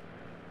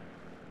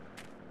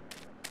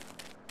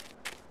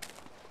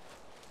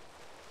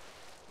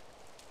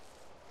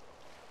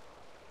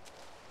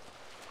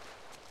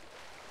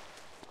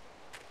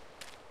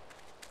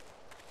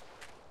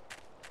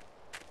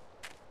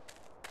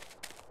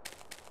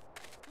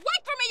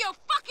 Wait for me, you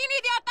fucking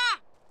idiota!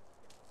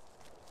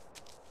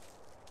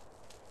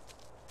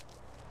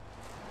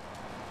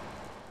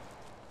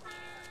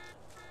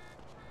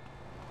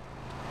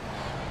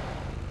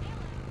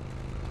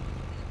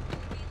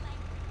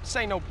 This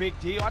ain't no big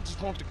deal. I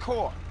just want the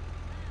core.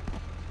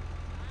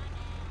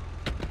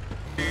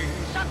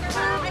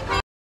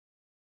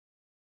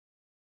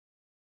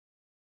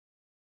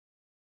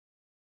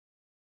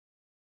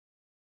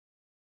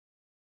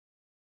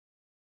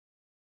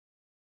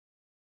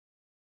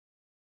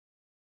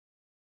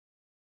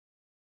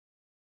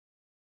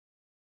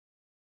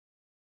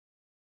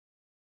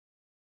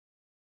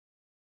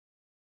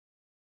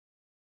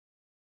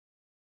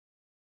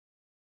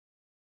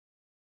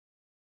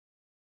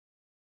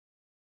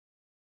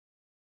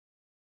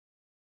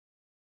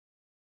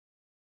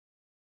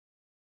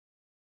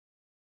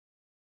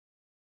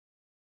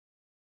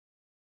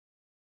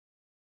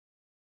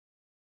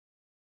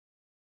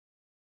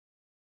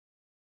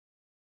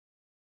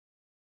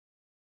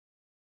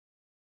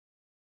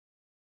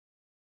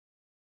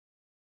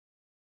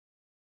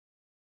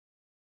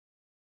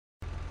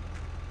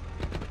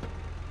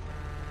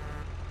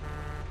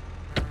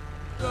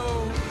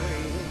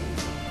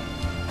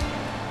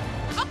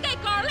 Okay,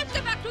 Carl, let's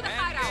get back to the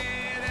hideout.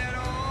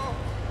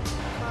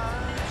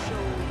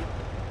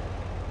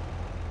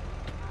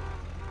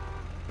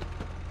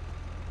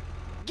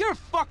 You're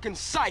fucking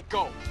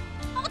psycho.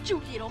 All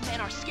you little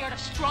men are scared of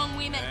strong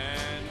women.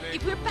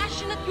 If we're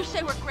passionate, you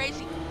say we're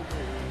crazy.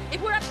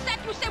 If we're upset,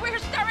 you say we're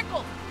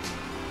hysterical.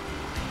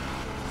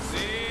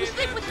 We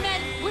sleep with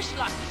men, we're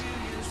sluts.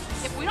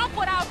 If we don't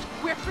put out,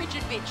 we're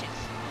frigid bitches.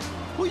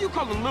 Who you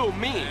calling little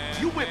mean?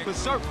 You went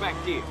berserk back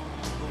there.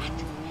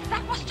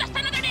 That was just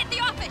another day at the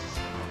office.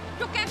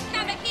 You can't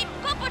stand the heat?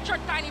 Go put your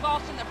tiny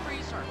balls in the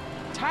freezer.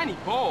 Tiny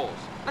balls?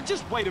 Now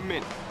just wait a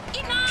minute.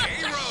 Enough!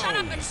 Just shut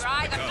up and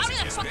drive. I'm out of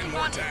the fucking Spend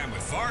more one. time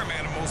with farm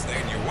animals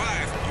than your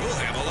wife, you'll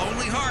have a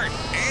lonely heart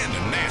and a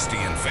nasty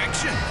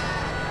infection.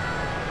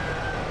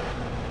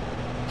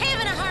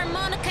 Having a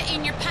harmonica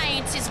in your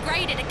pants is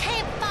great at a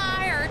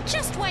campfire or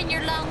just when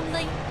you're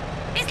lonely.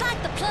 It's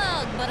like The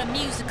Plug, but a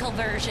musical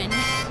version.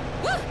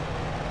 Woo!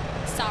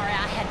 Sorry,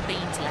 I had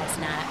beans last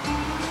night.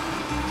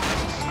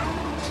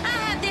 I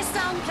had this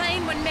song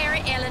playing when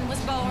Mary Ellen was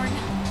born.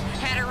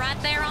 Had her right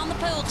there on the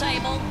pool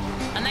table,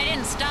 and they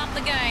didn't stop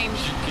the game.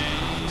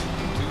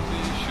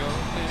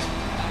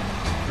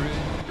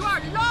 You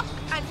are lost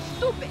and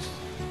stupid.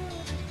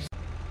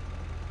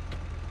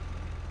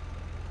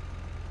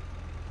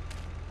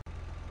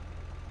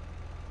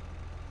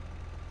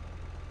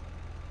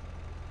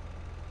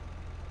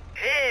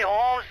 Hey,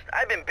 Holmes,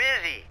 I've been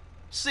busy.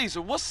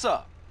 Caesar, what's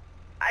up?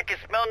 I can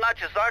smell not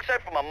your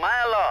archetype from a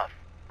mile off.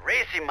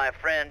 Racing, my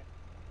friend.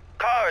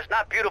 Cars,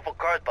 not beautiful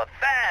cars, but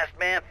fast,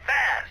 man,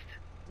 fast.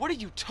 What are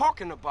you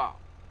talking about?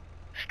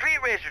 Street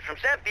racers from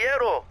San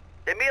Fierro.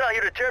 They meet out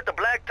here to tear up the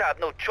blacktop.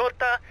 No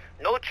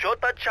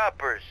chota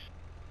choppers.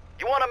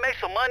 You want to make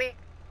some money?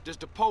 Does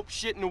the Pope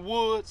shit in the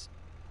woods?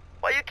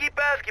 Why you keep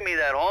asking me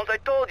that, Holmes? I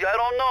told you, I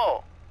don't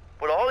know.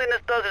 What the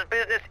Holiness does his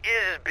business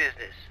is his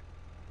business.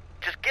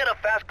 Just get a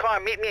fast car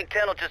and meet me in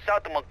Kendall just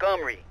south of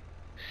Montgomery.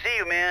 See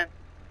you, man.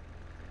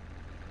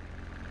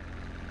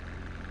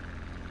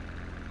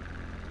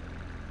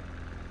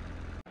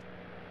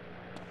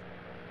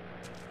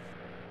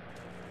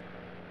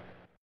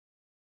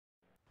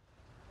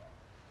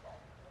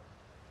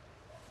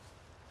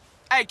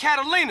 Hey,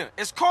 Catalina,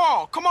 it's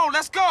Carl. Come on,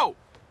 let's go.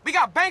 We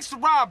got banks to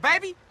rob,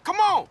 baby. Come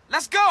on,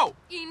 let's go.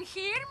 In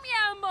here, mi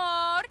amor.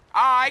 All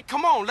right,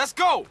 come on, let's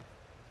go.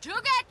 You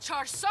get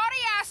your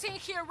sorry ass in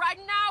here right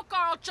now,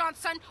 Carl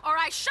Johnson, or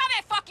I shove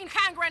a fucking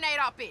hand grenade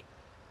up it.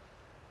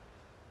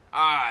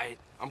 All right,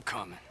 I'm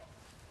coming.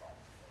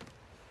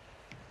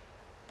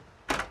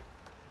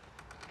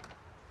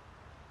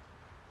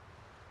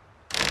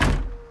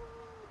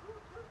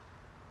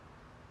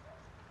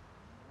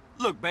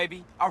 Look,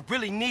 baby, I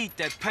really need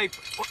that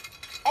paper.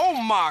 Oh,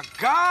 my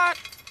God.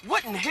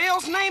 What in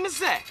hell's name is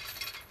that?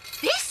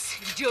 This,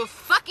 you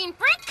fucking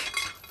prick?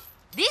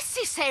 This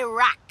is a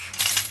rack.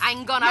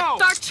 I'm gonna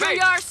torture baby,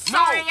 your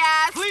sorry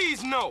ass.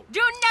 Please, no.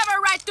 You never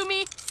write to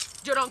me.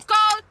 You don't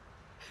call.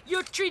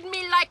 You treat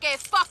me like a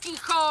fucking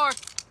whore.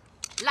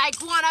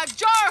 Like one of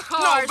your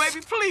whores. No,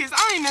 baby, please.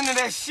 I ain't into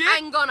that shit.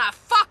 I'm gonna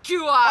fuck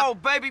you up. Oh,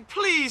 baby,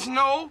 please,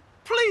 no.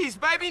 Please,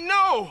 baby,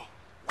 no.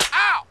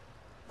 Ow.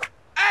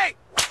 Hey.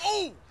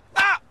 Ooh.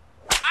 Ow.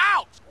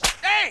 Ouch.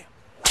 Damn.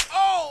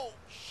 Oh,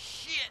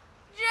 shit.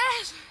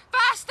 Yes.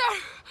 Faster.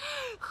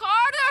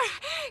 Harder.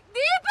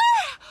 Deeper.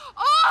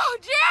 Oh,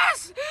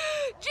 yes.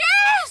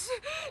 Yes.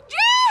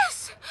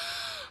 Yes.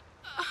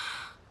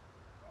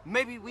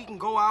 Maybe we can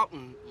go out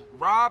and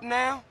rob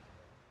now?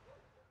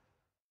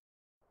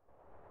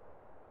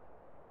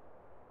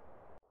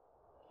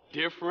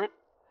 Different?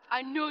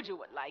 I knew you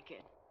would like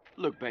it.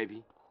 Look,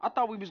 baby, I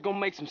thought we was gonna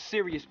make some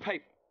serious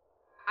paper.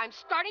 I'm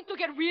starting to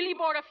get really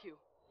bored of you.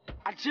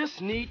 I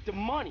just need the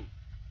money.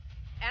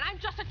 And I'm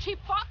just a cheap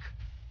fuck?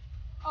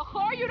 A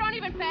whore you don't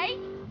even pay?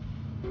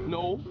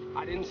 No,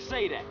 I didn't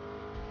say that.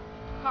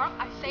 Carl,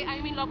 I say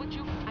I'm in love with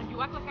you, and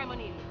you act like I'm an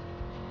idiot.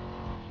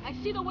 I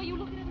see the way you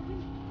look at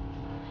everything.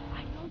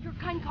 I know you're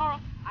kind, Carl.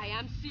 I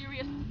am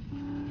serious.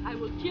 I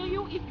will kill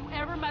you if you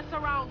ever mess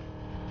around.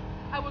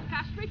 I will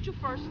castrate you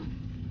first,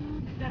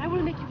 then I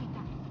will make you eat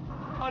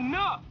that.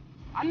 Enough!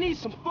 I need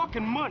some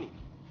fucking money.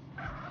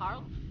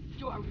 Carl,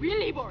 you are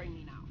really boring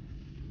me now.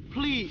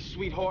 Please,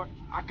 sweetheart.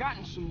 I got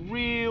in some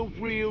real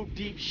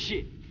deep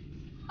shit.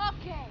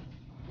 Okay,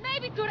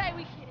 maybe today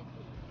we hit it.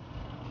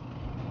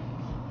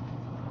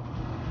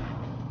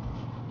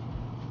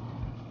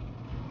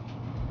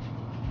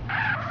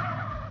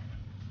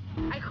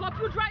 I hope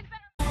you drive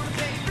better.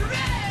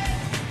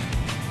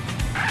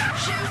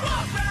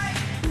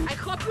 I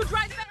hope you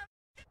drive better.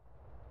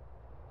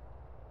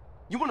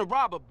 You wanna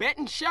rob a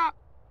betting shop?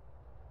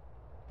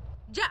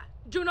 Yeah,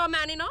 you know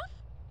man enough?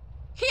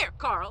 Here,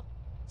 Carl.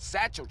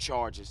 Satchel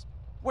charges.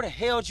 Where the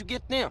hell'd you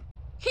get them?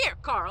 Here,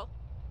 Carl.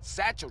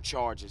 Satchel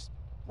charges.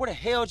 Where the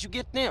hell'd you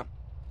get them?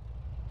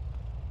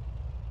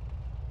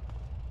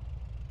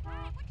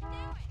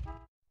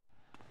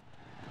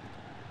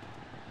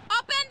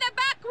 Open the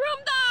back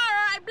room door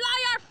or I blow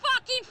your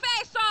fucking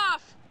face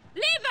off!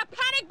 Leave the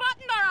panic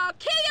button or I'll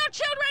kill your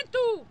children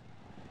too!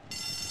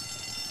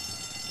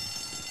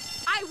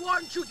 I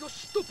warned you, you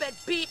stupid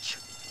bitch!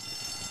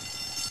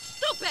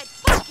 Stupid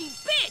fucking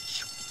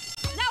bitch!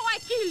 Now I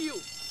kill you!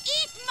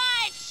 Eat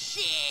my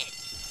shit!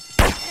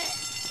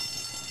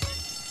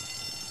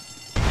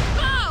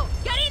 Go!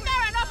 Get in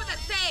there and open the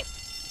safe!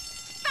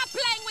 Stop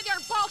playing with your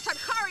balls and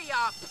hurry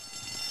up!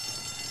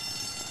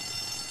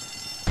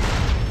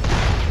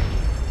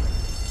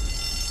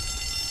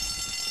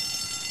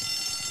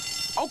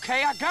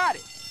 Okay, I got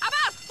it.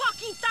 About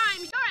fucking time!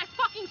 You're a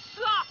fucking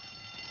slut!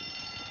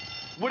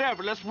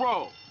 Whatever, let's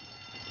roll.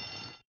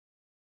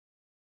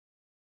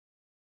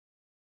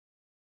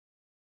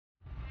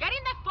 Get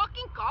in the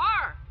fucking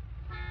car!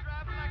 You're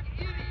driving like an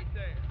idiot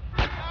there.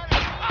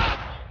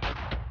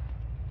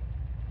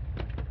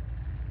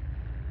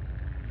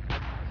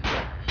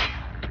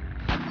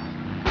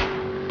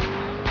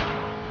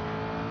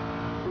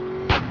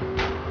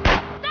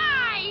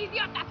 Die,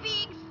 idiota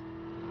pigs!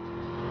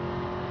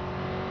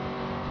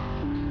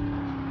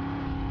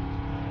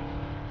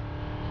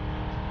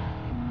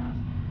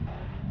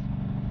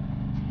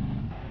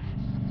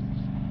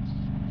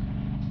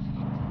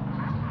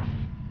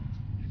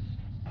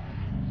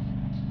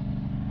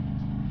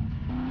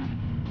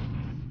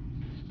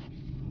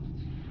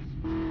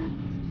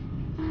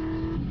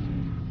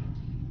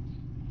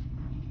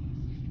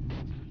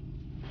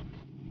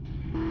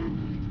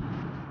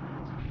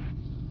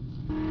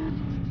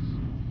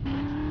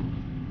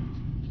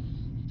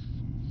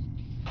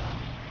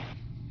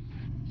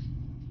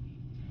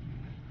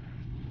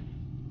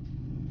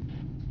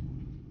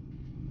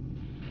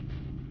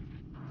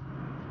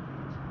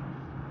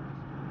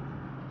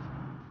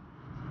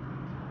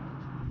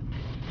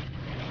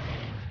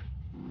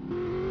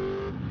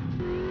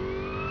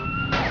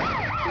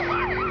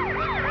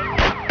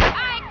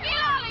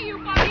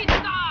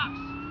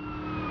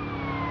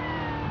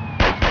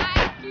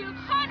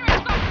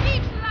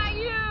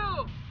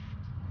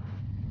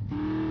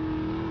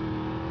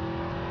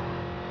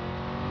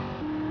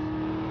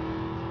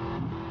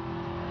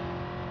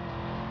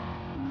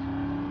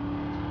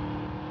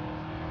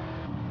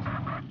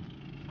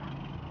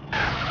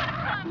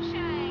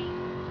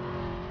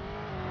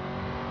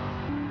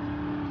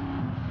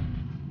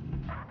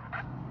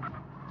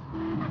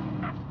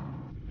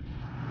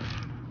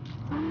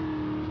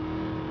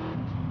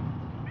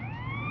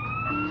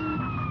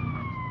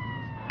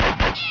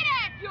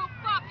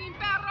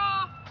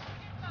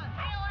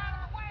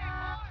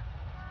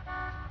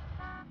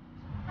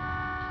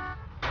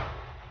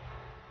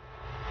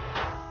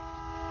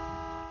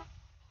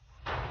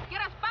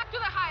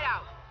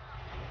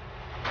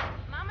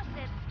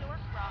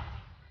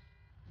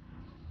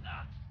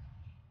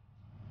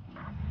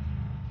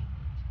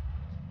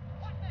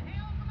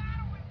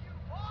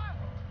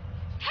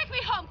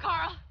 calm,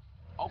 Carl.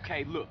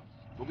 Okay, look,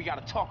 but we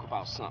gotta talk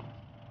about something.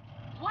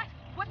 What?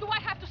 What do I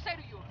have to say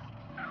to you?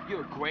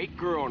 You're a great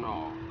girl and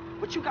all,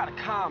 but you gotta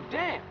calm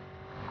down.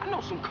 I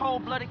know some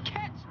cold-blooded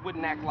cats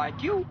wouldn't act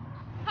like you.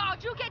 Oh,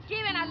 you get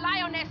given a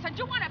lioness and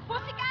you want a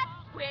pussycat?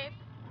 Whip.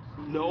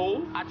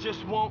 No, I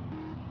just won't.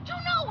 You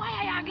know why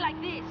I act like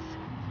this?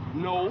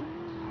 No.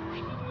 I'm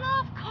in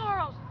love,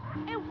 Carl.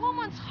 A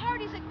woman's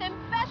heart is a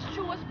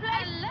tempestuous place.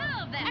 I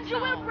love that And you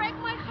will break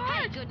my heart.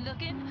 Hey, good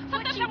looking. Sometimes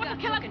What I you want to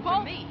got kill us cooking both.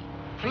 for me?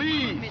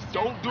 Please,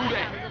 don't do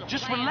that.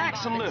 Just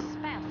relax a little. Let's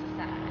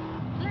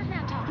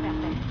now talk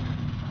about that.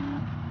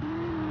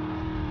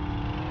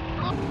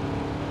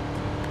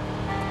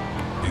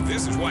 If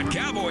this is what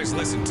cowboys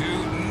listen to,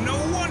 no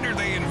wonder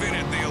they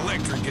invented the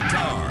electric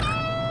guitar.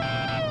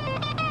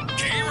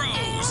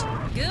 K-Rose!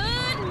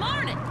 Good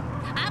morning.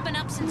 I've been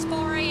up since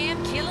 4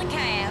 a.m. killing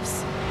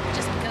calves.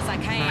 Just because I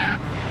can.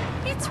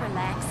 It's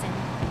relaxing.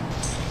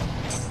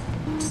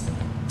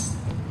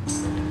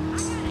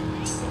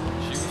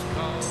 She was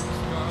called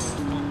Scarlet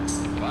Woman,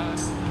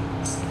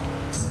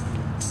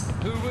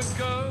 who would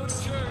go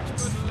to church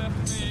but left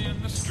me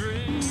in the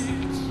streets.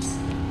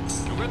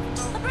 A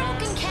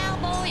broken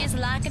cowboy is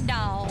like a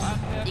dog.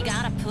 You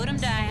gotta put him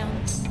down.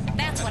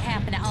 That's what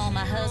happened to all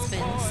my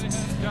husbands.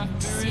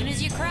 As soon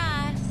as you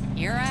cry,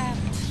 you're out.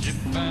 She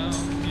found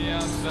me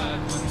outside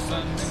one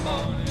Sunday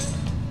morning,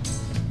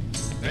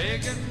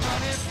 begging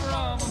money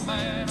from a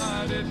man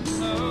I didn't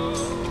know.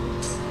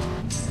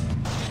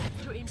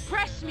 You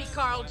impress me,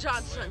 Carl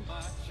Johnson.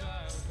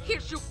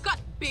 Here's your cut,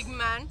 big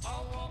man.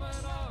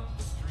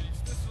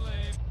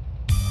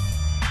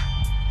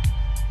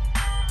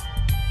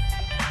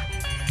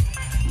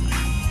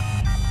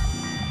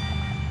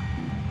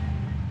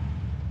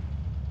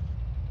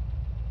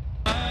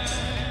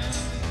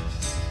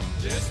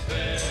 This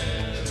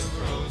bed of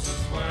roses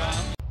where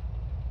I'm.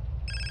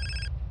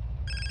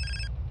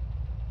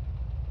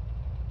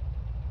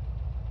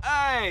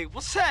 Hey,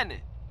 what's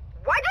happening?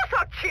 Why you so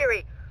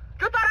cheery?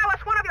 You thought I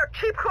was one of your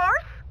cheap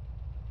whores?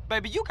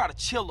 Baby, you gotta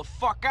chill the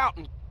fuck out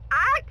and...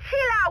 I'll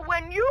chill out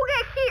when you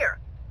get here.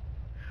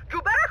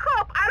 You better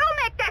hope I don't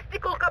make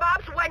testicle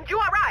kebabs when you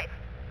arrive.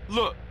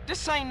 Look,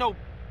 this ain't no...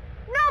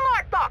 No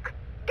more talk.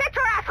 Get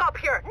your ass up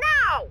here,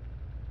 now!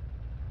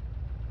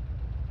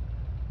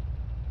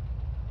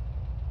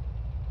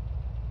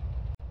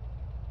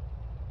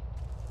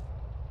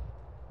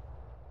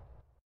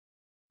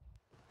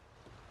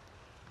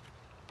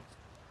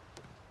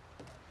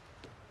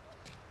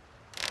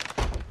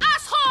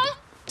 Asshole!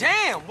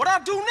 Damn, what I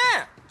do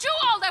now? Do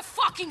all the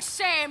fucking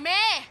same,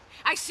 eh?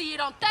 I see it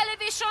on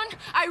television,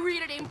 I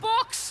read it in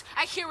books,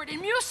 I hear it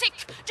in music.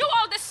 Do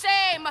all the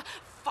same.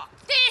 Fuck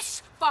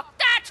this, fuck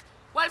that.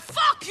 Well,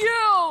 fuck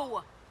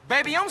you!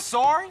 Baby, I'm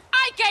sorry.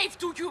 I gave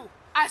to you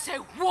as a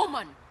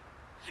woman.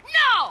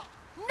 No!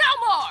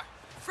 No more!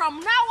 From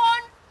now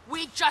on,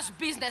 we just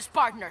business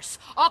partners,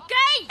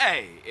 okay?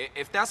 Hey,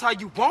 if that's how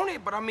you want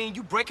it, but I mean,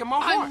 you breaking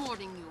my heart. I'm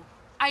warning you.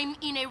 I'm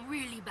in a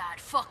really bad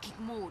fucking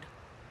mood.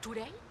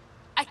 Today,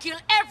 I kill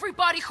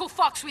everybody who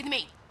fucks with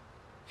me.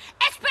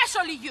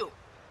 Especially you.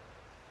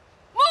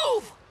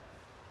 Move!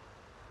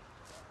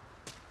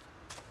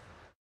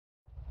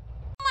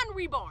 Man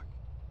reborn.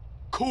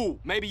 Cool,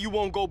 maybe you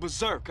won't go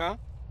berserk, huh?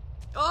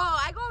 Oh,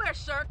 I go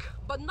berserk,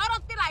 but not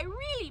until I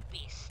really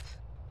pissed.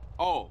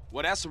 Oh,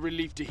 well, that's a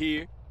relief to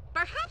hear.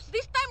 Perhaps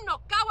this time no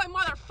cowboy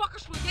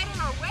motherfuckers will get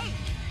in our way.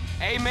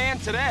 Amen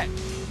to that.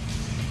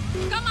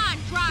 Come on,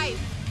 drive.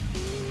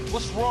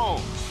 What's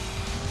wrong?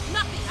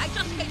 Nothing, I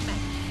just hate men.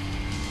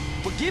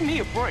 But give me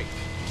a break.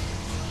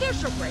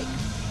 Here's your break.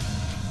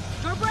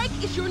 Your break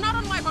is you're not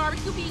on my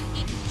barbecue being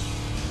eaten.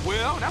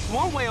 Well, that's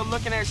one way of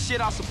looking at shit,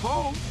 I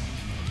suppose.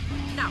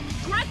 Now,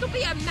 try to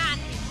be a man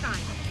this time.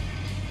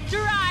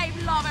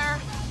 Drive, lover.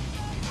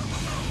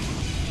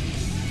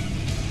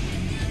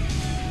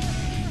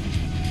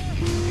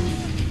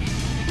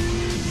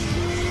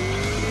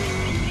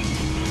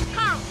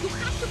 Carl, you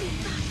have to be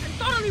fast and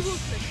totally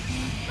ruthless.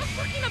 Not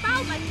fucking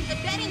about like in the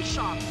betting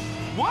shop.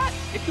 What?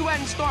 If you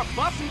hadn't started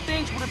busting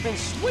things, would have been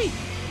sweet.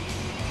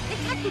 They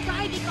had to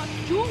die because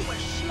you were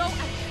slow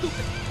and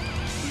stupid.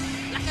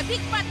 Like a big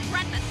fat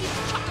brat that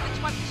eats chocolates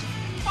while his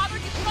father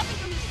gets nothing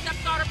from his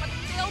stepdaughter but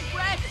stale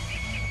bread.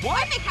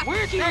 What?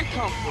 Where'd that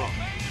come from?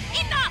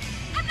 Enough!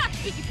 I'm not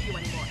speaking to you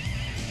anymore.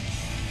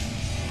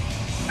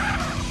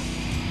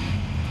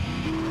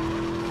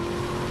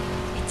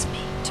 It's me.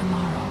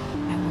 Tomorrow,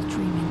 I will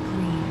dream in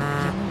green,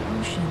 yellow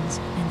oceans,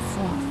 and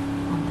froth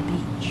on the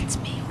beach. It's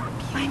me.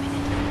 I'm an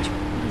adventure.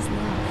 What is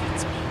love?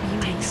 It's me.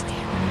 Beauty, ice there,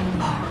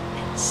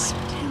 and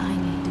sweet. I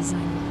need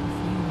designer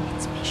perfume.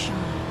 It's me. Shine.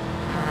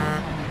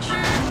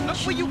 Look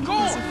where you Is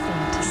going. a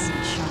fantasy.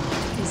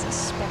 Shine is a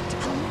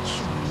spectacle.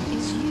 Shine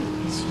is you.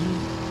 Is you.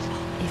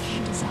 If you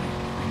desire,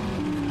 I'm an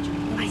individual.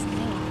 What is love?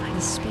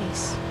 The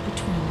space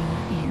between your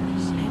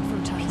ears.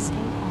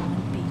 Advertising on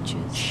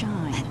beaches.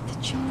 Shine. Let the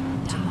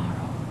children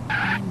tomorrow.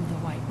 I'm the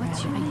white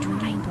rabbit. I dream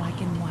in black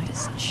and white. The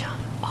sunshine.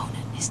 Own it.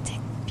 Mystic.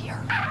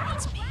 Pure.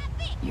 It's me.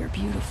 You're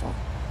beautiful.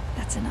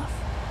 That's enough.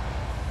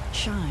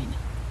 Shine.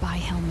 Buy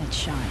helmet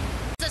shine.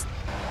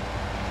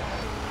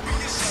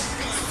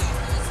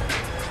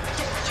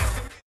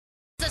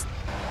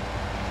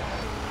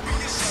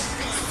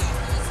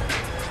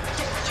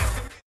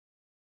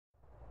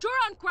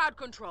 crowd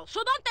control,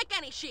 so don't take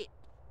any shit.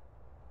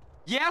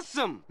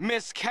 Yes'm,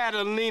 Miss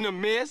Catalina,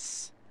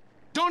 miss.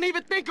 Don't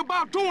even think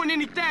about doing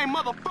anything,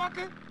 motherfucker.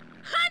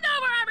 Hand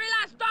over every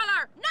last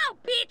dollar! Now,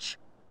 bitch!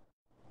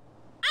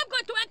 I'm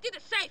going to empty the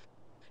safe.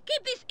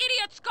 Keep these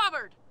idiots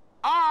covered.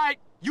 All right,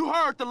 you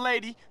heard the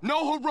lady.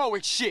 No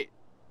heroic shit.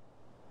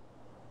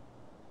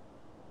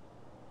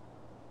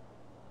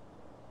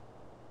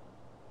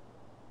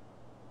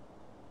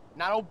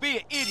 Now don't be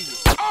an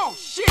idiot. Oh,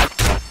 shit!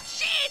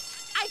 Shit!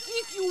 I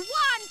give you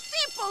one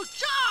simple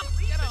job,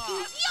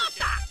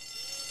 idiota!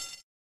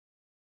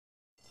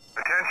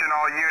 Attention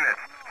all units.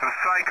 Some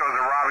psychos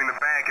are robbing the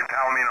bank in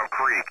Palomino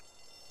Creek.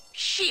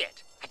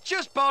 Shit! I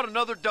just bought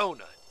another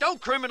donut.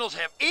 Don't criminals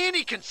have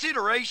any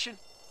consideration?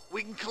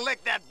 We can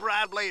collect that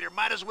bribe later.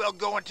 Might as well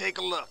go and take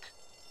a look.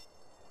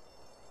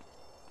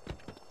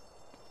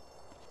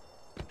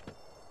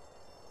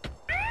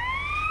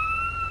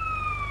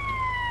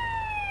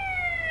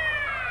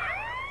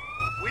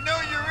 We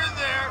know you're in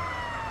there.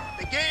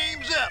 The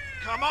game's up.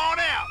 Come on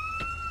out.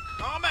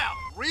 Come out.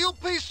 Real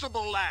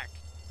peaceable like.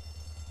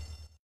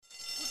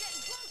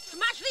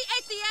 Smash the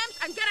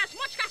ATMs and get as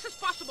much cash as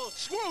possible.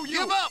 Screw you!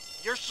 Give up!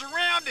 You're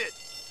surrounded!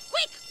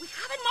 Quick! We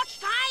haven't much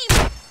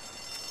time!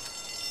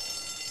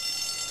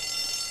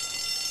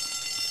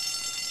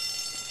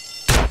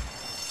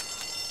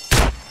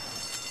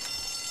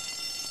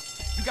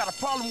 You got a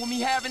problem with me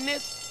having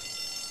this?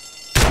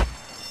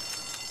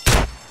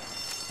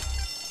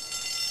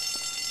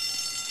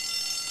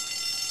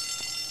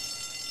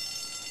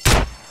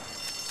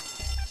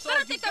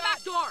 Better take the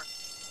back door!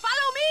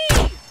 Follow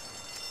me!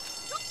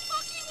 You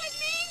fucking with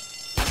me?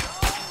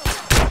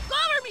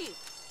 Cover me!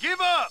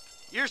 Give up!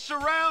 You're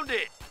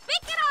surrounded!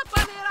 Pick it up,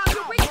 Bandera!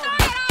 You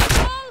retarded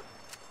asshole!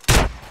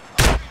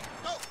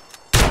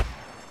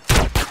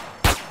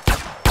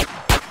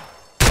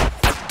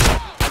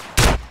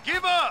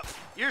 Give up!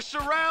 You're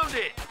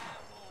surrounded!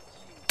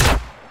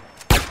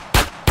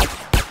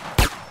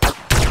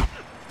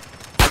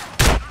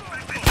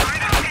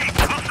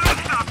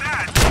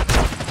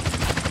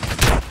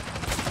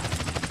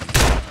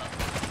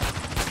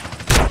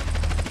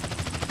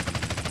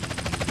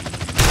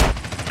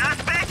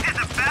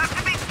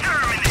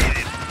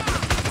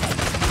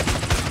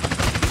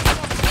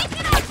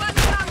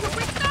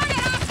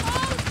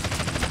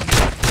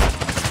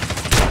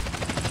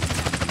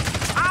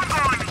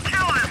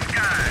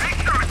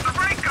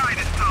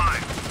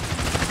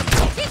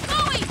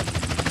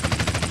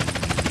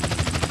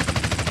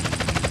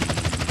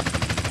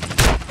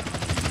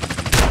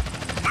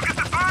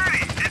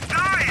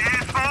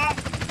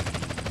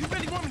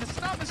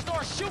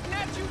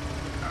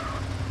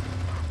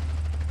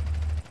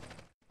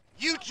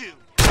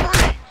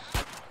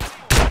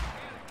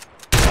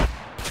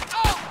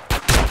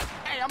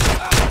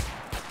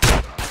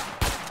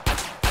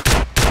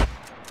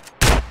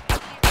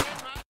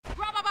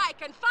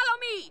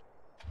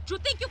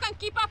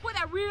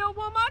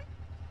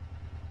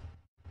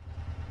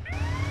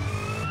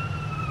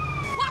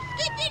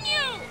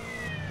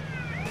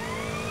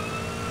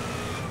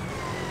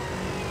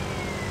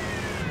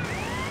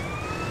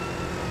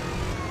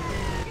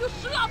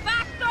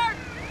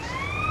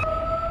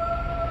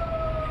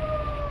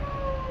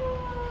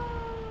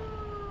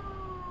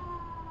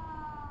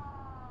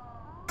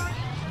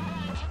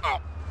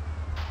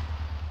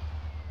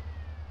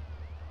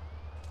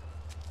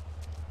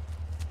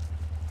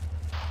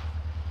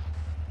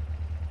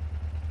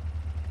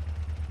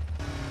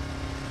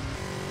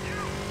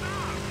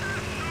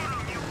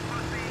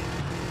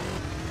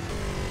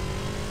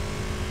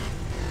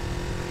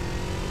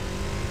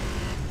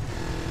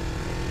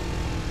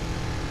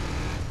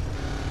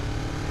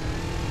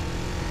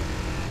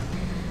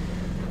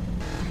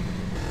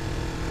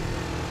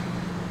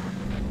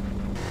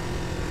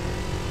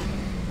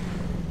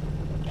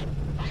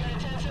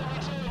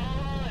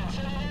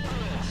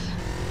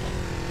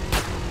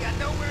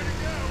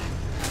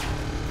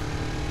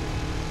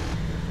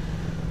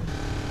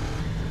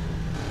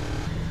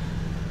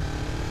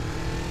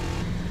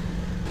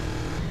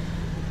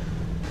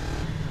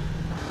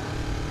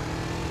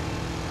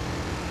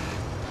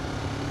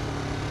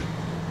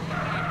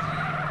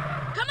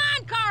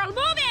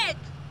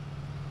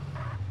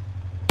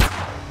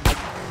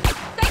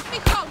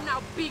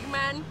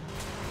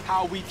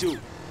 How we do?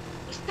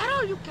 Is that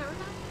all you care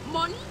about?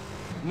 Money?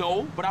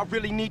 No, but I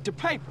really need the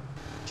paper.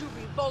 You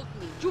revolt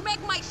me. You make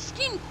my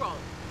skin crawl.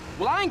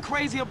 Well, I ain't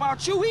crazy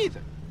about you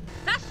either.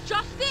 That's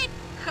just it.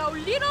 How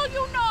little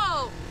you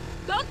know.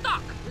 Don't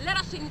talk. Let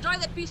us enjoy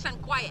the peace and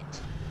quiet.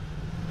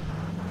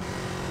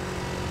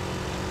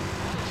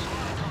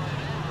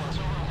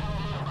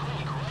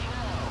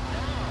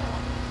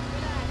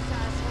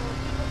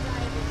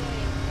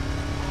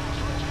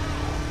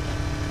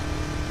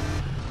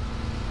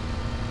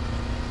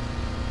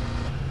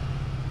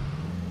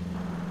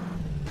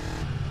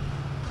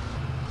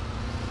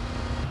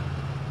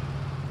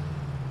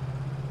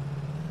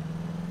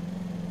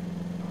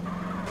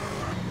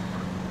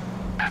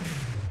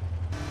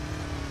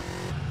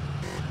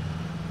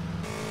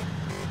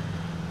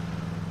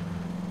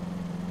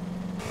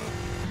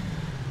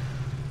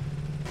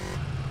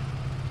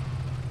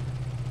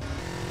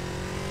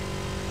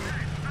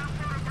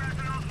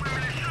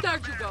 There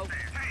you go.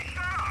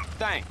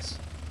 Thanks.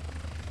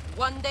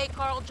 One day,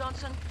 Carl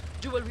Johnson,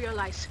 you will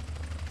realize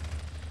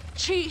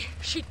she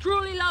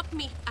truly loved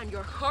me, and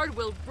your heart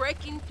will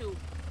break in two.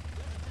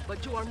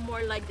 But you are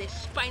more like the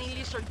spiny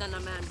lizard than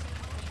a man.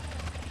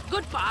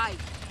 Goodbye.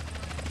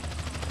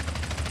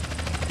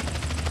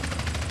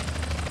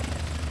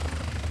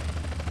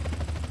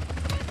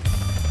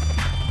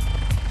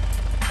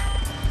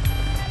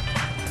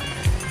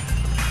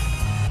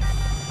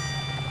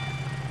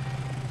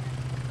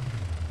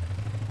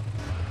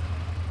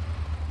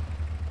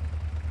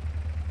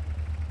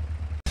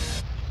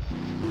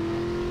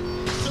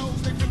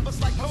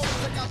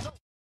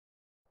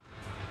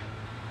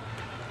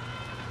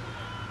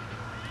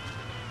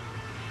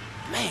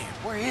 Man,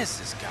 where is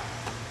this guy?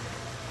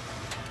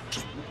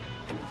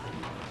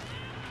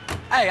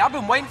 Hey, I've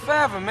been waiting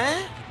forever,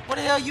 man. Where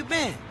the hell you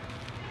been?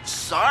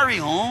 Sorry,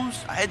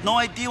 Holmes. I had no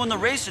idea when the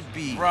race would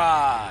be.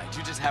 Right.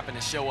 You just happened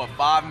to show up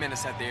 5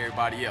 minutes after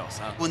everybody else,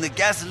 huh? When the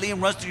gasoline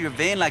runs through your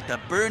vein like the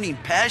burning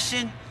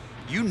passion,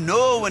 you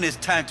know when it's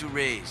time to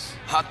race.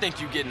 I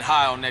think you're getting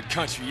high on that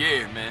country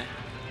air, man.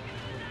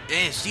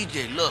 Hey,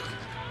 CJ, look.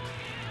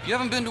 You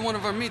haven't been to one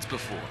of our meets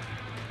before.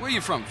 Where are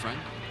you from, friend?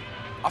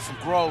 I'm from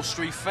Grove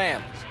Street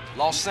Families,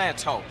 Los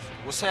Santos.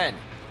 What's happening?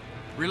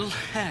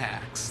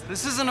 Relax.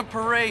 This isn't a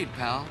parade,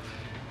 pal.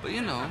 But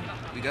you know,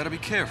 we gotta be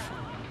careful.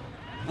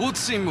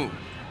 Wootsy Moo.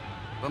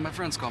 But my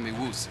friends call me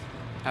Wootsy.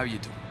 How you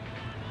doing?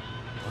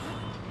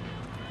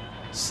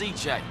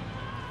 CJ.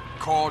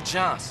 Carl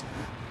Johnson.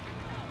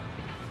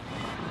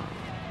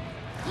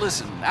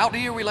 Listen, out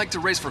here we like to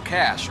race for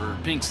cash or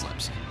pink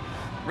slips.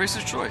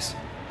 Racer's choice.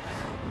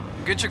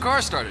 Get your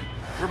car started.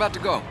 We're about to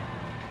go.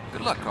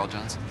 Good luck, Carl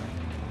Johnson.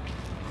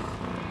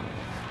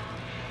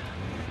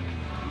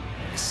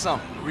 There's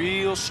something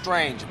real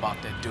strange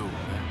about that dude,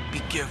 man. Be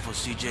careful,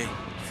 CJ.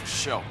 For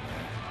sure.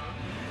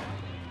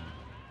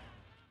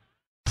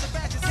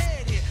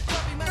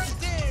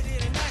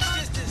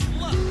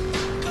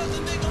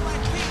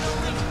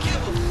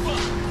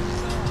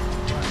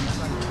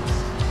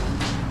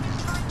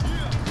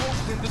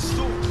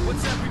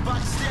 What's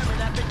everybody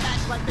staring at? They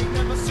act like they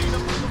never seen a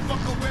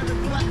motherfucker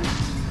wearing black.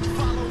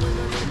 Following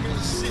a nigga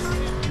and shit.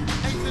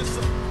 Ain't this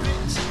a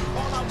bitch?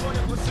 All I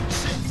wanted was some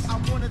chicks.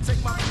 I wanna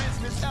take my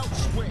business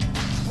elsewhere.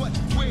 But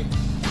where?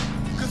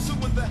 Cause who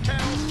in the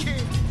hell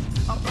cares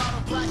about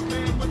a black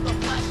man with a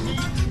black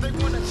need? They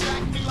wanna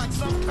jack me like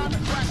some kind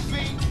of crack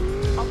fiend.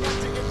 I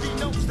wonder if he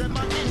knows that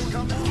my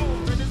income is more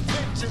than his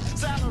pension,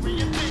 salary,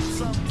 and then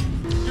some.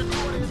 Your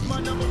daughter is my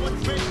number one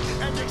thing,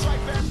 and your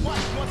tripe-ass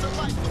wife wants a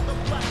life with a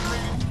black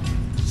man.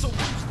 So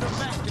who's the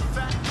Mac in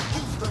fact?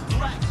 Who's the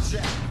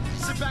blackjack?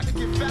 Sit back and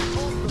get back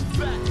on the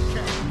back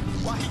cat.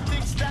 While he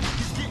thinks that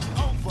he's getting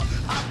over,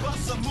 I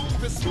bust a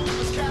move as smooth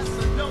as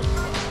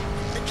Casanova.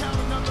 And count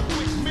another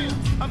quick meal.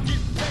 I'm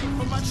getting paid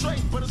for my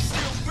trade, but it's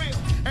still real.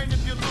 And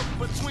if you look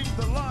between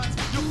the lines,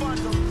 you'll find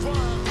a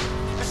rhyme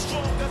as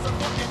strong as a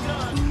fucking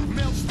nun.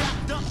 Mail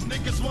stacked up,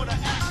 niggas wanna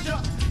act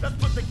up. Let's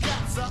put the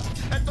cats up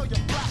and throw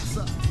your blacks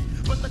up.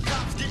 But the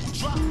cops getting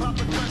dropped by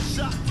a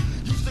gunshot.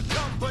 Used to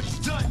come, but he's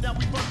done, now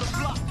we run the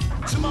block.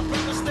 To my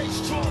brother, stay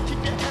strong,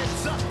 keep your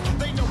heads up.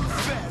 They know we're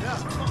fed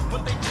up,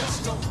 but they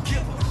just don't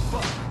give a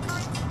fuck.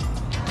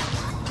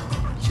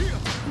 Yeah.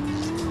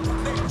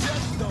 They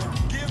just don't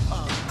give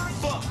a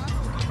fuck.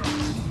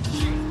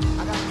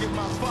 Yeah. I gotta get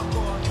my fuck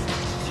on.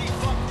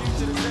 Fuck you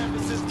to the San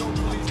Francisco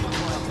Police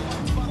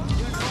Department. Fuck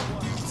you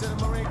to the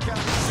Marin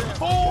County Sheriff.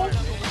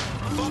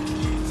 Fuck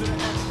you to the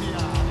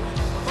FBI.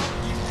 Fuck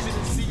you to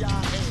the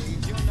CIA.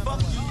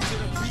 Fuck you to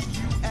the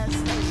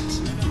BUSH.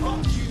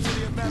 Fuck you to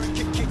the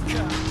American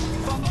kicker.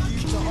 Fuck you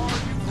to all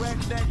you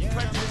redneck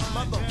prejudice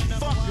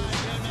motherfuckers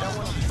that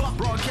wanna fuck.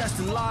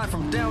 Broadcasting live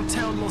from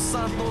downtown Los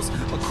Santos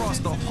across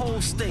the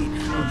whole state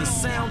with the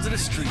sounds of the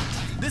street.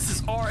 This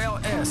is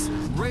RLS,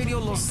 Radio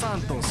Los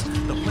Santos,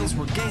 the place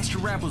where gangster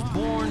rap was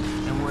born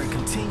and where it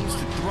continues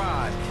to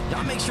thrive.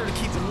 Y'all make sure to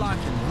keep it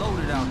locked and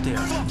loaded out there.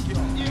 Fuck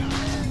y'all.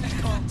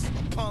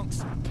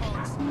 Punks.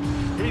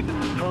 Hey, this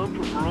is Tom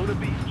from Verona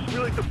Beach. We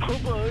like to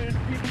pump iron,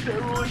 eat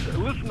steroids,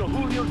 and listen to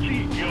Julio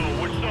G. Yo,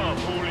 what's up,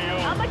 Julio?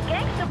 I'm a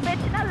gangster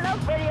bitch and I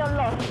love Radio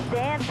Los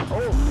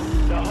Santos.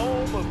 The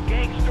home of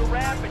gangster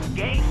rap and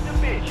gangster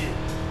bitches.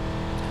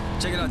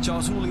 Check it out, y'all.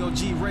 It's Julio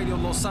G, Radio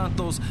Los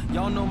Santos.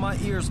 Y'all know my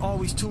ears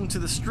always tuned to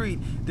the street.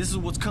 This is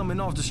what's coming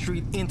off the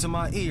street into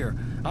my ear.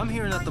 I'm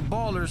hearing that the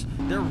ballers,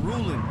 they're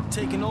ruling,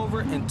 taking over,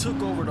 and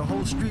took over the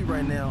whole street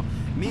right now.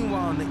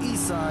 Meanwhile, on the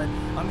east side,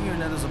 I'm hearing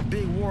that there's a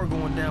big war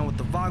going down with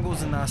the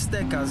Vagos and the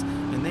Aztecas,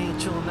 and they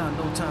ain't chilling out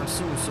no time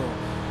soon. So,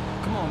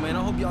 come on, man.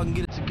 I hope y'all can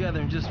get it together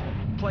and just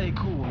play it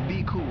cool and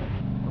be cool.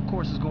 Of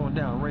course, it's going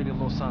down. Radio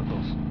Los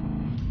Santos.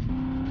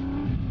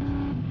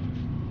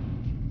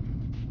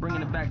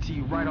 Bringing it back to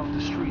you right off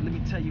the street. Let me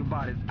tell you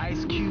about it.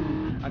 Ice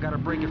Cube, I gotta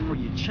break it for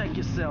you. Check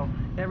yourself.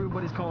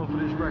 Everybody's calling for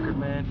this record,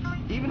 man.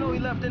 Even though he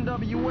left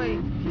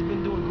NWA, he's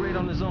been doing great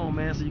on his own,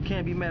 man. So you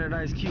can't be mad at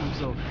Ice Cube.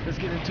 So let's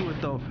get into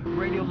it, though.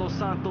 Radio Los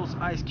Santos,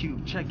 Ice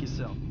Cube. Check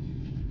yourself.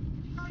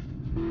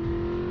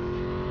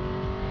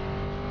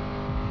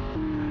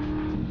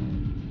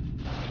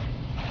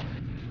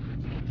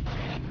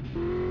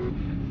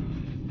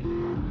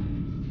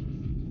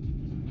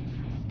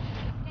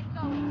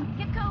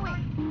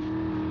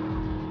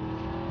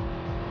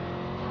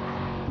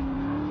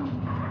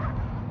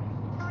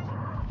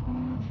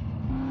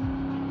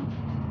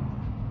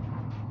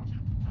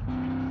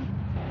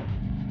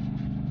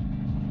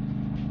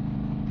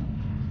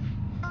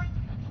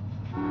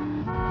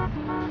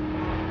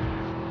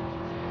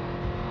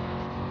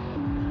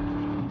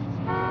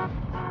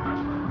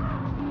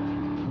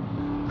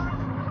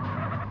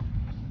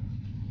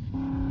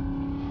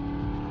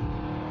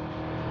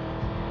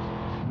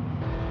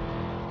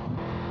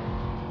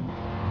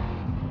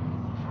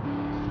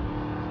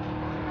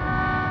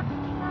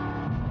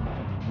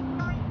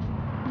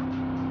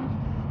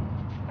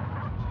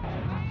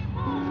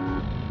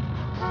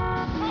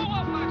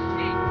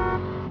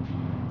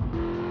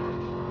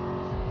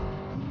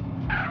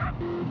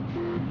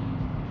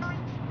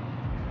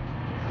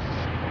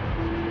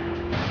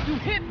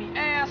 hit me,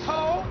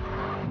 asshole!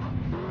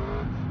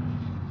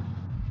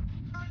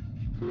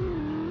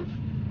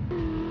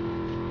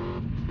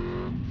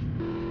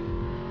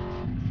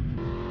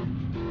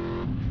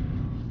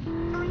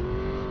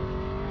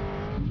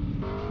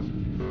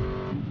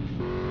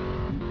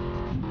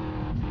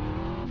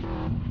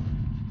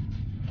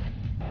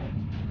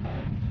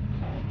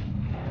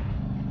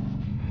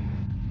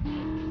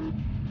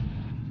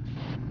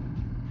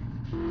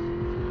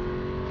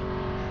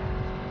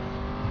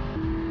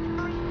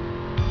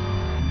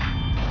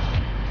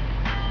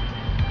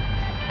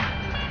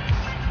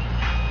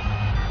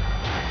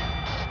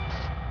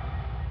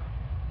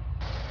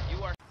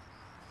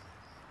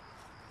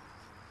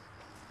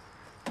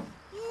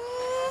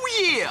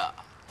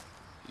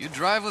 You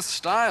drive with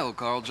style,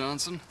 Carl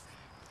Johnson.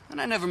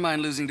 And I never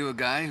mind losing to a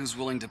guy who's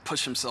willing to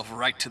push himself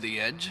right to the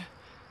edge.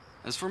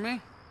 As for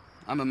me,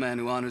 I'm a man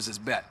who honors his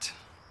bet.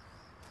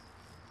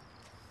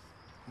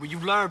 Well, you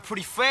learned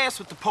pretty fast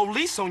with the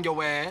police on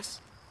your ass.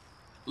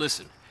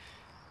 Listen,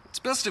 it's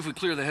best if we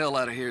clear the hell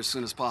out of here as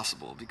soon as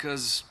possible,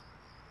 because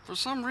for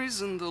some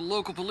reason the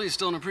local police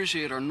don't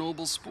appreciate our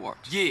noble sport.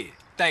 Yeah,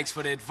 thanks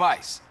for the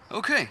advice.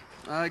 Okay,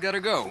 I gotta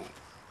go.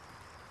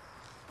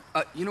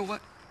 You know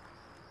what?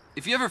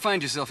 If you ever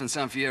find yourself in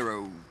San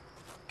Fierro,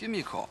 give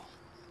me a call.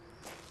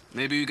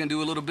 Maybe we can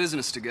do a little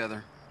business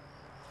together.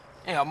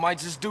 Yeah, I might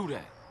just do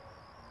that.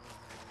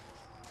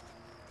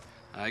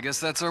 I guess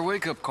that's our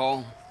wake-up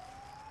call.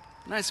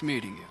 Nice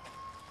meeting you.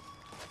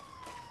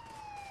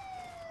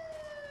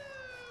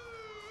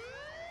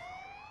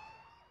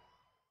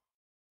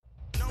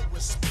 No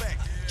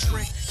respect,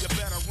 trick, you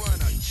better run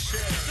a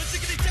check. So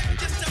take it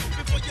check yourself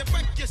before you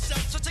wreck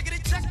yourself. So take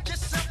it check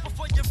yourself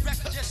before you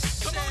wreck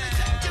yourself.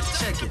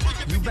 Check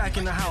it. You back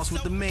in the house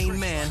with the main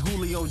man,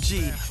 Julio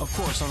G, of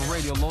course on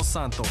Radio Los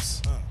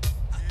Santos.